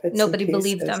nobody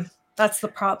believed them. That's the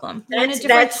problem. We're in a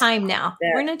different time now.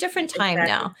 We're in a different time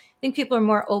now. I think people are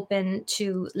more open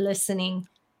to listening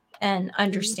and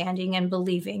understanding and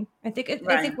believing. I think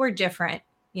we're different.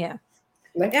 Yeah.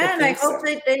 And I hope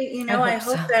that they, I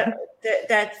hope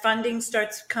that funding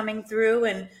starts coming through,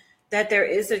 and that there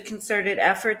is a concerted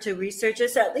effort to research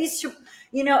this. At least,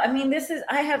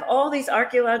 I have all these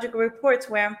archaeological reports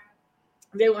where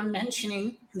they were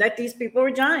mentioning that these people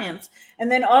were giants,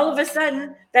 and then all of a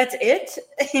sudden, that's it.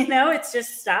 It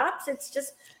just stops.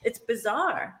 It's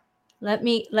bizarre. Let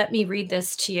me read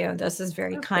this to you. This is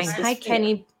very kind. Hi,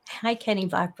 Kenny. Hi, Kenny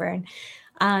Blackburn.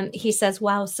 He says,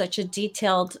 "Wow, such a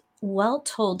detailed,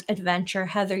 well-told adventure,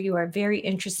 Heather. You are very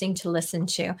interesting to listen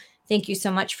to. Thank you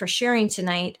so much for sharing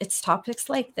tonight. It's topics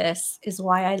like this is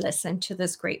why I listen to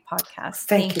this great podcast."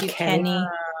 Thank you, Kenny.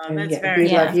 We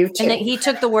love you too. And he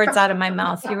took the words out of my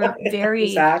mouth. You were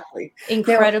very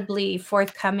incredibly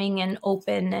forthcoming and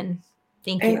open, and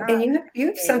thank you. And you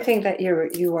have something that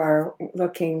you are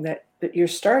looking that you're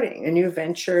starting, a new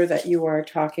venture that you are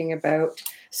talking about.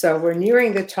 So we're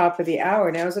nearing the top of the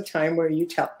hour. Now is a time where you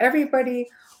tell everybody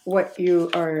what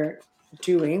you are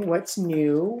doing, what's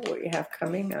new, what you have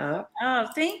coming up. Oh,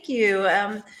 thank you.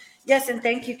 Yes, and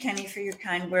thank you, Kenny, for your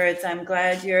kind words. I'm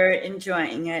glad you're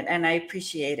enjoying it, and I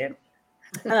appreciate it.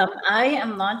 I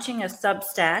am launching a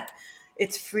Substack.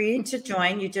 It's free to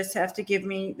join. You just have to give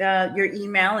me your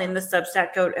email in the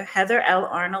Substack. Go to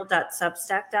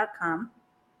heatherlarnold.substack.com.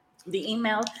 The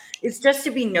email is just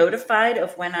to be notified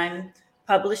of when I'm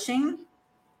publishing.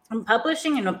 I'm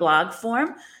publishing in a blog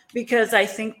form because I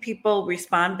think people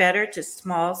respond better to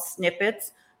small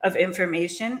snippets of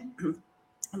information.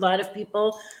 A lot of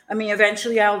people, I mean,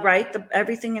 eventually I'll write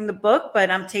everything in the book,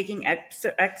 but I'm taking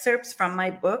excerpts from my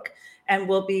book and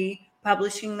will be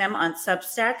publishing them on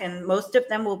Substack, and most of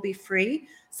them will be free.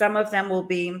 Some of them will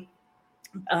be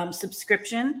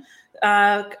subscription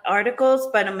articles,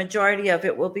 but a majority of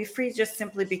it will be free, just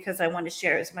simply because I want to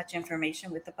share as much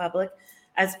information with the public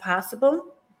as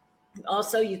possible.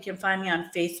 Also, you can find me on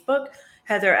Facebook,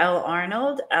 Heather L.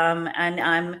 Arnold, and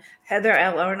I'm Heather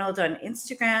L. Arnold on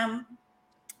Instagram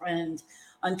and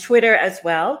on Twitter as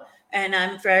well. And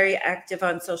I'm very active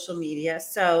on social media.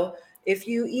 So if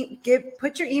you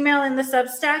put your email in the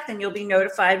Substack, then you'll be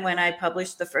notified when I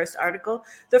publish the first article.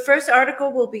 The first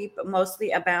article will be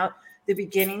mostly about the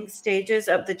beginning stages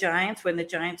of the giants, when the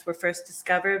giants were first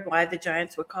discovered, why the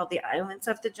giants were called the Islands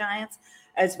of the Giants,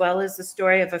 as well as the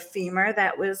story of a femur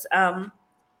that was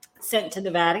sent to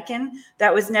the Vatican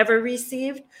that was never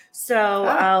received. So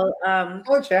I'll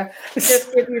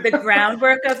just give you the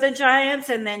groundwork of the giants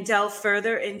and then delve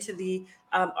further into the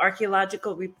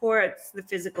archaeological reports, the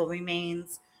physical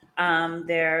remains,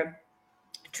 their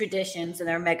traditions and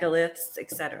their megaliths,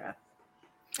 etc.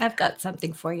 I've got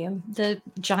something for you. The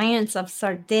giants of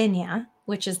Sardinia,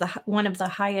 which is one of the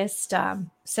highest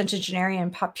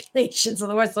centenarian populations of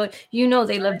the world, so you know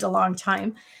they lived a long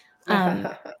time,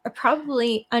 are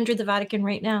probably under the Vatican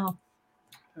right now.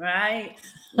 Right.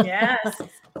 Yes.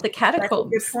 The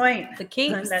catacombs. That's a good point. The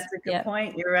caves. That's a good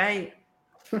point. You're right.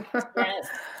 Yes.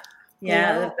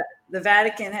 Yeah. The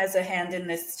Vatican has a hand in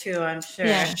this too, I'm sure.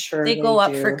 Yeah, sure they go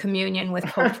up for communion with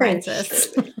Pope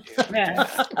Francis.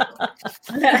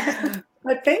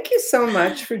 But thank you so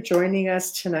much for joining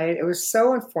us tonight. It was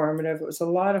so informative. It was a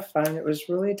lot of fun. It was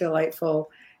really delightful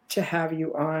to have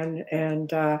you on.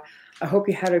 And I hope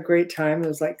you had a great time. There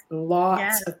was like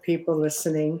lots of people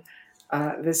listening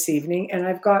this evening. And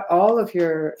I've got all of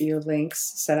your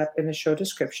links set up in the show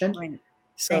description.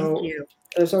 So thank you.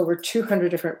 There's over 200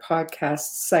 different podcast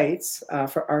sites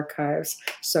for archives.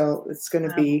 So it's going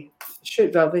to be,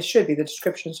 they should be. The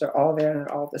descriptions are all there and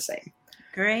all the same.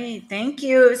 Great. Thank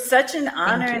you. Such an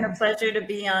honor and a pleasure to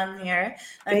be on here.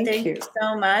 And thank you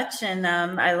so much. And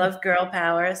I love girl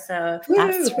power. So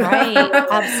that's right.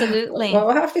 Absolutely. Well,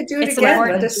 we'll have to do it again.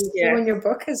 Let us know when your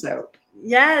book is out.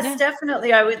 Yes,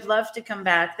 definitely. I would love to come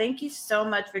back. Thank you so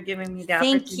much for giving me the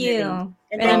opportunity. Thank you.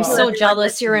 And I'm so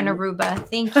jealous you're in Aruba.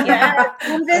 Thank you. Yeah,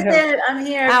 come visit. I'm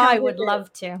here. Oh, I would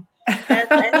love to. Yes,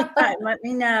 anytime. Let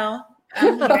me know.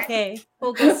 Okay.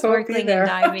 We'll go snorkeling and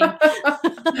diving.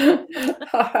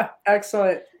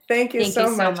 Excellent. Thank you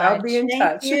so much. I'll be in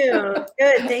touch. Thank you.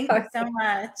 Good. Thank you so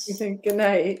much. Good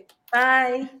night.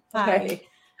 Bye. Bye.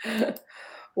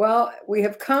 Well, we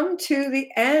have come to the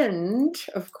end,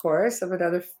 of course, of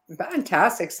another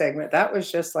fantastic segment. That was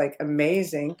just like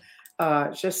amazing.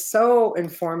 Just so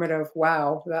informative.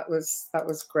 Wow. That was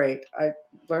great. I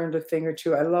learned a thing or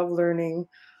two. I love learning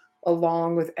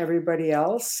along with everybody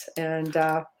else. And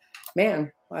man,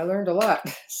 I learned a lot.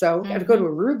 So I got to go to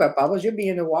Aruba, Bubbles. You'll be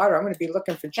in the water. I'm going to be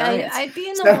looking for giants. I'd be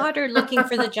in the water looking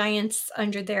for the giants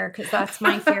under there because that's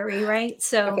my theory, right?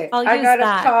 So okay. I'll use that.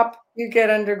 Up top. You get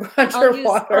underwater.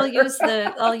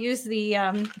 I'll use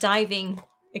the diving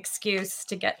excuse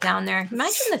to get down there.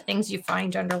 Imagine the things you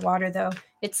find underwater, though.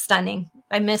 It's stunning.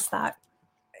 I miss that.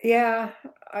 Yeah,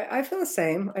 I feel the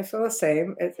same.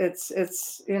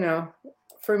 It's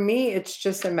for me, it's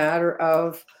just a matter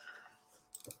of,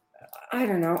 I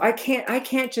don't know. I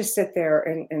can't just sit there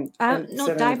and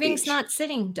no, diving's not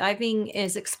sitting. Diving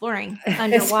is exploring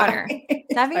underwater.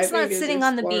 Diving's not sitting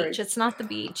on the beach. It's not the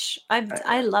beach.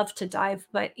 I love to dive,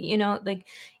 but like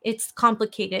it's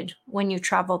complicated when you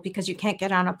travel because you can't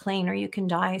get on a plane or you can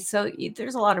die. So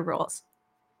there's a lot of rules.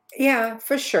 Yeah,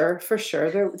 for sure.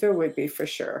 There would be for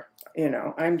sure. I don't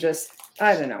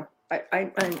know.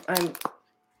 I'm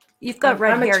You've got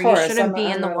red hair. You shouldn't be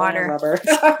in the water.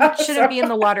 Shouldn't be in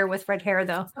the water with red hair,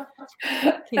 though.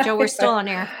 Hey, Joe, we're still on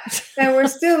air. And we're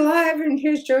still live, and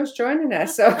here's Joe's joining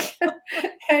us. So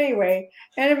anyway,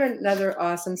 and another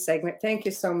awesome segment. Thank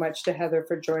you so much to Heather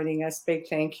for joining us. Big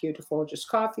thank you to Folgers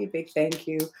Coffee. Big thank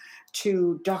you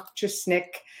to Dr.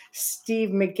 Snick, Steve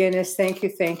McGinnis. Thank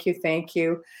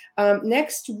you.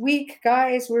 Next week,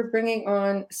 guys, we're bringing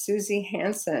on Susie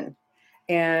Hansen.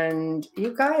 And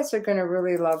you guys are going to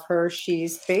really love her.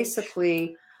 She's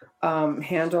basically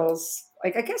handles,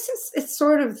 like, I guess it's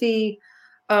sort of the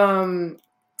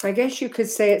I guess you could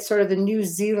say it's sort of the New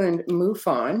Zealand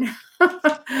MUFON.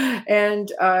 And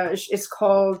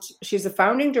she's the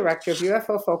founding director of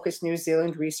UFO Focus New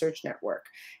Zealand Research Network.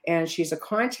 And she's a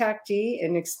contactee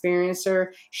and experiencer.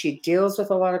 She deals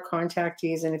with a lot of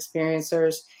contactees and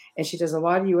experiencers. And she does a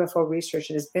lot of UFO research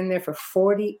and has been there for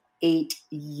 48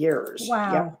 years.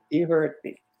 Wow. Yep, you heard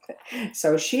me.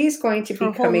 So she's going to be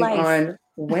Her whole coming life. on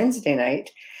Wednesday night.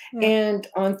 Yeah. And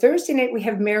on Thursday night, we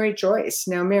have Mary Joyce.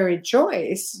 Now, Mary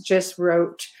Joyce just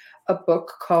wrote a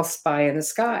book called Spy in the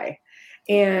Sky.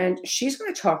 And she's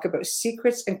going to talk about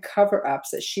secrets and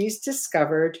cover-ups that she's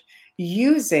discovered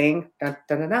using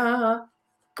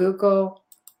Google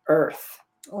Earth.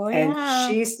 Oh, yeah.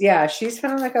 And she's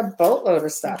kind of like a boatload of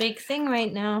It's a stuff. big thing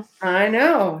right now. I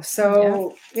know.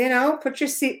 So, put your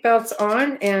seatbelts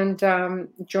on and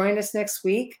join us next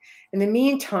week. In the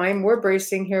meantime, we're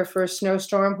bracing here for a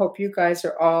snowstorm. Hope you guys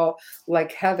are all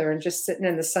like Heather and just sitting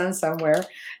in the sun somewhere.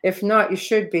 If not, you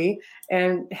should be.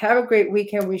 And have a great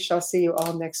weekend. We shall see you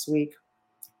all next week.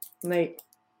 Night.